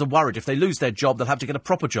tube workers are worried if they lose their job, they'll have to get a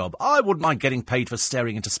proper job. I wouldn't mind getting paid for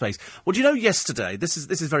staring into space. Well, do you know, yesterday, this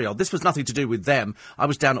is very odd. This was nothing to do with them. I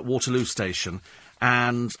was down at Waterloo Station,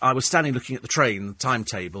 and I was standing looking at the train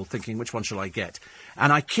timetable, thinking, which one shall I get?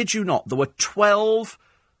 And I kid you not, there were 12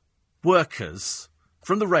 workers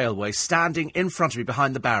from the railway standing in front of me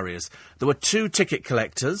behind the barriers. There were 2 ticket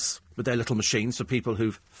collectors with their little machines for people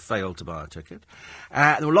who've failed to buy a ticket.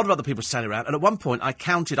 There were a lot of other people standing around, and at one point I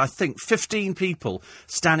counted, I think, 15 people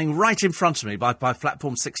standing right in front of me by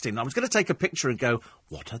platform 16. I was going to take a picture and go,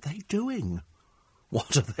 what are they doing?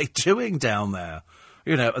 What are they doing down there?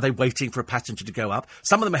 You know, are they waiting for a passenger to go up?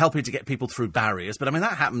 Some of them are helping to get people through barriers, but I mean,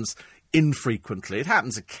 that happens infrequently. It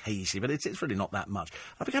happens occasionally, but it's really not that much.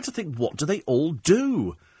 I began to think, what do they all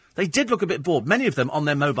do? They did look a bit bored, many of them on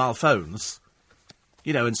their mobile phones,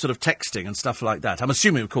 you know, and sort of texting and stuff like that. I'm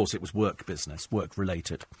assuming, of course, it was work business,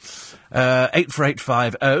 work-related.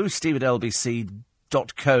 84850, steve@lbc.co.uk.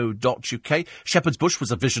 Shepherd's Bush was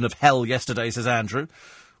a vision of hell yesterday, says Andrew.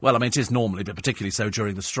 Well, I mean, it is normally, but particularly so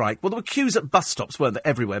during the strike. Well, there were queues at bus stops, weren't there,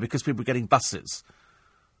 everywhere, because people were getting buses,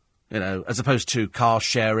 you know, as opposed to car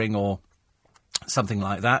sharing or something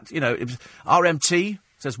like that. You know, it was RMT,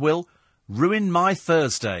 says Will, ruin my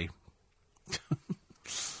Thursday.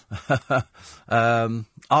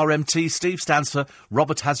 RMT, Steve, stands for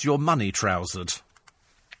Robert has your money trousered.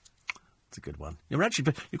 It's a good one. You're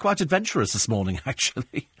quite adventurous this morning,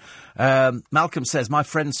 actually. Malcolm says, my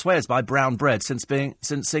friend swears by brown bread since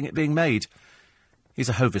seeing it being made. He's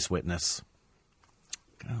a Hovis witness.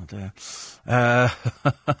 Oh, dear.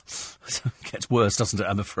 Gets worse, doesn't it,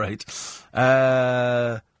 I'm afraid.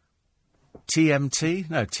 TMT?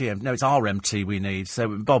 No, it's RMT we need. So,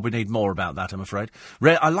 Bob, we need more about that, I'm afraid.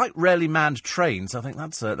 I like rarely manned trains. I think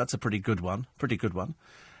that's a pretty good one.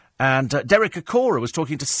 And Derek Akora was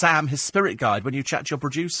talking to Sam, his spirit guide, when you chat to your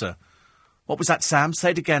producer. What was that, Sam?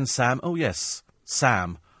 Say it again, Sam. Oh, yes,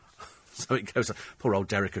 Sam. So it goes. Poor old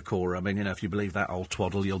Derek Akora. I mean, if you believe that old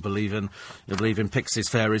twaddle, you'll believe in pixies,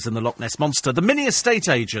 fairies, and the Loch Ness Monster. The mini estate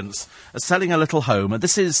agents are selling a little home, and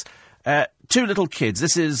this is two little kids.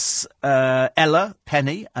 This is Ella,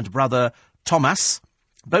 Penny, and brother Thomas,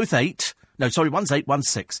 both 8. No, sorry, one's 8, one's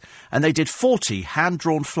 6. And they did 40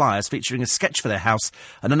 hand-drawn flyers featuring a sketch for their house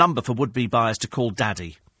and a number for would-be buyers to call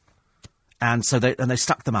Daddy. And so they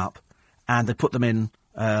stuck them up, and they put them in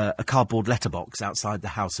a cardboard letterbox outside the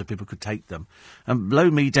house so people could take them. And blow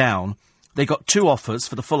me down, they got 2 offers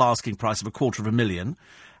for the full asking price of $250,000,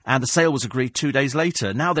 and the sale was agreed 2 days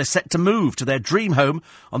later. Now they're set to move to their dream home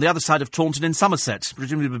on the other side of Taunton in Somerset,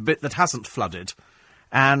 presumably a bit that hasn't flooded.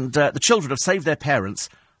 And the children have saved their parents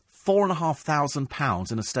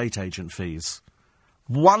 £4,500 in estate agent fees.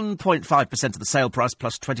 1.5% of the sale price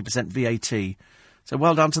plus 20% VAT. So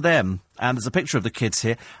well done to them. And there's a picture of the kids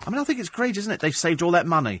here. I mean, I think it's great, isn't it? They've saved all that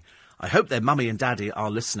money. I hope their mummy and daddy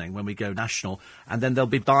are listening when we go national, and then they'll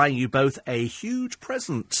be buying you both a huge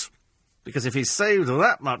present. Because if he's saved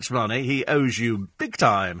that much money, he owes you big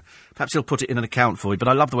time. Perhaps he'll put it in an account for you. But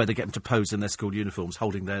I love the way they get them to pose in their school uniforms,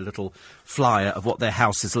 holding their little flyer of what their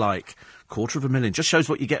house is like. $250,000. Just shows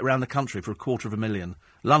what you get around the country for $250,000.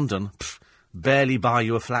 London, barely buy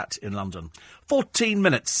you a flat in London. 14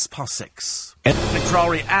 minutes past 6. Nick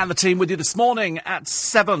Ferrari and the team with you this morning at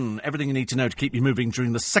 7. Everything you need to know to keep you moving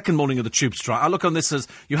during the second morning of the tube strike. I look on this as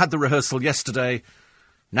you had the rehearsal yesterday.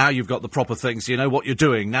 Now you've got the proper things. You know what you're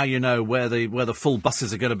doing. Now you know where the full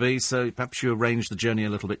buses are going to be, so perhaps you arrange the journey a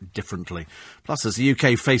little bit differently. Plus, as the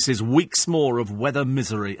UK faces weeks more of weather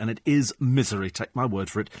misery, and it is misery, take my word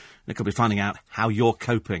for it, Nick will be finding out how you're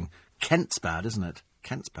coping. Kent's bad, isn't it?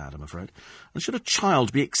 Kent's bad, I'm afraid. And should a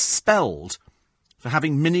child be expelled for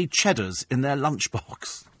having mini cheddars in their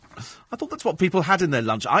lunchbox? I thought that's what people had in their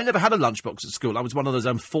lunch. I never had a lunchbox at school. I was one of those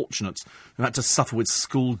unfortunates who had to suffer with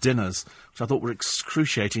school dinners, which I thought were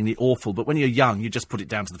excruciatingly awful. But when you're young, you just put it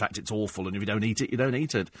down to the fact it's awful, and if you don't eat it, you don't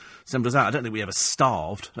eat it. Simple as that. I don't think we ever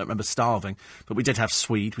starved. I don't remember starving. But we did have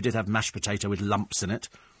swede. We did have mashed potato with lumps in it.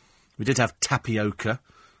 We did have tapioca,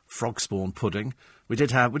 frog spawn pudding. We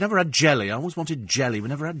never had jelly. I always wanted jelly. We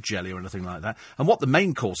never had jelly or anything like that. And what the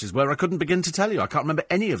main courses were, I couldn't begin to tell you. I can't remember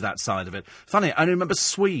any of that side of it. Funny, I only remember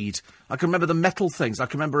swede. I can remember the metal things. I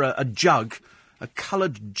can remember a jug, a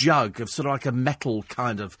coloured jug of sort of like a metal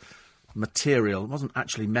kind of material. It wasn't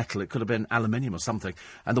actually metal. It could have been aluminium or something.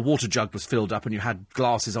 And the water jug was filled up and you had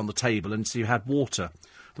glasses on the table and so you had water.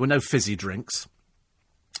 There were no fizzy drinks.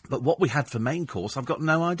 But what we had for main course, I've got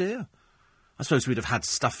no idea. I suppose we'd have had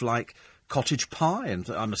stuff like cottage pie, and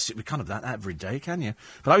we can't have that every day, can you?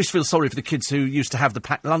 But I always feel sorry for the kids who used to have the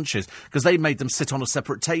packed lunches, because they made them sit on a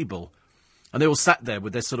separate table. And they all sat there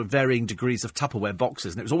with their sort of varying degrees of Tupperware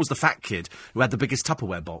boxes, and it was always the fat kid who had the biggest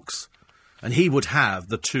Tupperware box. And he would have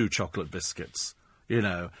the 2 chocolate biscuits,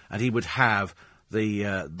 and he would have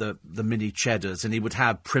the mini cheddars, and he would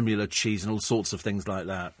have Primula cheese and all sorts of things like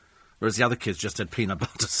that. Whereas the other kids just had peanut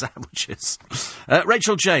butter sandwiches.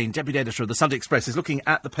 Rachel Jane, Deputy Editor of the Sunday Express, is looking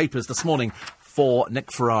at the papers this morning for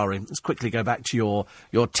Nick Ferrari. Let's quickly go back to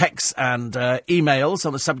your texts and emails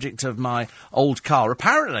on the subject of my old car.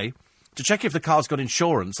 Apparently, to check if the car's got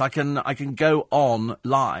insurance, I can go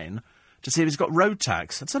online to see if it's got road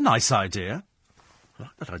tax. That's a nice idea. I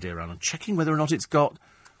like that idea, Alan. Checking whether or not it's got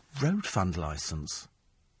road fund licence.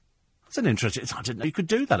 That's an interesting... I didn't know you could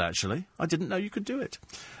do that, actually. I didn't know you could do it.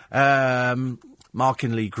 Mark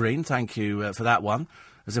in Lee Green, thank you for that one.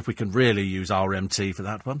 As if we can really use RMT for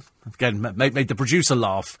that one. Again, made the producer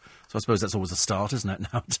laugh. So I suppose that's always a start, isn't it,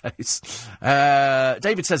 nowadays?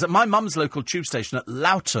 David says, at my mum's local tube station at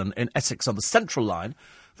Loughton in Essex on the Central Line,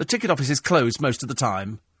 the ticket office is closed most of the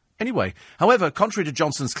time. Anyway, however, contrary to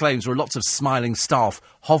Johnson's claims, there are lots of smiling staff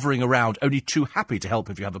hovering around, only too happy to help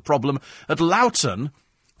if you have a problem. At Loughton,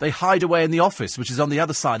 they hide away in the office, which is on the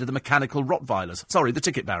other side of the mechanical Rottweilers. Sorry, the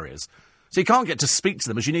ticket barriers. So you can't get to speak to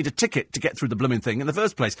them as you need a ticket to get through the blooming thing in the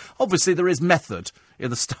first place. Obviously, there is method in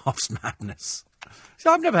the staff's madness.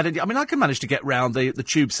 So I've never had any... I mean, I can manage to get round the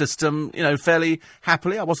tube system, fairly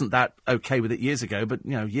happily. I wasn't that okay with it years ago, but,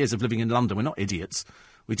 years of living in London, we're not idiots.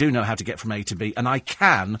 We do know how to get from A to B, and I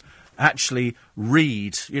can actually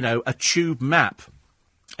read, a tube map.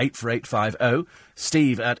 84850,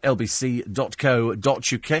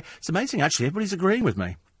 steve@lbc.co.uk. It's amazing, actually, everybody's agreeing with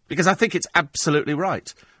me, because I think it's absolutely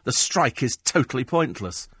right. The strike is totally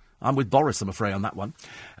pointless. I'm with Boris, I'm afraid, on that one.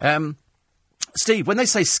 Steve, when they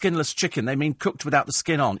say skinless chicken, they mean cooked without the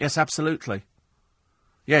skin on. Yes, absolutely.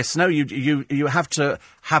 Yes, no, you have to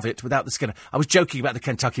have it without the skin. I was joking about the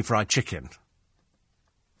Kentucky Fried Chicken.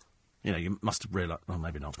 You know, you must have realised... Well,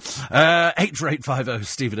 maybe not. 84850,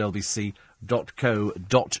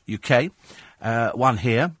 steve@lbc.co.uk. One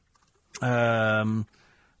here.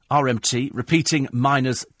 RMT, repeating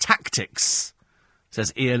miners' tactics,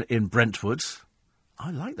 says Ian in Brentwood. I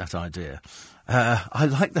like that idea.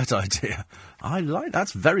 That's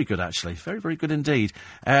very good, actually. Very, very good indeed.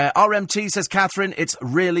 RMT, says Catherine, it's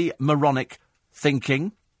really moronic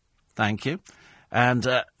thinking. Thank you. And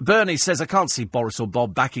Bernie says, I can't see Boris or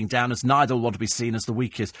Bob backing down, as neither will want to be seen as the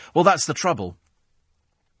weakest. Well, that's the trouble.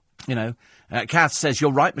 You know, Kath says,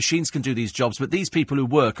 you're right, machines can do these jobs, but these people who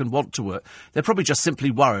work and want to work, they're probably just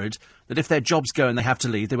simply worried that if their jobs go and they have to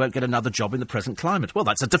leave, they won't get another job in the present climate. Well,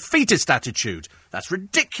 that's a defeatist attitude. That's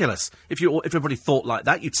ridiculous. If everybody thought like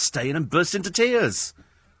that, you'd stay in and burst into tears.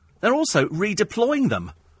 They're also redeploying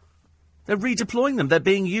them. They're redeploying them. They're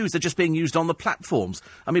being used. They're just being used on the platforms.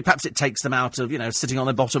 I mean, perhaps it takes them out of, sitting on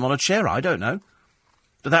their bottom on a chair. I don't know.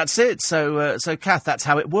 But that's it. So Kath, that's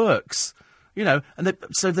how it works.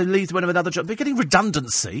 So they leave them with another job. They're getting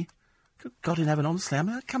redundancy. Good God in heaven, honestly. I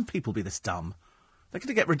mean, how can people be this dumb? They're going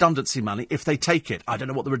to get redundancy money if they take it. I don't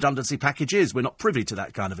know what the redundancy package is. We're not privy to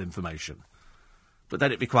that kind of information. But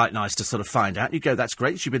then it'd be quite nice to sort of find out. You go, that's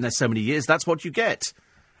great. You've been there so many years. That's what you get.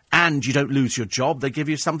 And you don't lose your job. They give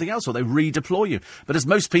you something else, or they redeploy you. But as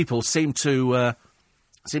most people seem to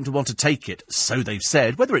want to take it, so they've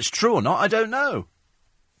said. Whether it's true or not, I don't know.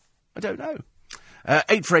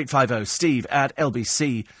 84850,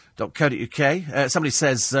 steve@lbc.co.uk. Somebody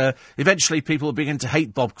says, eventually people will begin to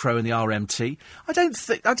hate Bob Crow and the RMT. I don't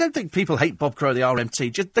think people hate Bob Crow and the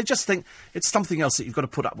RMT. They just think it's something else that you've got to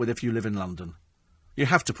put up with if you live in London. You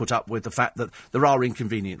have to put up with the fact that there are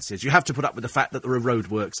inconveniences. You have to put up with the fact that there are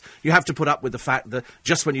roadworks. You have to put up with the fact that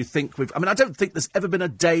just when you think I don't think there's ever been a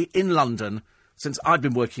day in London since I've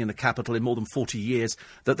been working in the capital in more than 40 years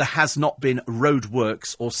that there has not been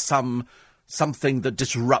roadworks or something that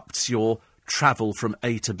disrupts your travel from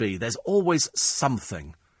A to B. There's always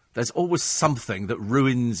something. There's always something that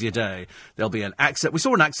ruins your day. There'll be an accident. We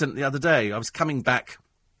saw an accident the other day. I was coming back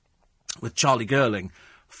with Charlie Girling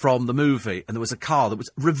from the movie, and there was a car that was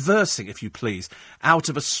reversing, if you please, out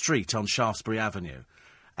of a street on Shaftesbury Avenue.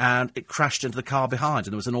 And it crashed into the car behind,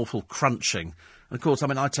 and there was an awful crunching. And, of course,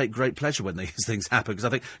 I take great pleasure when these things happen, because I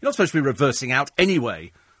think you're not supposed to be reversing out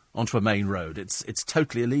anyway onto a main road. It's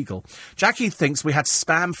totally illegal. Jackie thinks we had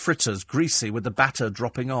spam fritters, greasy, with the batter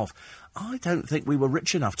dropping off. I don't think we were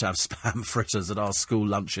rich enough to have spam fritters at our school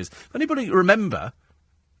lunches. If anybody remember,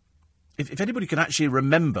 if anybody can actually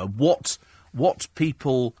remember what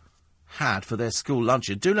people had for their school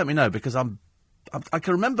lunches, do let me know, because I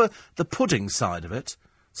can remember the pudding side of it.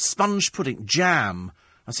 Sponge pudding, jam.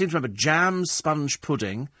 I seem to remember jam, sponge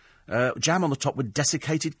pudding, jam on the top with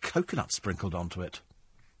desiccated coconut sprinkled onto it.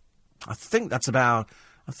 I think that's about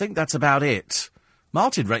it.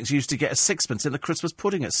 Martin Rex used to get a sixpence in the Christmas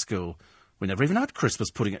pudding at school. We never even had Christmas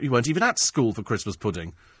pudding. You weren't even at school for Christmas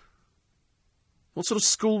pudding. What sort of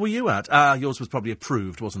school were you at? Yours was probably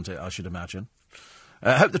approved, wasn't it, I should imagine.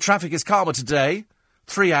 Hope the traffic is calmer today.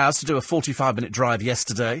 3 hours to do a 45-minute drive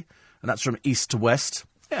yesterday, and that's from east to west.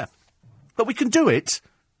 Yeah. But we can do it.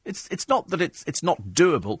 It's not that it's not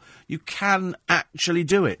doable. You can actually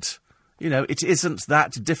do it. It isn't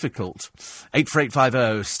that difficult.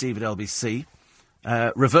 84850, steve@lbc.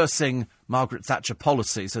 Reversing Margaret Thatcher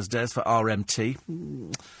policy, says Des, for RMT.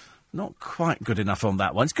 Not quite good enough on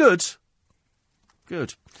that one. It's good.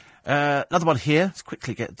 Good. Another one here. Let's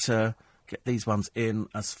quickly get these ones in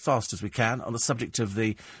as fast as we can. On the subject of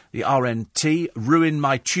the RMT, ruin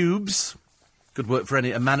my tubes. Good work for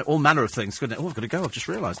all manner of things, couldn't it? Oh, I've got to go. I've just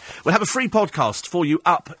realised. We'll have a free podcast for you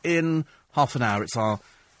up in half an hour. It's our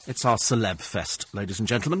Celeb Fest, ladies and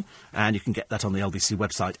gentlemen, and you can get that on the LBC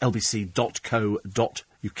website, lbc.co.uk,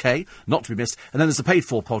 not to be missed. And then there's a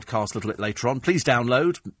paid-for podcast a little bit later on. Please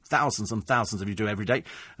download. Thousands and thousands of you do every day.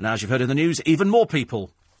 And as you've heard in the news, even more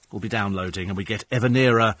people will be downloading, and we get ever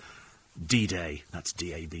nearer D-Day. That's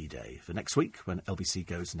D-A-B Day for next week when LBC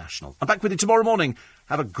goes national. I'm back with you tomorrow morning.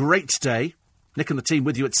 Have a great day. Nick and the team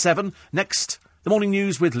with you at 7. Next, the morning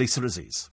news with Lisa Aziz.